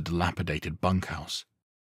towards the dilapidated bunkhouse.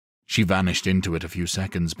 She vanished into it a few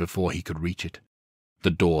seconds before he could reach it, the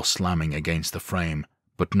door slamming against the frame,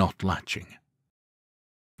 but not latching.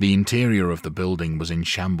 The interior of the building was in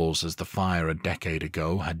shambles as the fire a decade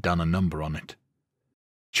ago had done a number on it.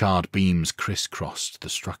 Charred beams crisscrossed the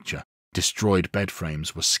structure, destroyed bed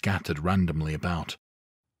frames were scattered randomly about,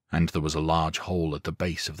 and there was a large hole at the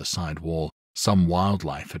base of the side wall some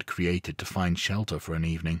wildlife had created to find shelter for an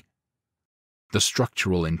evening. The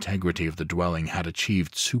structural integrity of the dwelling had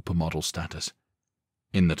achieved supermodel status,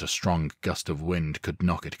 in that a strong gust of wind could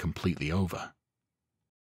knock it completely over.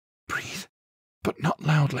 "Breathe, but not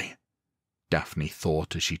loudly," Daphne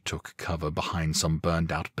thought as she took cover behind some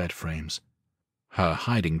burned-out bed frames. Her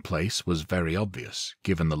hiding place was very obvious,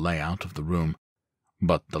 given the layout of the room,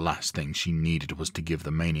 but the last thing she needed was to give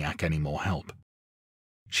the maniac any more help.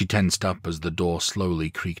 She tensed up as the door slowly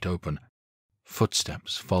creaked open,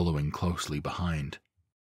 footsteps following closely behind.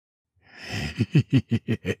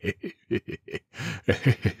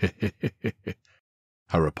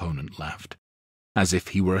 Her opponent laughed, as if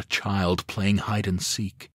he were a child playing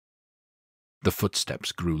hide-and-seek. The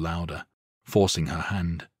footsteps grew louder, forcing her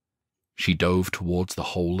hand. She dove towards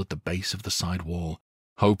the hole at the base of the side wall,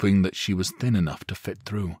 hoping that she was thin enough to fit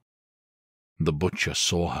through. The butcher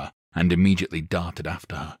saw her and immediately darted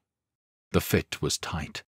after her. The fit was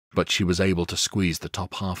tight, but she was able to squeeze the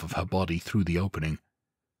top half of her body through the opening.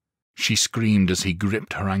 She screamed as he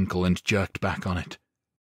gripped her ankle and jerked back on it.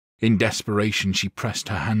 In desperation, she pressed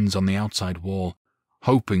her hands on the outside wall,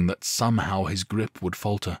 hoping that somehow his grip would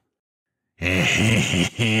falter. He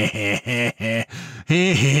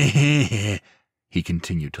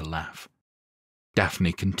continued to laugh.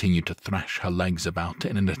 Daphne continued to thrash her legs about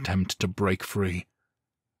in an attempt to break free,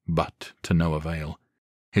 but to no avail.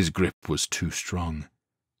 His grip was too strong.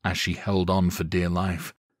 As she held on for dear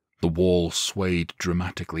life, the wall swayed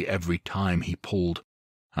dramatically every time he pulled,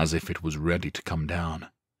 as if it was ready to come down.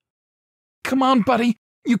 "Come on, buddy,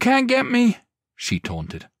 you can't get me," she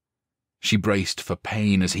taunted. She braced for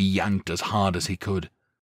pain as he yanked as hard as he could.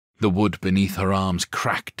 The wood beneath her arms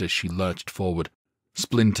cracked as she lurched forward,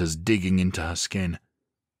 splinters digging into her skin.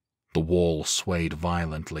 The wall swayed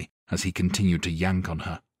violently as he continued to yank on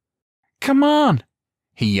her. "Come on!"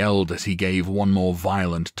 he yelled as he gave one more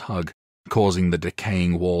violent tug, causing the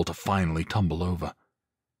decaying wall to finally tumble over.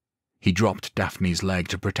 He dropped Daphne's leg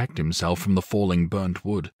to protect himself from the falling burnt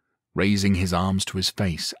wood, raising his arms to his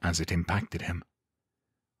face as it impacted him.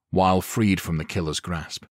 While freed from the killer's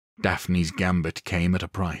grasp, Daphne's gambit came at a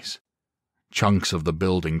price. Chunks of the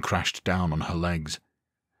building crashed down on her legs.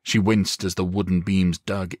 She winced as the wooden beams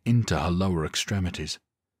dug into her lower extremities.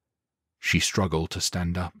 She struggled to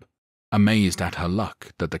stand up, amazed at her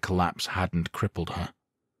luck that the collapse hadn't crippled her.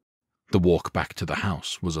 The walk back to the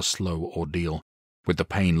house was a slow ordeal, with the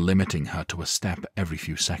pain limiting her to a step every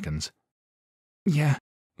few seconds. "Yeah,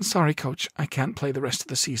 sorry, Coach, I can't play the rest of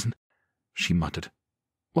the season," she muttered.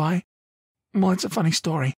 "Why? Well, it's a funny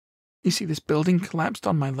story. You see, this building collapsed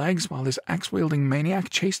on my legs while this axe-wielding maniac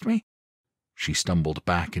chased me." She stumbled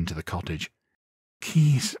back into the cottage.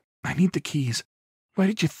 "Keys. I need the keys. Where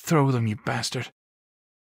did you throw them, you bastard?"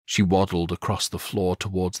 She waddled across the floor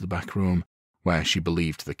towards the back room, where she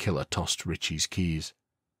believed the killer tossed Richie's keys.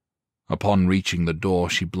 Upon reaching the door,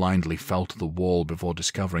 she blindly felt the wall before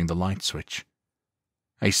discovering the light switch.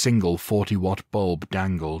 A single 40-watt bulb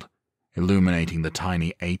dangled, illuminating the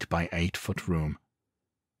tiny 8-by-8-foot room.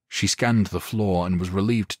 She scanned the floor and was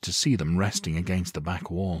relieved to see them resting against the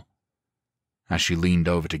back wall. As she leaned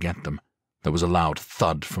over to get them, there was a loud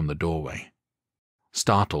thud from the doorway.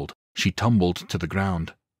 Startled, she tumbled to the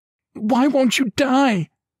ground. "Why won't you die?"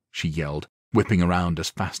 she yelled, whipping around as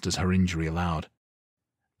fast as her injury allowed.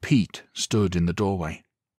 Pete stood in the doorway.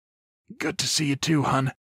 "Good to see you too,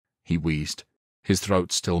 hun," he wheezed, his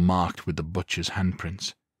throat still marked with the butcher's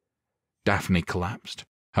handprints. Daphne collapsed,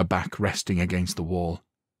 her back resting against the wall.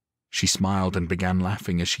 She smiled and began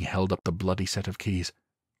laughing as she held up the bloody set of keys.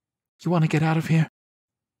 "You want to get out of here?"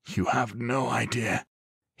 "You have no idea,"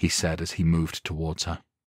 he said as he moved towards her.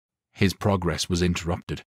 His progress was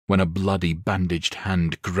interrupted when a bloody, bandaged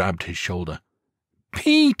hand grabbed his shoulder.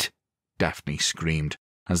 "Pete!" Daphne screamed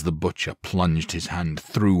as the butcher plunged his hand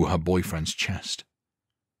through her boyfriend's chest.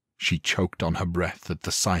 She choked on her breath at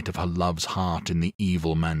the sight of her love's heart in the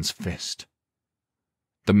evil man's fist.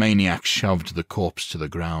 The maniac shoved the corpse to the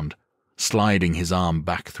ground, sliding his arm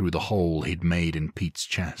back through the hole he'd made in Pete's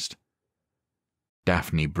chest.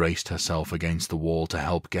 Daphne braced herself against the wall to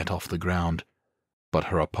help get off the ground, but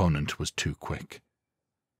her opponent was too quick.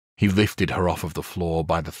 He lifted her off of the floor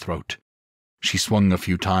by the throat. She swung a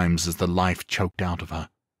few times as the life choked out of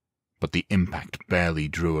her, but the impact barely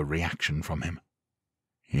drew a reaction from him.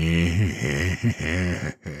 The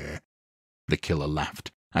killer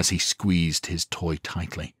laughed as he squeezed his toy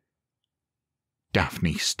tightly.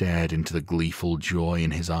 Daphne stared into the gleeful joy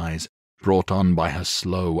in his eyes, brought on by her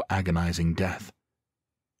slow, agonizing death.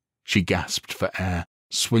 She gasped for air,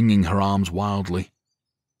 swinging her arms wildly.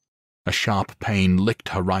 A sharp pain licked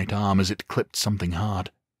her right arm as it clipped something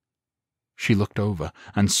hard. She looked over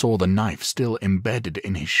and saw the knife still embedded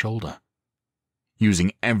in his shoulder.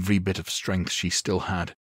 Using every bit of strength she still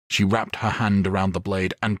had, she wrapped her hand around the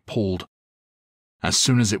blade and pulled. As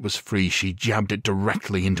soon as it was free, she jabbed it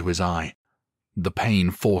directly into his eye. The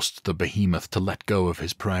pain forced the behemoth to let go of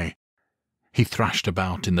his prey. He thrashed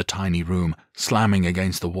about in the tiny room, slamming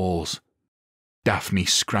against the walls. Daphne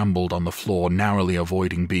scrambled on the floor, narrowly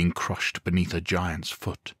avoiding being crushed beneath a giant's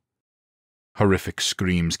foot. Horrific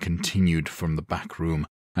screams continued from the back room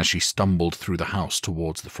as she stumbled through the house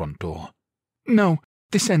towards the front door. "No,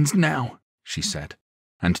 this ends now," she said,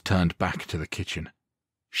 and turned back to the kitchen.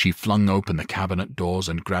 She flung open the cabinet doors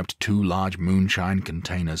and grabbed 2 large moonshine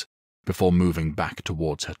containers before moving back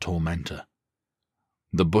towards her tormentor.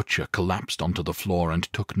 The butcher collapsed onto the floor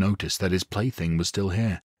and took notice that his plaything was still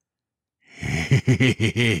here.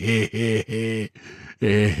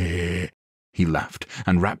 He laughed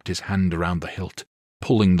and wrapped his hand around the hilt,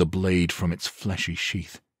 pulling the blade from its fleshy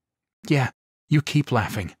sheath. "Yeah, you keep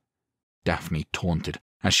laughing," Daphne taunted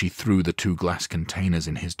as she threw the 2 glass containers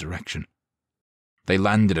in his direction. They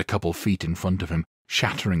landed a couple feet in front of him,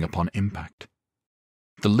 shattering upon impact.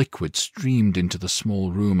 The liquid streamed into the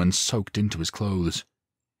small room and soaked into his clothes.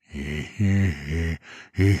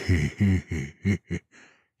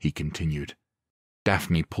 He continued.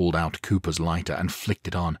 Daphne pulled out Cooper's lighter and flicked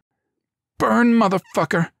it on. "Burn,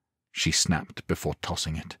 motherfucker!" she snapped before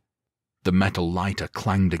tossing it. The metal lighter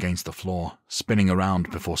clanged against the floor, spinning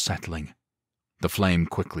around before settling. The flame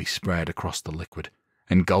quickly spread across the liquid,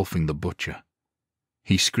 engulfing the butcher.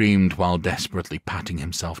 He screamed while desperately patting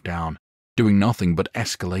himself down, doing nothing but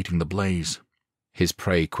escalating the blaze. His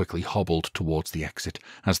prey quickly hobbled towards the exit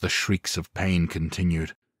as the shrieks of pain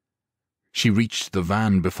continued. She reached the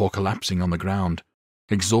van before collapsing on the ground,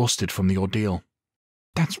 exhausted from the ordeal.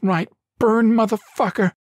 "That's right, burn,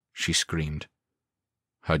 motherfucker!" she screamed.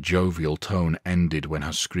 Her jovial tone ended when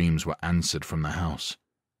her screams were answered from the house.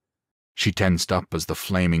 She tensed up as the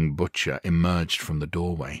flaming butcher emerged from the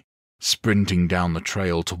doorway, sprinting down the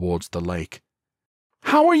trail towards the lake.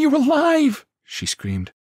 "How are you alive?" she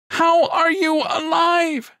screamed. "How are you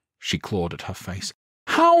alive?" She clawed at her face.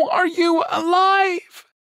 "How are you alive?"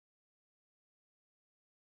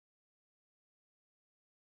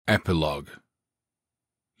 Epilogue.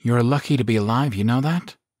 "You're lucky to be alive, you know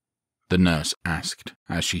that?" the nurse asked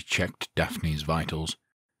as she checked Daphne's vitals.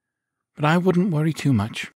 "But I wouldn't worry too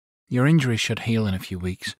much. Your injury should heal in a few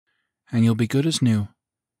weeks, and you'll be good as new."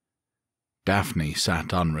 Daphne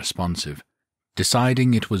sat unresponsive,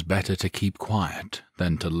 deciding it was better to keep quiet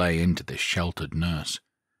than to lay into this sheltered nurse.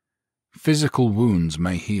 Physical wounds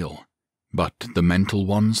may heal, but the mental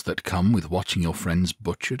ones that come with watching your friends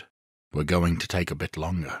butchered were going to take a bit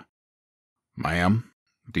longer. "Ma'am,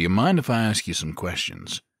 do you mind if I ask you some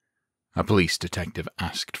questions?" a police detective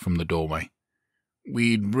asked from the doorway.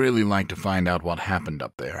 "We'd really like to find out what happened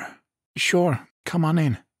up there." "Sure, come on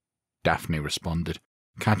in," Daphne responded,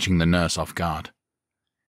 catching the nurse off guard.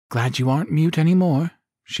 "Glad you aren't mute anymore,"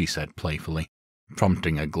 she said playfully,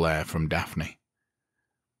 prompting a glare from Daphne.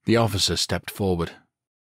 The officer stepped forward.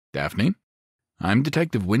 "Daphne, I'm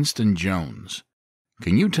Detective Winston Jones.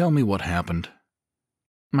 Can you tell me what happened?"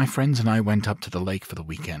 "My friends and I went up to the lake for the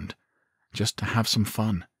weekend, just to have some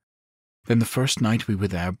fun. Then the first night we were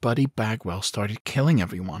there, Buddy Bagwell started killing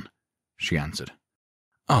everyone," she answered.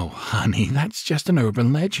 "Oh, honey, that's just an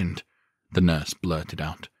urban legend," the nurse blurted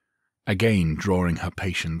out, again drawing her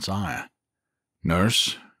patient's ire.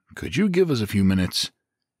 "Nurse, could you give us a few minutes?"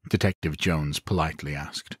 Detective Jones politely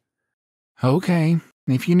asked. "Okay,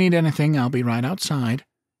 if you need anything, I'll be right outside,"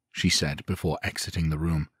 she said before exiting the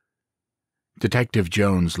room. Detective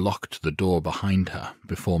Jones locked the door behind her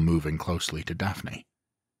before moving closely to Daphne.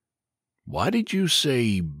 "Why did you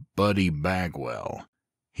say Buddy Bagwell?"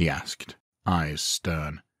 he asked, eyes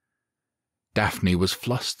stern. Daphne was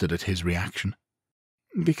flustered at his reaction.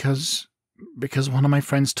 Because one of my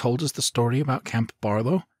friends told us the story about Camp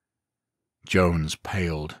Barlow." Jones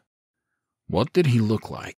paled. "What did he look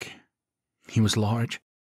like?" "He was large,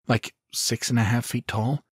 like 6.5 feet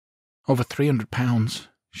tall, over 300 pounds,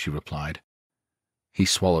 she replied. He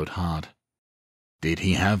swallowed hard. "Did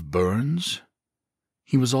he have burns?"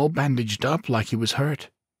 "He was all bandaged up like he was hurt,"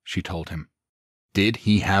 she told him. "Did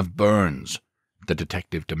he have burns?" the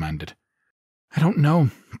detective demanded. "I don't know,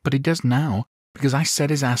 but he does now, because I set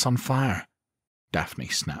his ass on fire," Daphne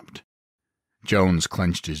snapped. Jones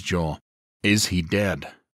clenched his jaw. "Is he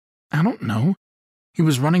dead?" "I don't know. He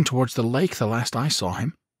was running towards the lake the last I saw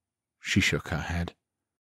him." She shook her head.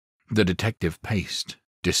 The detective paced,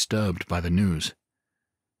 disturbed by the news.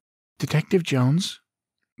 "Detective Jones,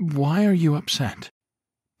 why are you upset?"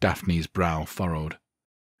 Daphne's brow furrowed.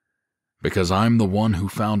 "Because I'm the one who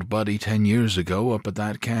found Buddy 10 years ago up at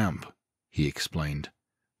that camp," he explained.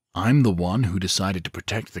 "I'm the one who decided to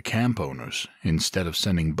protect the camp owners instead of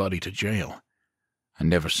sending Buddy to jail.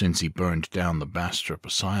 And ever since he burned down the Bastrop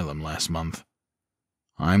Asylum last month,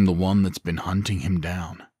 I'm the one that's been hunting him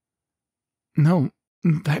down." "No,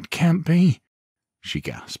 that can't be," she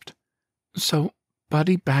gasped. "So,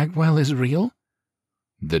 Buddy Bagwell is real?"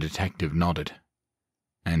 The detective nodded.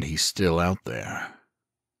 "And he's still out there."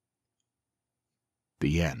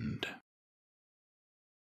 The end.